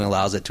basically only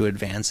allows it to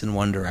advance in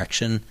one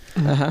direction.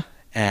 Uh-huh.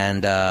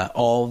 And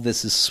all of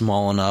this is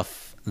small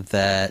enough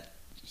that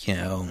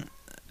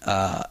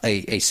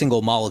a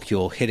single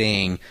molecule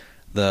hitting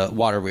the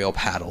water wheel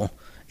paddle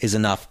is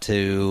enough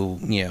to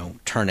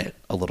turn it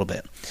a little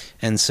bit.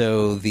 And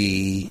so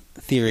the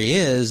theory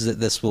is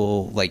that this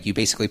will, like, you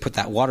basically put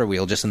that water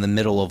wheel just in the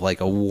middle of like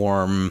a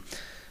warm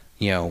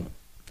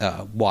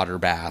water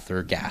bath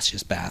or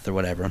gaseous bath or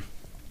whatever,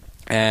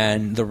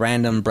 and the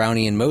random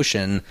Brownian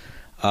motion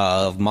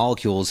of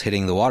molecules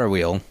hitting the water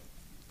wheel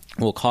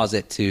will cause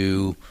it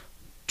to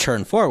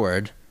turn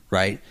forward,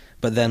 right?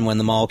 But then when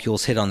the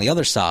molecules hit on the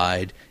other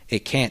side,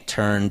 it can't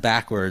turn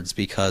backwards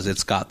because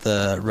it's got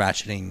the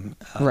ratcheting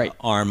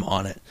arm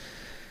on it.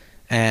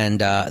 And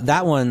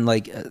that one,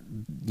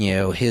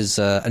 his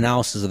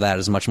analysis of that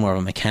is much more of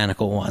a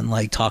mechanical one,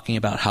 like talking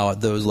about how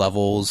at those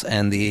levels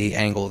and the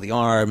angle of the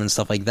arm and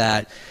stuff like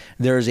that,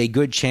 there's a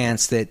good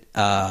chance that,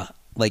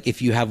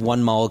 if you have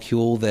one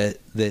molecule that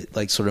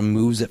like sort of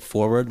moves it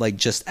forward, like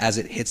just as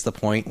it hits the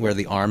point where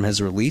the arm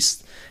has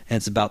released and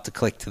it's about to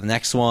click to the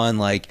next one,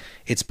 like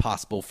it's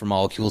possible for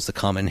molecules to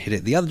come and hit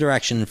it the other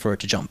direction for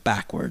it to jump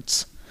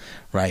backwards,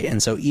 right?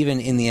 And so even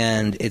in the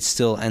end, it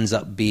still ends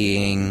up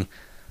being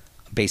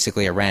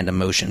basically a random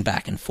motion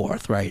back and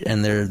forth, right?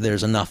 And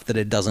there's enough that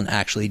it doesn't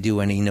actually do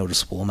any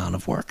noticeable amount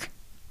of work.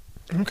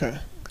 Okay.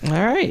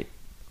 All right.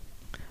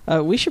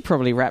 We should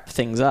probably wrap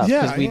things up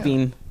because we've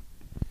been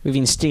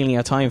stealing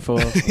our time for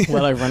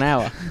well over an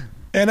hour.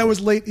 And I was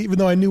late, even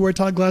though I knew where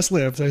Todd Glass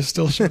lived. I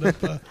still showed up.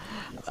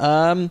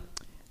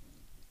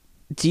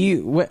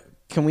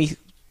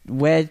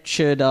 Where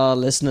should our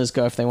listeners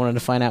go if they wanted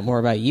to find out more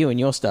about you and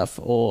your stuff,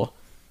 or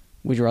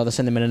would you rather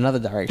send them in another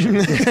direction?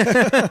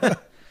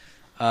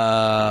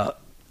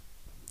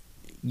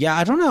 Yeah,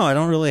 I don't know. I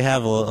don't really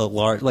have a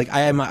large, like,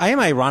 I am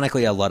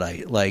ironically a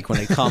Luddite, like,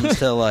 when it comes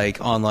to like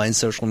online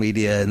social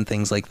media and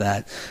things like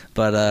that.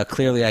 But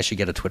clearly I should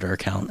get a Twitter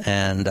account,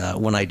 and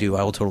when I do,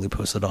 I will totally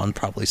post it on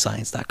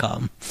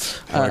probablyscience.com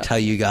or tell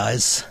you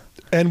guys.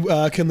 And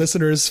can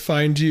listeners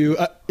find you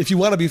if you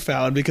want to be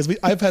found? Because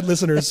I've had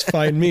listeners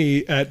find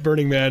me at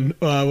Burning Man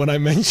when I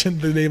mentioned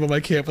the name of my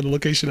camp and the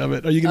location of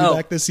it. Are you going to be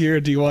back this year?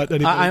 Or do you want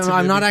anybody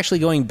I'm not actually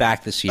going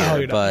back this year,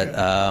 maybe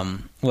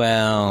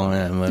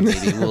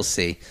we'll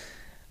see.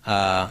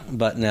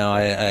 But no,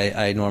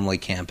 I normally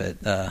camp at.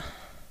 I'm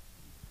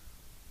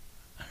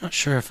not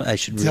sure if I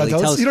should really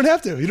tell. You don't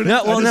have to.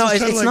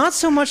 It's not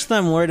so much that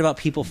I'm worried about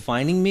people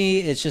finding me.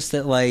 It's just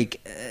that,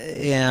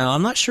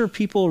 I'm not sure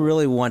people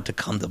really want to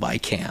come to my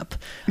camp.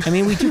 I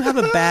mean, we do have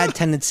a bad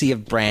tendency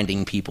of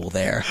branding people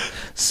there,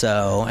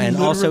 and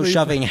also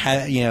shoving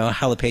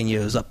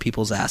jalapenos up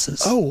people's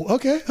asses. Oh,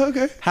 okay.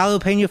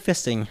 Jalapeno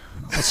fisting,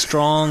 a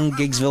strong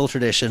Giggsville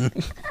tradition.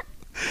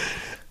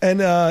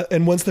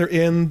 And once they're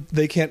in,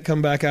 they can't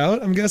come back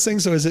out, I'm guessing.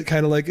 So is it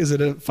kind of like, is it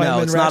a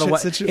Feynman ratchet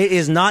situation? It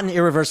is not an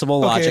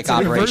irreversible logic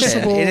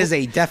operation. It is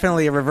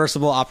definitely a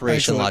reversible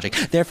operation logic.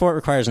 Therefore, it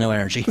requires no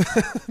energy.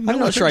 I'm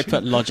not sure I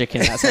put logic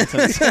in that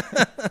sentence.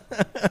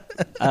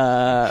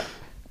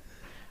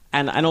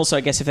 And also,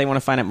 I guess if they want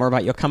to find out more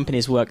about your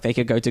company's work, they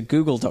could go to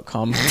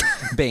google.com.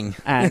 Bing.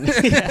 And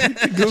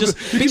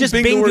just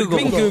Bing Bing the word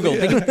Google. Google.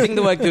 Yeah. Bing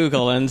the word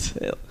Google, and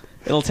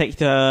it'll take you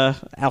to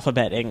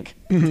Alphabet Inc.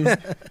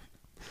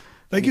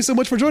 Thank you so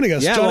much for joining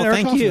us. Yeah, John well, Eric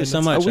thank Hoffman. you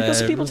so much. We've got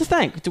some people to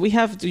thank. Do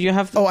you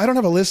have? Oh, I don't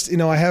have a list.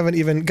 I haven't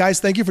even.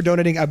 Guys, thank you for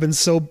donating. I've been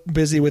so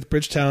busy with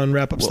Bridgetown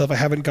wrap-up stuff. I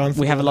haven't gone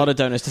through We have a all lot of of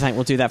donors to thank.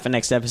 We'll do that for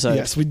next episode.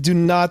 Yes, we do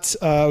not.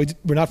 We're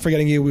not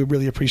forgetting you. We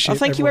really appreciate.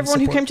 Thank you, everyone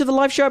who came to the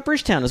live show at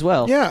Bridgetown as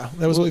well. Yeah,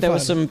 that was really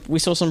fun. We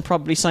saw some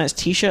Probably Science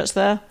T-shirts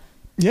there.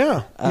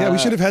 Yeah, we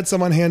should have had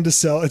some on hand to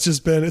sell. It's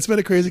been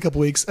a crazy couple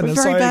weeks. And We're I'm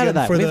very sorry bad again at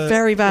that. for We're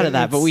very bad at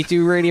that, but it's- we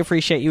do really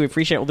appreciate you. We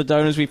appreciate all the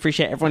donors. We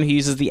appreciate everyone who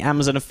uses the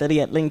Amazon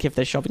affiliate link if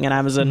they're shopping at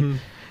Amazon. Mm-hmm.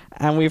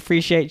 And we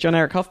appreciate John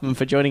Eric Hoffman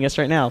for joining us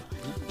right now.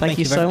 Thank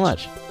you you very so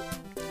much.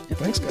 much.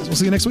 Thanks, guys. We'll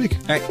see you next week.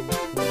 All right.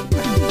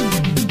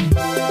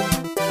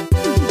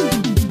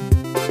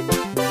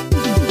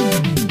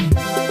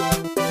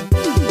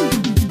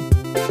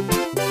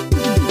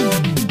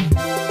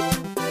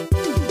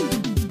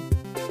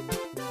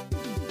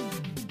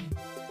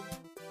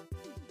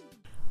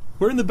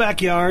 We're in the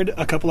backyard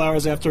a couple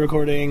hours after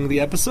recording the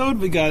episode.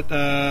 We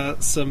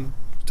got some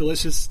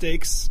delicious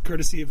steaks,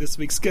 courtesy of this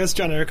week's guest,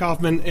 John Eric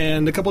Hoffman,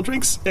 and a couple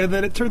drinks. And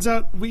then it turns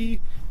out we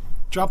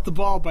dropped the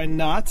ball by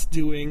not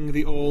doing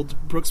the old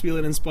Brooks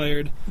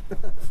Wheelan-inspired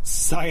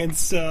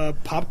science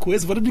pop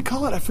quiz. What did we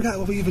call it? I forgot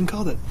what we even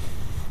called it.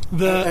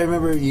 I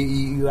remember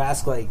you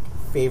asked, like,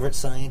 favorite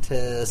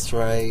scientist,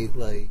 right?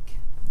 Like,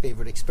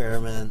 favorite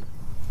experiment.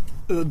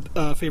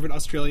 Favorite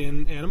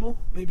Australian animal,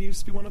 maybe used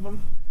to be one of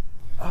them.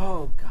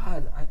 Oh,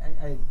 God.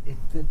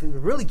 The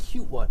really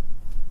cute one.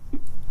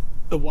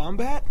 The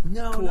wombat?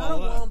 No, Koala? not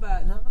a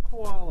wombat, not the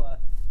koala.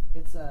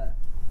 It's a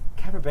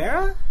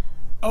capybara?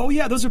 Oh,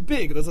 yeah, those are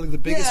big. Those are like the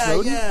biggest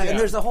rodent. Yeah, and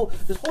there's a whole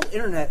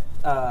internet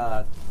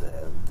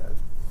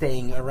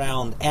thing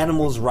around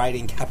animals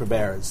riding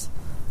capybaras.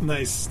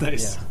 Nice.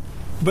 Yeah.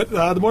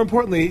 But more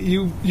importantly,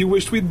 you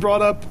wished we'd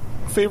brought up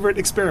favorite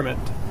experiment.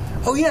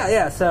 Oh,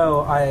 yeah. So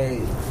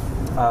I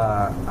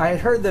had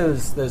heard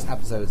those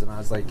episodes, and I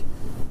was like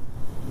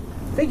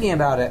thinking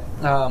about it.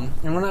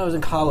 And when I was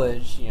in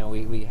college,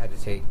 we had to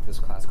take this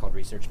class called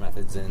Research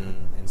Methods in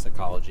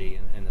Psychology,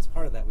 and as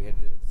part of that, we had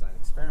to design an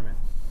experiment.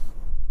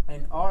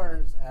 And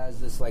ours,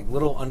 as this like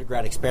little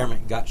undergrad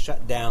experiment, got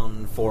shut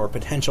down for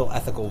potential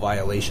ethical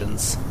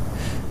violations,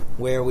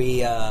 where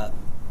we.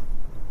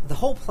 The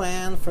whole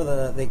plan for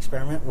the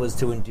experiment was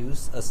to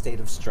induce a state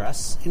of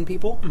stress in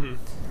people,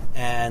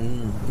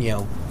 and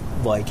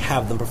like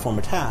have them perform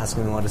a task.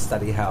 And we wanted to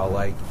study how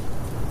like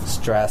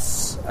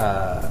stress,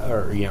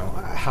 or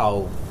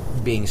how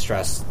being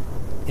stressed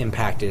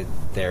impacted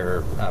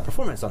their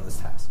performance on this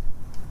task.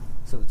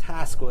 So the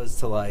task was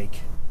to like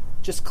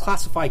just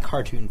classify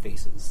cartoon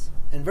faces.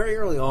 And very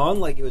early on,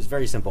 like it was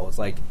very simple. It's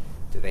like,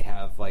 do they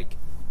have like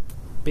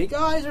big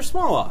eyes or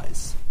small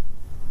eyes?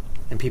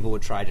 And people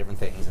would try different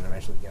things and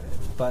eventually get it.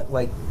 But,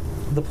 like,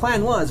 the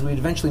plan was we'd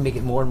eventually make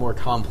it more and more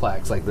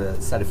complex, like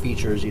the set of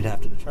features you'd have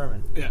to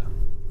determine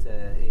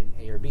in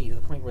A or B, to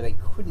the point where they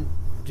couldn't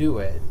do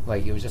it.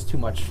 Like, it was just too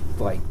much,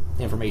 like,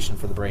 information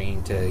for the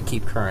brain to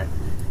keep current.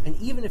 And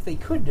even if they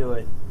could do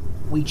it,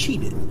 we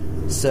cheated.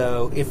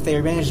 So if they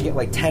managed to get,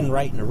 like, 10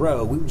 right in a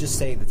row, we would just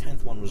say the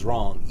 10th one was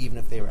wrong, even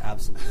if they were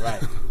absolutely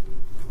right.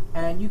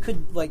 And you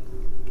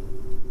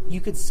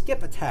could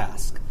skip a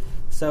task.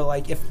 So,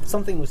 like, if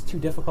something was too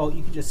difficult,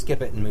 you could just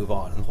skip it and move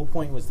on. And the whole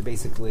point was to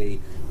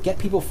basically get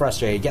people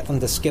frustrated, get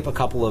them to skip a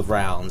couple of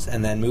rounds,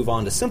 and then move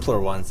on to simpler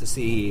ones to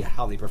see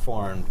how they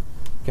performed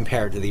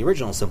compared to the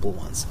original simple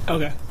ones.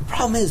 Okay. The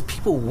problem is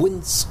people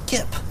wouldn't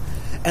skip.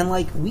 And,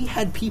 like, we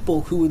had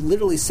people who would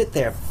literally sit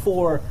there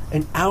for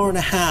an hour and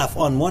a half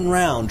on one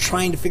round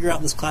trying to figure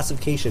out this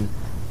classification.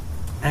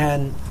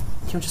 And,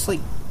 just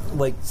like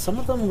some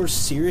of them were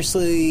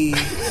seriously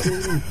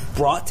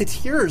brought to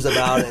tears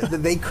about it,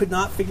 that they could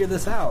not figure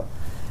this out.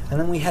 And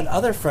then we had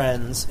other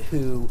friends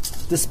who,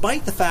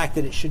 despite the fact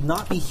that it should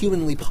not be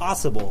humanly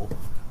possible,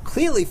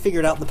 clearly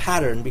figured out the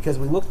pattern, because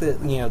we looked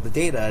at the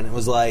data and it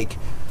was like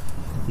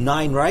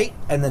 9 right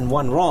and then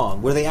 1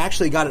 wrong, where they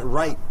actually got it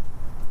right,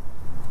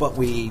 but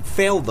we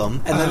failed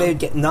them, and then they'd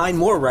get 9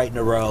 more right in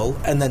a row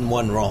and then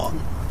 1 wrong.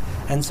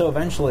 And so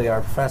eventually our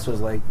professor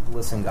was like,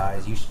 listen,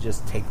 guys, you should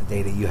just take the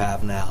data you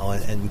have now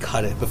and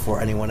cut it before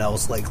anyone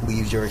else, like,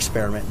 leaves your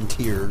experiment in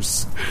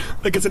tears.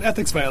 Like it's an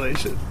ethics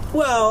violation.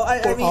 Well,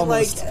 I mean,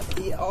 almost.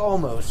 like,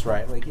 almost,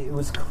 right? Like, it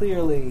was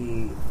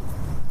clearly...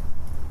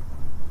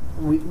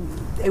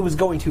 it was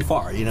going too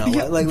far, Yeah,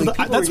 like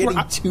people were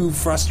getting too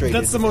frustrated.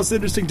 That's the most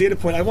interesting data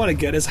point I want to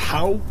get is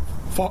how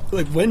far,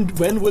 like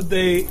when would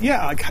they?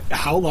 Yeah, like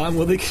how long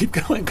will they keep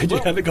going? Could you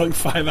have it going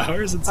 5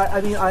 hours?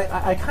 I mean,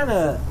 I kind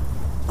of...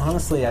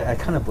 Honestly, I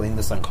kind of blame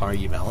this on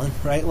Carnegie Mellon,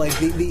 right? Like,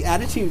 the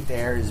attitude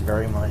there is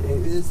very much...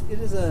 It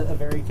is a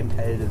very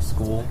competitive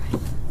school,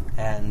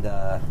 and,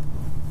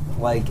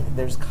 like,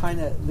 there's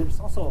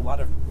also a lot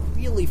of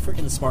really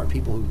freaking smart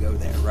people who go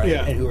there, right?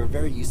 Yeah. And who are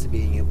very used to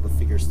being able to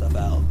figure stuff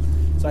out.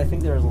 So I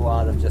think there's a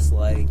lot of just,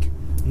 like,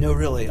 no,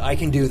 really, I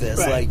can do this.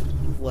 Right.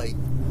 Like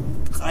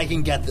I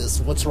can get this.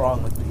 What's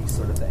wrong with me,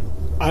 sort of thing.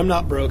 I'm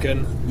not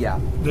broken, Yeah.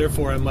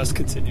 therefore I must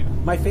continue.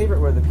 My favorite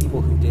were the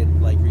people who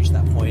did like reach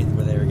that point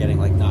where they were getting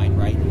like 9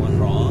 right and 1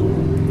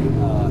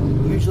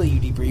 wrong. Usually, you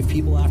debrief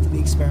people after the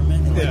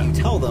experiment and like Yeah. you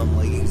tell them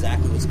like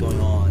exactly what's going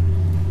on.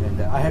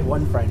 And I had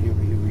one friend who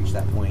reached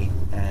that point,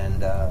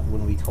 and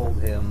when we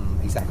told him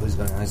exactly what was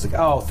going on, I was like,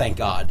 "Oh, thank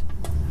God!"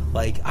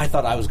 Like I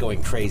thought I was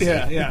going crazy.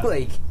 Yeah, yeah.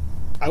 like.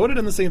 I would have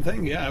done the same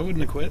thing. Yeah, I wouldn't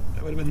have quit.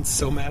 I would have been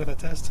so mad at that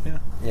test. Yeah.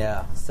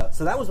 Yeah,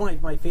 so that was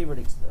my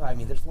favorite. I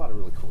mean, there's a lot of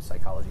really cool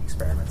psychology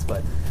experiments,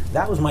 but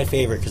that was my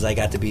favorite because I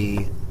got to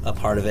be a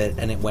part of it,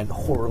 and it went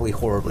horribly,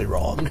 horribly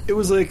wrong. It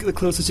was like the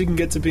closest you can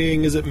get to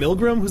being. Is it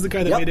Milgram? Who's the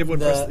guy that made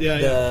everyone press? Yeah,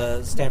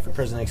 the Stanford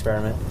prison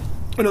experiment.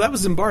 Oh no, that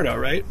was Zimbardo,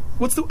 right?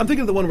 What's the? I'm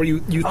thinking of the one where you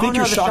think no, you're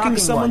the shocking shocking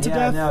someone one. to Yeah,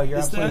 death. no, you're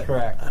Is absolutely that?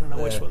 correct. I don't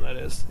know which one that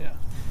is. Yeah.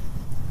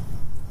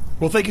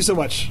 Well, thank you so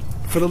much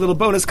for the little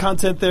bonus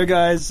content there,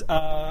 guys,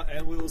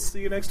 and we'll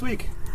see you next week.